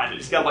barkeep behind it.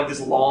 He's got like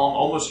this long,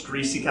 almost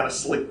greasy, kind of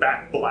slick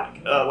back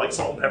black, like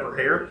salt and pepper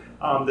hair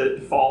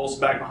that falls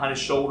back behind his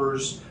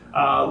shoulders.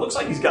 Looks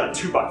like he's got a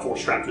 2x4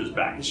 strapped to his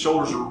back. His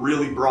shoulders are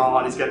really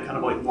broad. He's got kind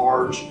of like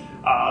large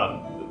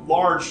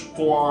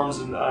forearms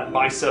and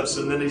biceps,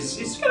 and then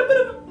he's got a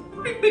bit of a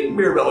pretty big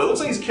beer belly. It looks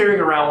like he's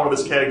carrying around one of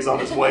his kegs on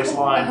his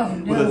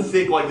waistline with a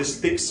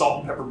thick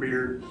salt and pepper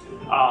beard.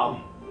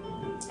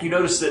 You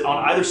notice that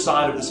on either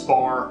side of this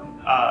bar,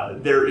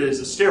 there is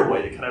a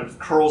stairway that kind of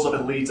curls up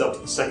and leads up to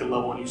the second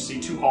level, and you see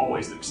two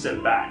hallways that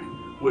extend back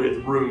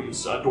with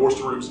rooms, doors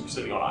to rooms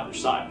extending on either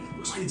side.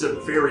 Looks like it's a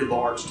very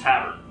large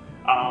tavern.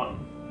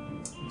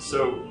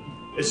 So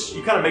as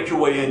you kind of make your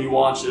way in, you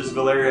watch as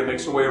Valeria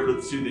makes her way over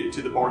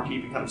to the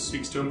barkeep and kind of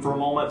speaks to him for a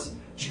moment.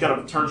 She kind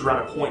of turns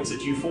around and points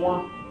at you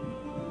for him.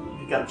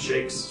 He kind of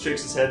shakes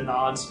his head,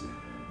 nods,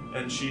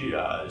 and she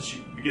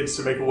begins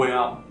to make her way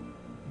out.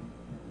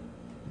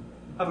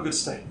 Have a good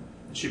stay.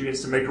 She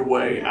begins to make her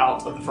way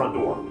out of the front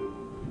door.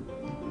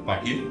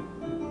 Thank you.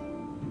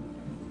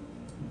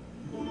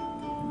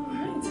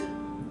 Alright.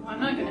 Well, I'm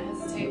not gonna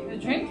hesitate for a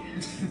drink.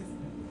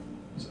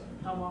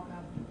 I'll walk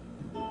up.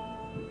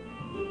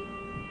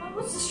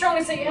 What's the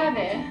strongest that you have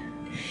here?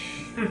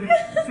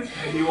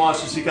 And you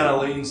watch as he kind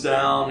of leans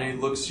down and he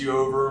looks you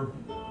over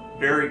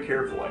very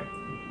carefully.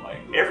 Like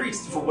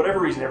for whatever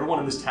reason, everyone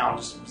in this town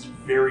just is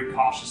very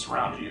cautious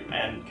around you,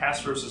 and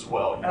Castros as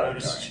well. You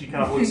notice she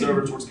kind of looks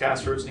over towards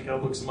Castros and he kind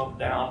of looks him up and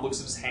down, looks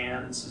at his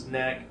hands, his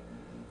neck.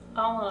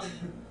 I'll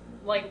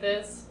like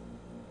this.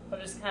 I'll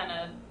just kind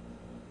of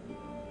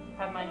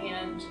have my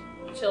hand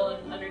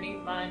chilling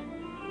underneath my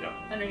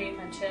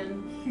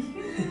chin.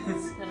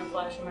 Just kind of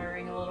flashing my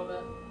ring a little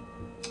bit.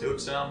 He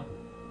looks down.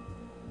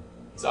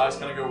 His eyes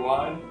kind of go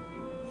wide.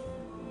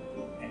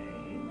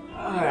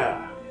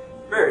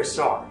 Very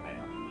sorry, ma'am.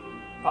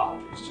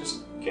 Apologies.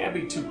 Just can't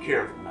be too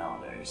careful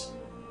nowadays.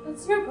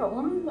 That's no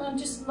problem. I'd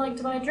just like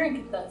to buy a drink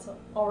if that's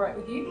all right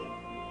with you.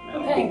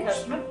 I'm a paying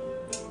customer.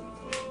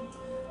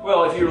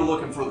 Well, if you're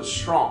looking for the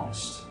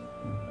strongest,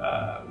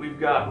 we've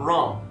got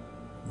rum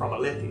from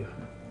Alethea.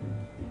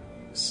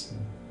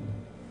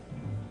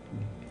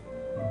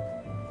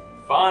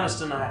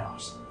 finest in the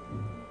house.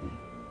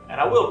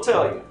 And I will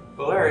tell you,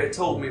 Valeria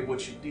told me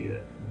what you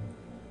did.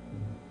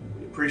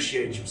 We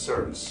appreciate your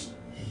service.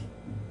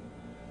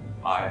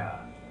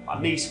 My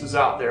niece was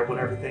out there when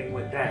everything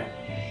went down.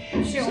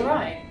 Is she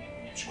alright?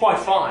 She's quite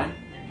fine.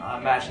 I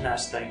imagine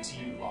that's thanks to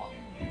you lot.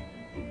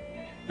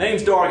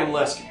 Name's Dargan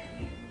Leskin.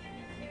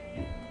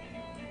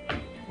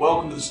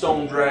 Welcome to the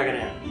Stone Dragon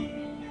Inn.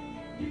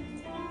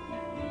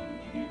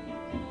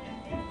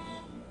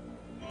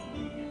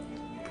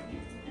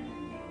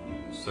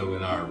 So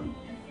in our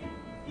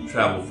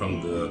travel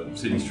from the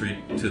city street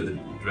to the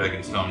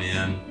Dragonstone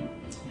Inn,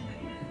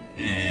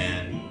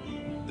 and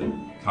the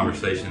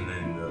conversation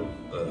and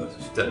the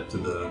step to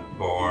the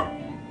bar,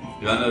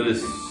 did I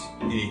notice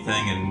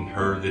anything in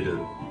her that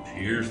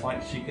appears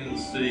like she can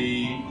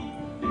see?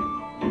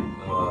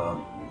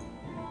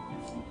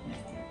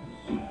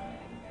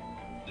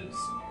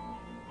 It's,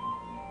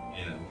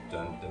 you know,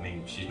 done. I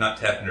mean, she's not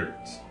tapping her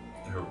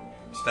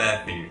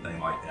staff or anything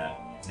like that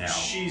now.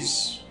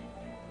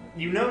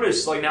 You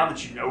notice, like, now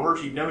that you know her,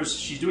 you notice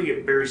she's doing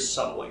it very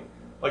subtly.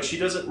 Like, she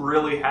doesn't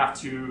really have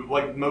to,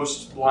 like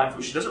most blind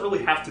folk, she doesn't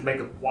really have to make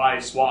a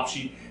wide swath.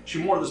 It's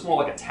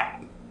more like a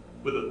tap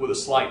with a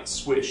slight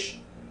swish.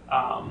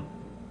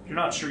 You're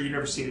not sure, you've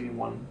never seen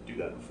anyone do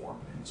that before.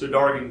 So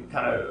Dargan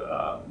kind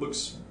of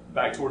looks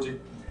back towards you.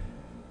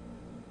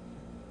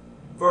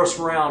 First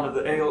round of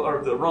the ale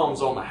or the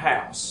rum's on the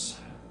house.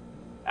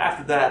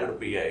 After that, it'll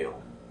be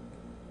ale.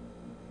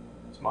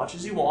 As much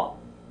as you want,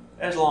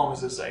 as long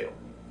as it's ale,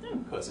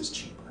 because it's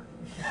cheaper.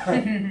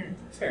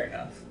 Fair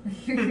enough.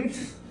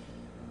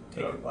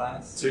 Take a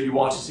glass. So you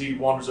watch as he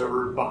wanders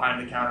over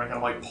behind the counter and kind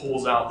of like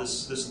pulls out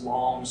this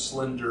long,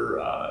 slender,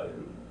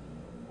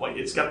 like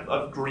it's got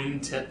a green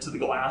tint to the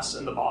glass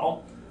in the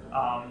bottle.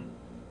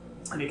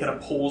 And he kind of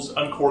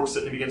uncorks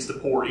it, and he begins to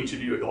pour each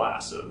of you a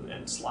glass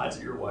and slides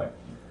it your way.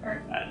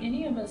 Are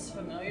any of us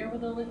familiar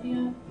with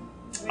Olivia?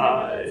 Do we know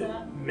where that's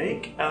at?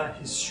 Make a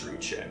history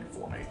check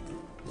for me.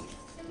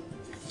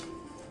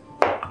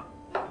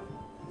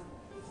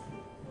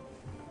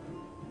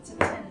 It's a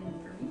 10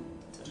 for me.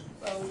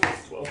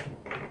 12.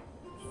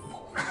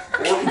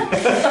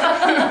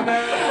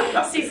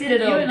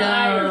 Succeeded You and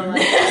I are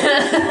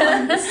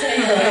on the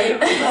same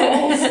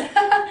wavelength.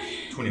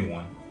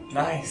 21.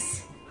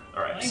 Nice.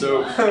 All right, My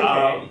so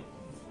God.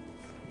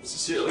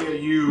 Cecilia,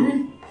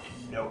 you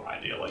no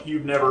idea. Like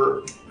you've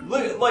never,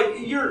 like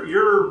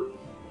your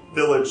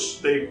village,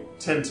 they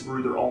tend to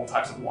brew their own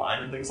types of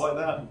wine and things like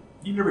that.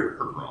 You've never even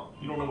heard of rum.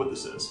 You don't know what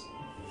this is.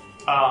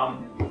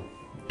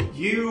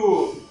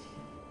 You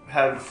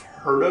have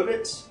heard of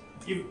it.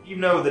 You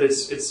know that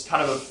it's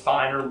kind of a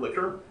finer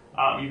liquor.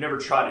 You've never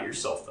tried it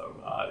yourself though.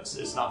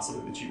 It's not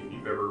something that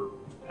you've ever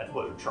had the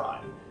pleasure of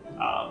trying.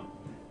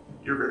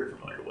 You're very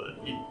familiar with it.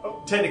 You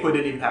technically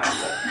didn't even have to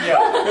roll.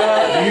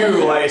 Yeah.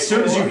 You like as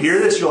soon as you hear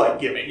this, you're like,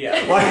 "Give me!"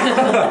 Yeah.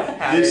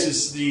 Like, this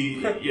is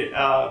the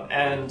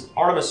and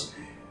Artemis.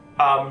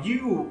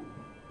 You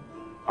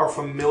are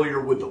familiar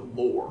with the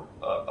lore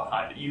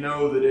behind it. You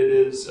know that it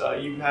is.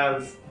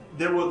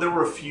 There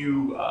were a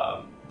few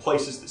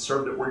places that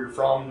served it where you're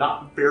from.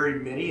 Not very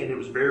many, and it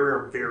was very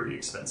rare, very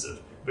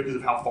expensive because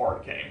of how far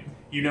it came.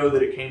 You know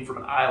that it came from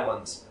an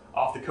island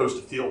off the coast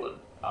of Theoden.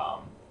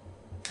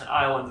 An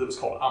island that was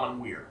called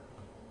Amanweir.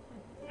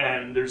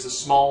 And there's a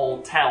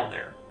small town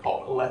there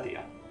called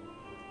Alethea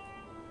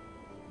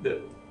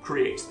that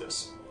creates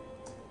this.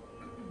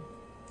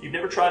 You've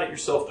never tried it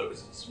yourself though,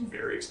 because it's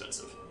very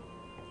expensive.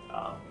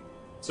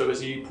 So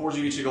as he pours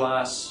you each a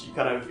glass,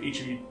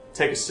 each of you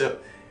take a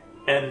sip,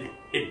 and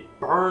it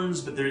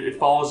burns, but it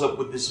follows up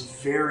with this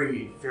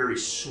very, very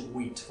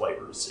sweet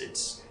flavors.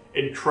 It's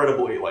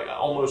incredibly, like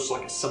almost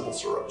like a simple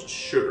syrup, just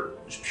sugar,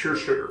 just pure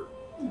sugar.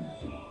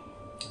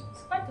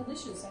 It's quite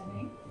delicious, I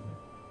think.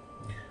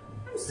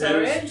 I'm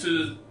Sorry. sorry.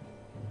 To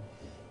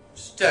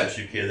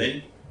statue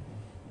killing.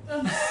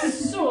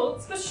 Sure,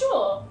 for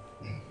sure.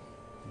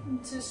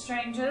 To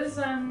strangers,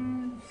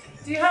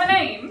 do you have a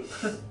name?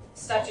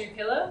 Statue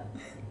killer?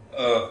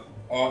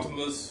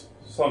 Artemis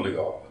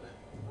Sondergaard.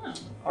 Oh.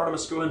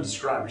 Artemis, go ahead and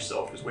describe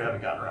yourself, because we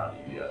haven't gotten around to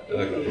you yet.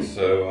 Okay,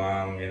 so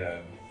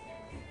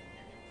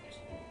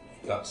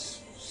that's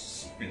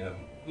a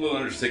little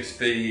under 6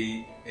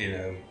 feet,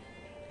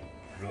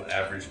 real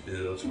average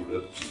build, sort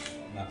of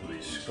not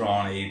really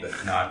scrawny, but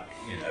not,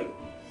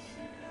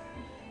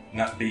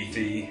 not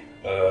beefy.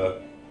 Got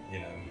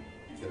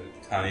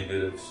a tiny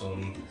bit of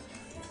some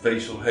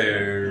facial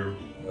hair,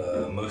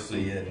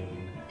 mostly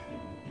in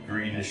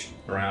greenish,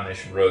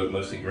 brownish robe,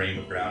 mostly green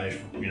but brownish,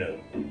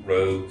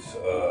 robes,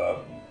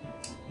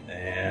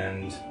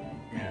 and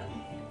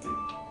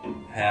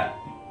hat,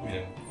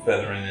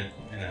 feather in it,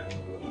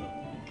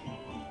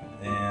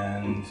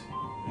 and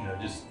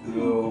just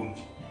go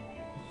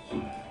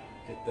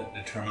get that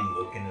determined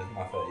look into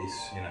my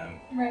face,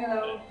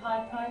 Regular old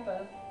Pied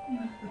Piper.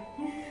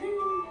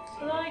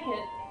 I like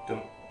it.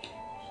 Don't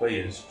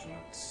play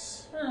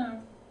instruments.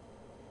 Oh.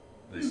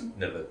 At least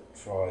never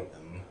tried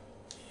them.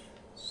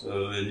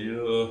 So then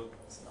your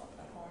It's not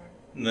that hard.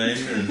 name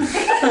is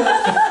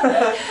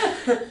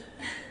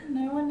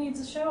No one needs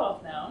a show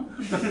off now.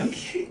 I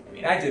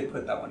mean, I did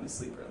put that one to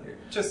sleep earlier.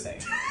 Just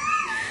saying.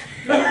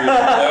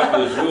 That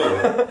was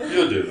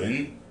your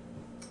doing.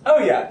 Oh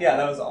yeah,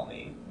 that was all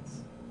me.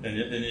 And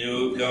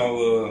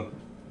y'all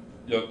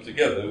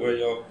together. Where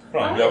y'all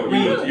from? I Y'all don't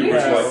know. you were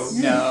Yes.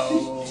 like,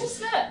 No.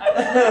 Just met.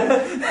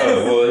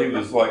 well, he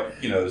was like,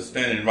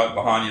 standing right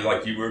behind you,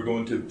 like you were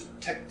going to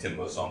protect him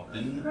or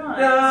something. Right.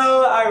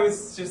 No, I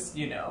was just,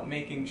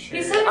 making sure.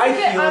 He said I it would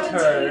get healed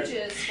her.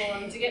 advantageous for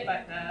him to get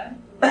back there.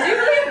 Do you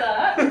believe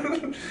that?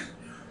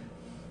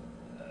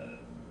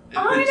 I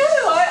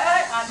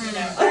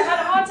know. I had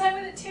a hard time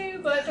with it too,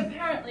 but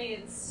apparently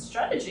it's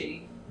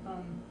strategy.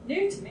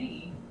 New to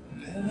me.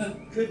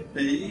 Could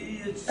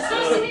be. It's It's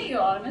nice to meet you,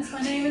 Artemis.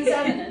 My name is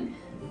Adenin.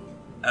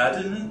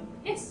 Adenin.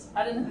 Yes,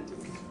 Adenin.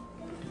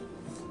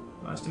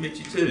 Nice to meet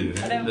you too. I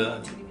And,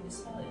 don't need me to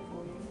spell it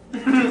for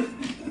you.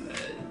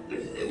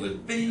 it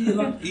would be a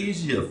lot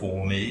easier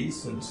for me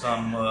since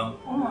I'm.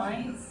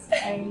 I-A-D-I.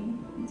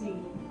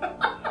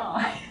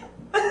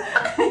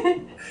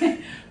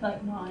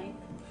 Like Mike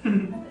at the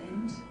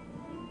end.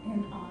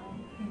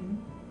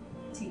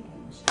 N-I-N-T-H.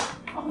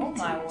 Oh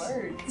my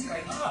word. It's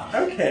great.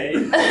 Okay.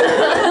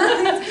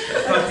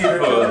 Thank you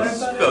for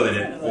spelling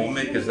it for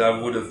me, because I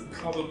would have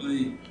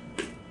probably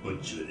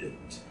butchered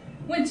it.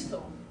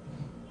 Winterthorn.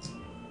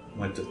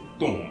 Went to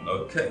Thorn,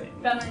 okay.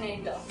 Family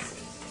name Dusk.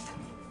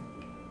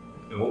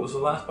 And what was the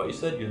last part you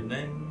said? Your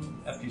name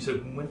after you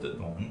said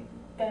Winterthorn?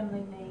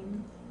 Family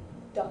name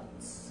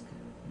Dusk.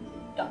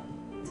 Dot.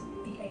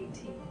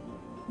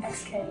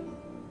 D-A-T-S-K.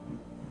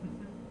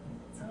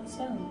 That's how it's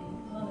spelling me.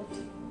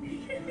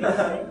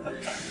 Love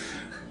it.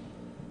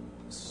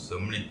 So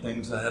many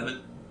things I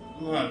haven't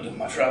learned in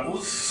my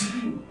travels.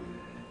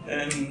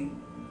 And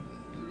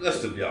the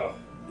rest of y'all.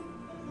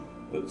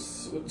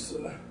 What's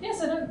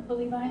Yes, I don't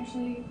believe I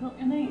actually got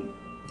your name.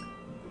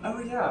 Oh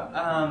yeah,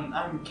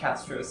 I'm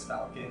Castros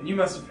Falcon. You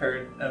must have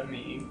heard of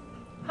me.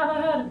 Have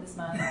I heard of this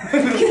man?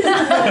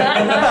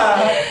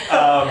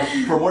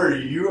 From where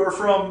you are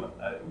from,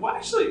 well,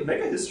 actually, make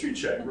a history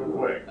check real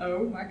quick.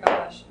 Oh my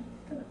gosh.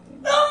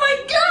 Oh my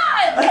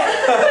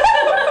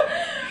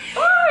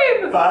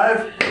god! 5!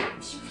 5.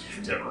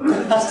 What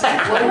is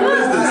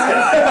this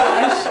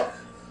guy?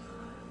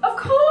 Of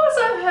course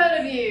I've heard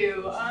of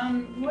you.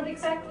 What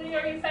exactly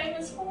are you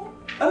famous for?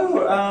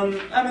 Oh, I'm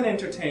an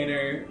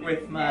entertainer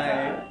with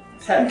my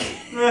tech.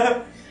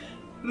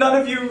 None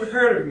of you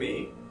heard of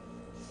me.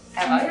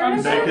 Have I heard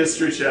of Make it?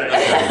 history check.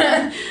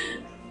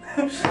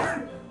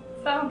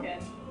 Falcon.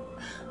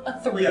 A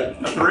 3. Yeah.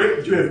 A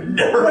 3? You have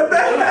never heard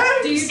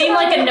that? Do You seem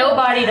like a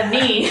nobody to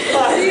me. Who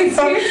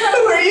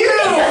are you?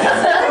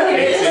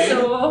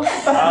 So,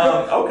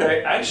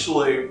 Okay,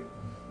 actually,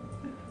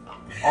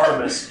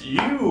 Artemis,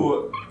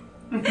 you've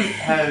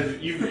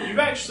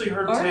actually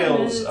heard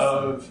tales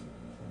of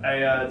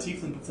a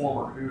tiefling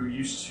performer who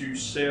used to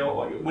sail.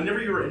 Like, whenever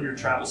you were in your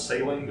travel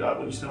sailing,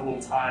 when you spent a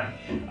little time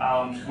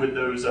with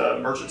those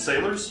merchant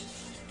sailors,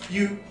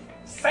 you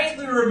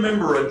faintly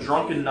remember a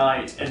drunken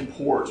night in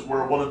port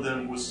where one of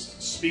them was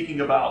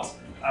speaking about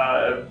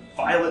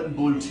violet and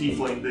blue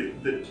tiefling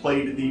that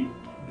played the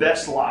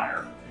best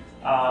lyre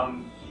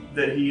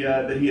that he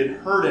had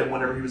heard him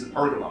whenever he was in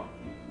Ergamum.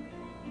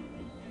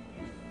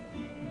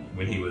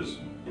 when he was.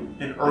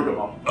 In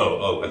Ergamum.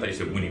 Oh, I thought you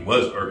said when he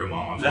was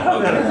Ergamon. No,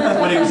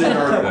 when he was in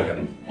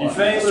Ergamum. Okay. You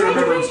faintly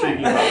remember him speaking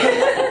about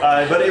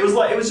it. But it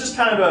was just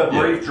kind of a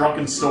brief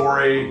drunken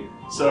story.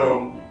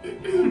 So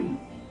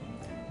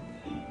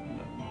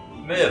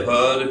May have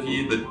heard of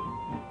you, but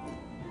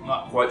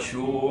not quite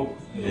sure.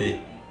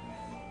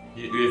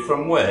 You're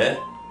from where?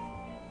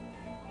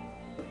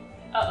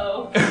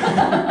 uh-oh.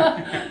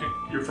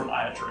 you're from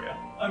Iatrea.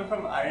 I'm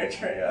from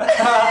Iatrea.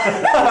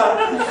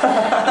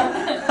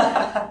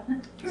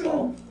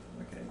 So,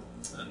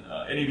 and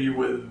any of you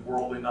with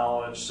worldly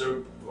knowledge,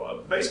 so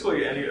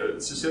basically,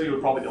 Cecilia would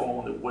probably be the only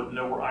one that wouldn't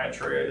know where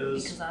Iatrea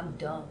is. Because I'm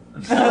dumb.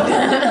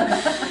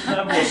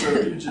 I'm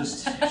also you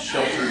just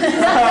sheltered.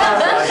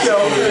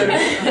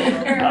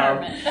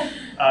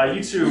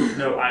 You two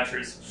know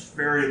Iatrea is a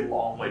very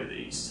long way to the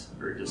east,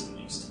 very distant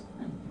east.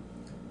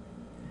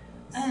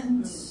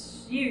 And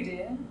you,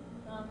 dear,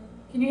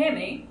 can you hear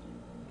me?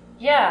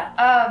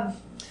 Yeah,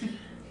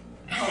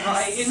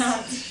 Alright, you're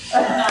not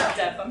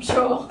deaf, I'm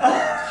sure.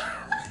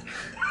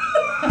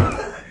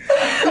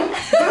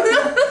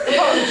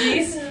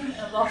 Apologies,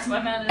 I've lost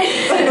my manners.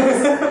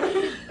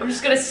 I'm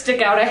just gonna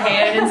stick out a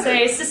hand and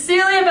say,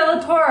 Cecilia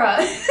Bellatora.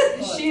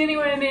 Is she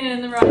anywhere near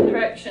in the right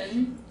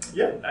direction?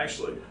 Yeah,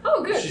 actually.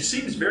 Oh, good. She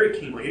seems very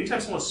keenly. Anytime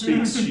someone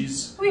speaks,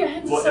 she's... Oh, your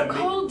hands are so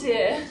cold,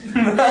 dear.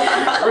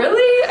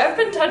 Really? I've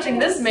been touching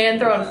this man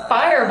throwing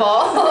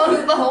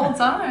fireballs the whole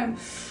time.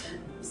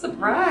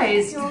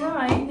 Surprised. You're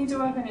right, you need to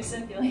work on your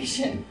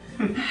circulation.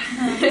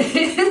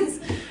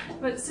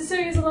 But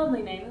Cecilia's a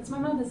lovely name, that's my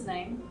mother's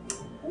name.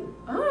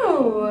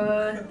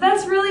 Oh,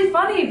 that's really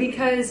funny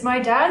because my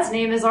dad's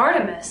name is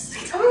Artemis.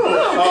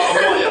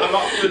 Oh, I'm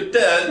not your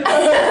dad.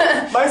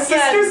 My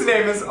sister's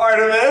name is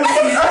Artemis.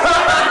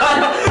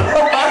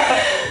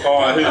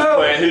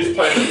 Alright, who's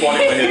playing the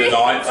funny one here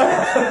tonight?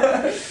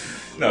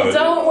 No,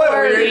 Don't What were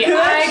worry, your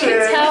I can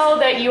connections? tell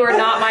that you are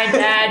not my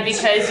dad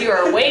because you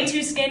are way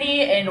too skinny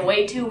and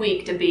way too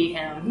weak to be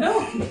him.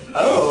 No.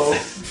 Oh.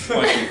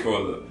 thank you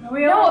for the.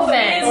 We No all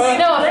offense, been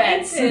no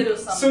offense. related or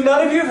So something.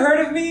 none of you have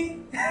heard of me?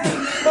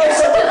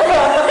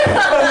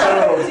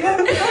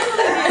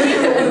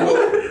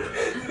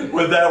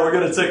 With that, we're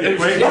going to take a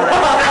quick break.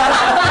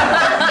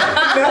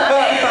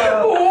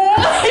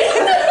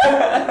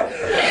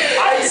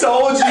 I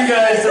told you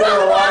guys there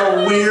were a lot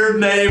of weird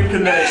name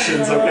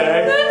connections,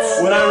 okay?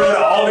 When I read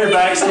all of your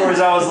backstories,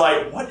 I was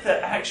like, what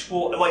the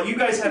actual... Like, you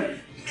guys have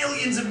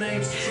millions of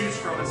names to choose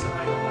from, and so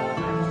I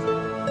don't know.